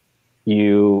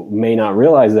you may not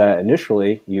realize that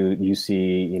initially. You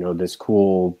see, you know, this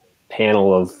cool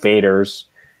panel of faders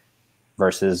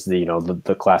versus the, you know,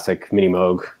 the classic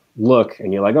meanmedianmoge look,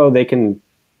 and you're like, oh,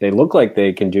 they look like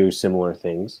they can do similar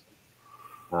things.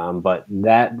 But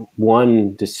that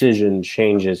one decision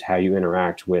changes how you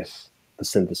interact with the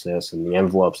synthesis and the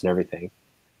envelopes and everything.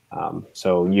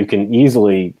 So you can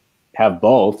easily have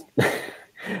both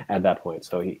at that point.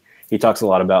 So he talks a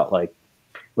lot about like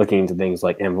looking into things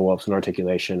like envelopes and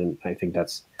articulation, and I think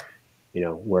that's, you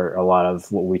know, where a lot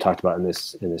of what we talked about in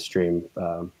this stream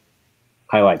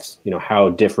highlights, you know, how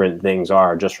different things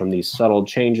are just from these subtle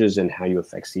changes in how you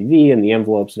affect CV and the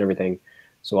envelopes and everything.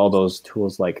 So all those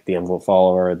tools like the envelope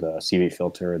follower, the CV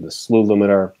filter, the slew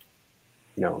limiter,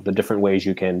 you know, the different ways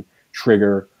you can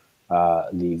trigger the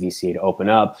VCA to open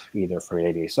up, either from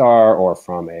an ADSR or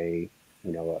from a,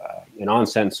 you know, an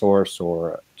onset source,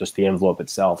 or just the envelope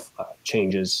itself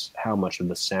changes how much of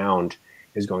the sound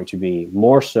is going to be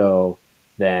more so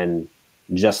than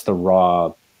just the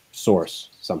raw source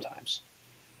sometimes.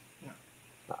 Yeah.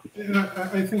 And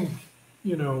I think,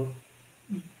 you know,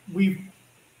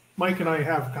 Mike and I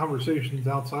have conversations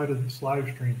outside of this live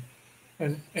stream,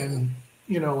 and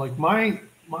you know, like my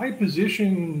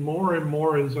position more and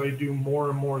more as I do more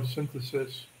and more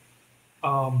synthesis,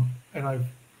 and I've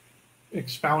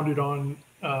expounded on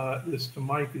this to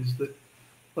Mike, is that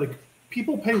like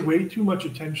people pay way too much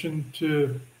attention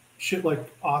to shit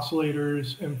like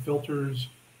oscillators and filters,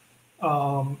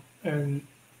 and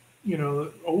you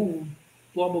know, oh,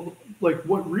 blah blah blah. Like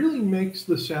what really makes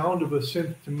the sound of a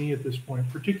synth to me at this point,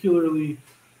 particularly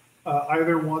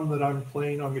either one that I'm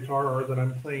playing on guitar or that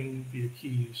I'm playing via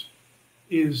keys,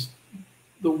 is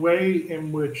the way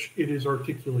in which it is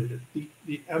articulated,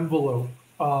 the envelope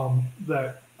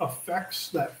that affects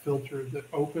that filter, that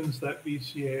opens that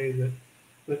VCA,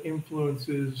 that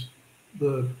influences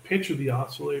the pitch of the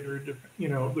oscillator. You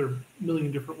know, there are a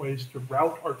million different ways to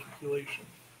route articulation,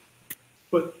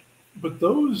 but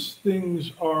those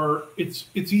things are, it's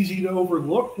easy to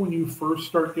overlook when you first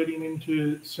start getting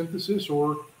into synthesis,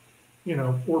 or you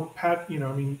know,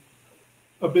 I mean,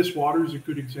 Abyss Water is a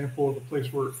good example of a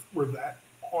place where that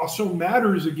also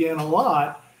matters again a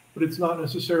lot, but it's not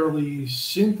necessarily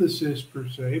synthesis per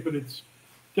se, but it's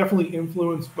definitely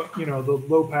influenced. But you know, the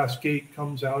low pass gate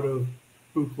comes out of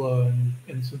Buchla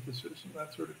and synthesis and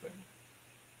that sort of thing.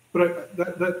 But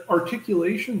that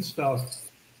articulation stuff,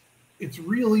 it's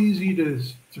real easy to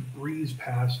breeze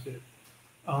past it,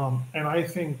 and I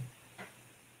think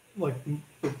like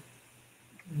the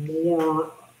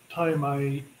more time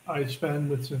I spend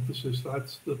with synthesis,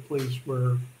 that's the place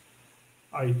where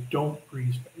I don't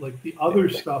breeze. Like the other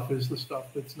stuff is the stuff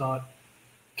that's not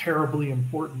terribly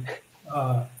important.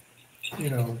 You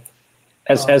know,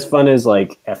 as fun as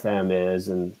like FM is,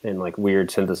 and like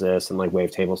weird synthesis and like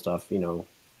wavetable stuff, you know,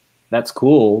 that's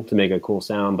cool to make a cool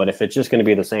sound. But if it's just going to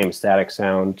be the same static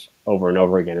sound over and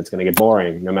over again, it's going to get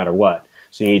boring no matter what.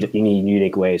 So you need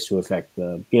unique ways to affect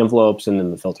the envelopes and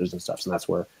then the filters and stuff. So that's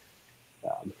where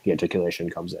the articulation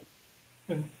comes in.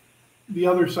 And the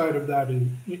other side of that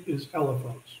is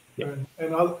LFOs, yeah.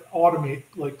 and automate.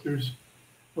 Like there's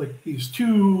like these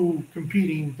two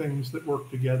competing things that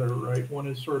work together, right? One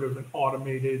is sort of an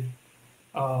automated,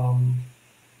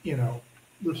 you know,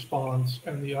 response,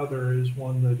 and the other is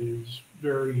one that is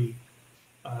very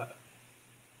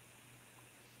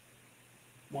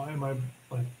why am I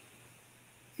like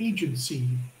agency,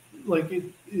 like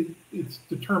it's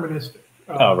deterministic.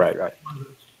 Oh, right.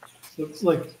 So it's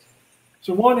like,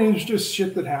 so one is just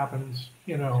shit that happens,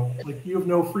 you know, like you have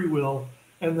no free will,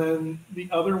 and then the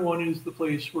other one is the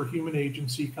place where human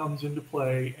agency comes into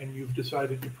play, and you've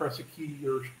decided to press a key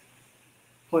or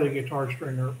play a guitar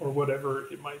string or whatever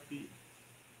it might be.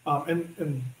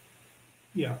 And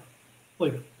yeah,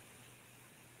 like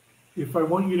if I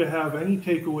want you to have any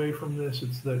takeaway from this,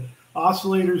 it's that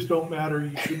oscillators don't matter.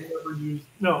 You should never use,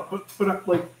 no, but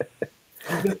like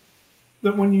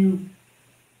that when you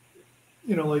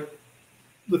know, like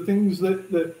the things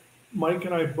that Mike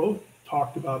and I both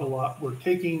talked about a lot, we're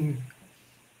taking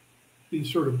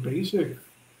these sort of basic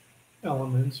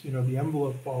elements, you know, the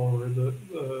envelope follower,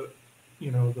 the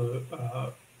you know, the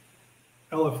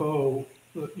LFO,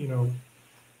 you know,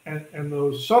 and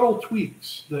those subtle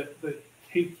tweaks that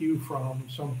take you from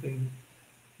something,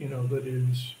 you know, that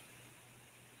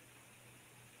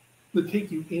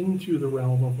take you into the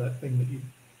realm of that thing that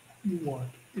you want.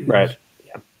 Right.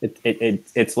 Yeah.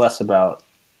 It's less about,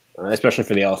 especially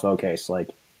for the LFO case, like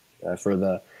for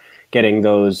the getting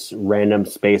those random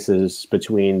spaces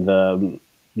between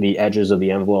the edges of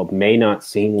the envelope may not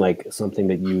seem like something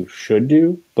that you should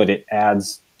do, but it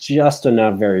adds just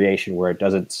enough variation where it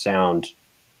doesn't sound,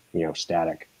 you know,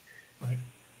 static. Right.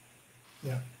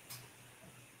 Yeah.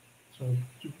 So,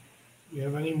 do you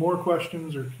have any more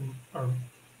questions, or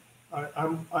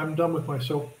I'm done with my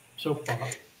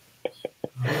soapbox.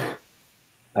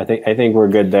 I think we're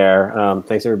good there.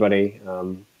 Thanks everybody.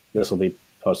 This will be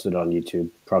posted on YouTube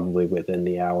probably within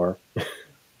the hour.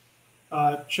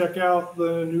 Check out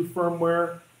the new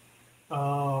firmware.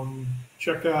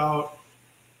 Check out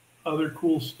other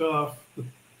cool stuff. The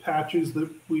patches that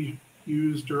we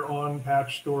used are on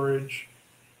patch storage,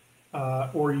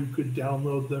 or you could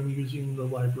download them using the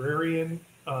librarian.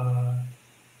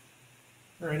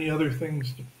 Or any other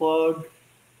things to plug?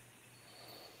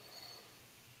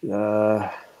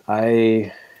 I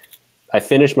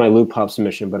finished my loop hop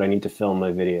submission, but I need to film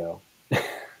my video.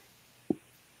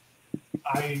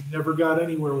 I never got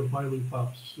anywhere with my loop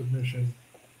hop submission,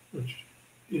 which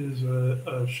is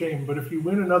a shame. But if you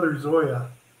win another ZOIA,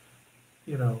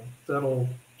 you know, that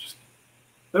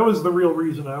was the real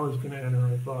reason I was going to enter.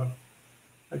 I thought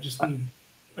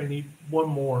I need one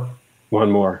more.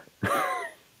 One more.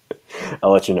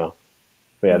 I'll let you know.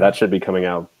 But yeah, that should be coming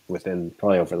out within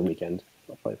probably over the weekend.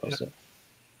 I'll probably post it.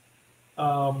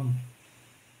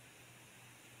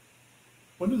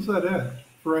 When does that end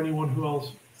for anyone who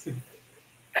else?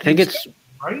 I think it's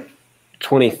right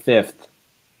 25th.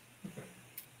 Okay.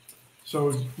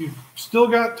 So you've still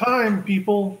got time,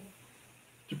 people,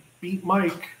 to beat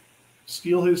Mike,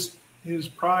 steal his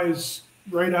prize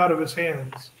right out of his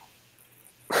hands.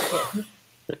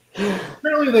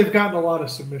 Apparently, they've gotten a lot of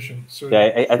submissions. So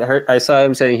yeah, I saw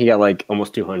him saying he got like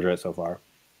almost 200 so far.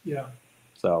 Yeah.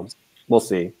 So we'll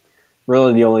see.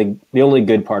 Really, the only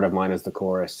good part of mine is the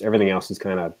chorus. Everything else is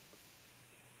kind of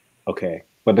okay,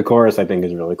 but the chorus I think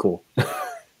is really cool.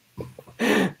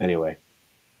 Anyway,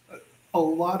 a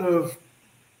lot of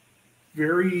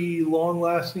very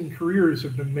long-lasting careers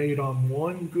have been made on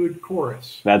one good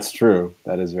chorus. That's true.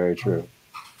 That is very true.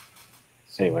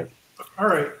 Anyway. All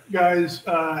right, guys,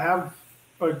 have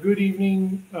a good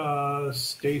evening.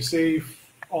 Stay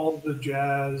safe, all the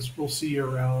jazz. We'll see you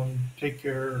around. Take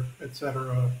care,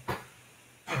 etc.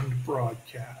 And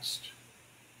broadcast.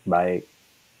 Bye.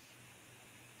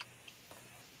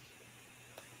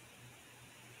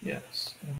 Yes.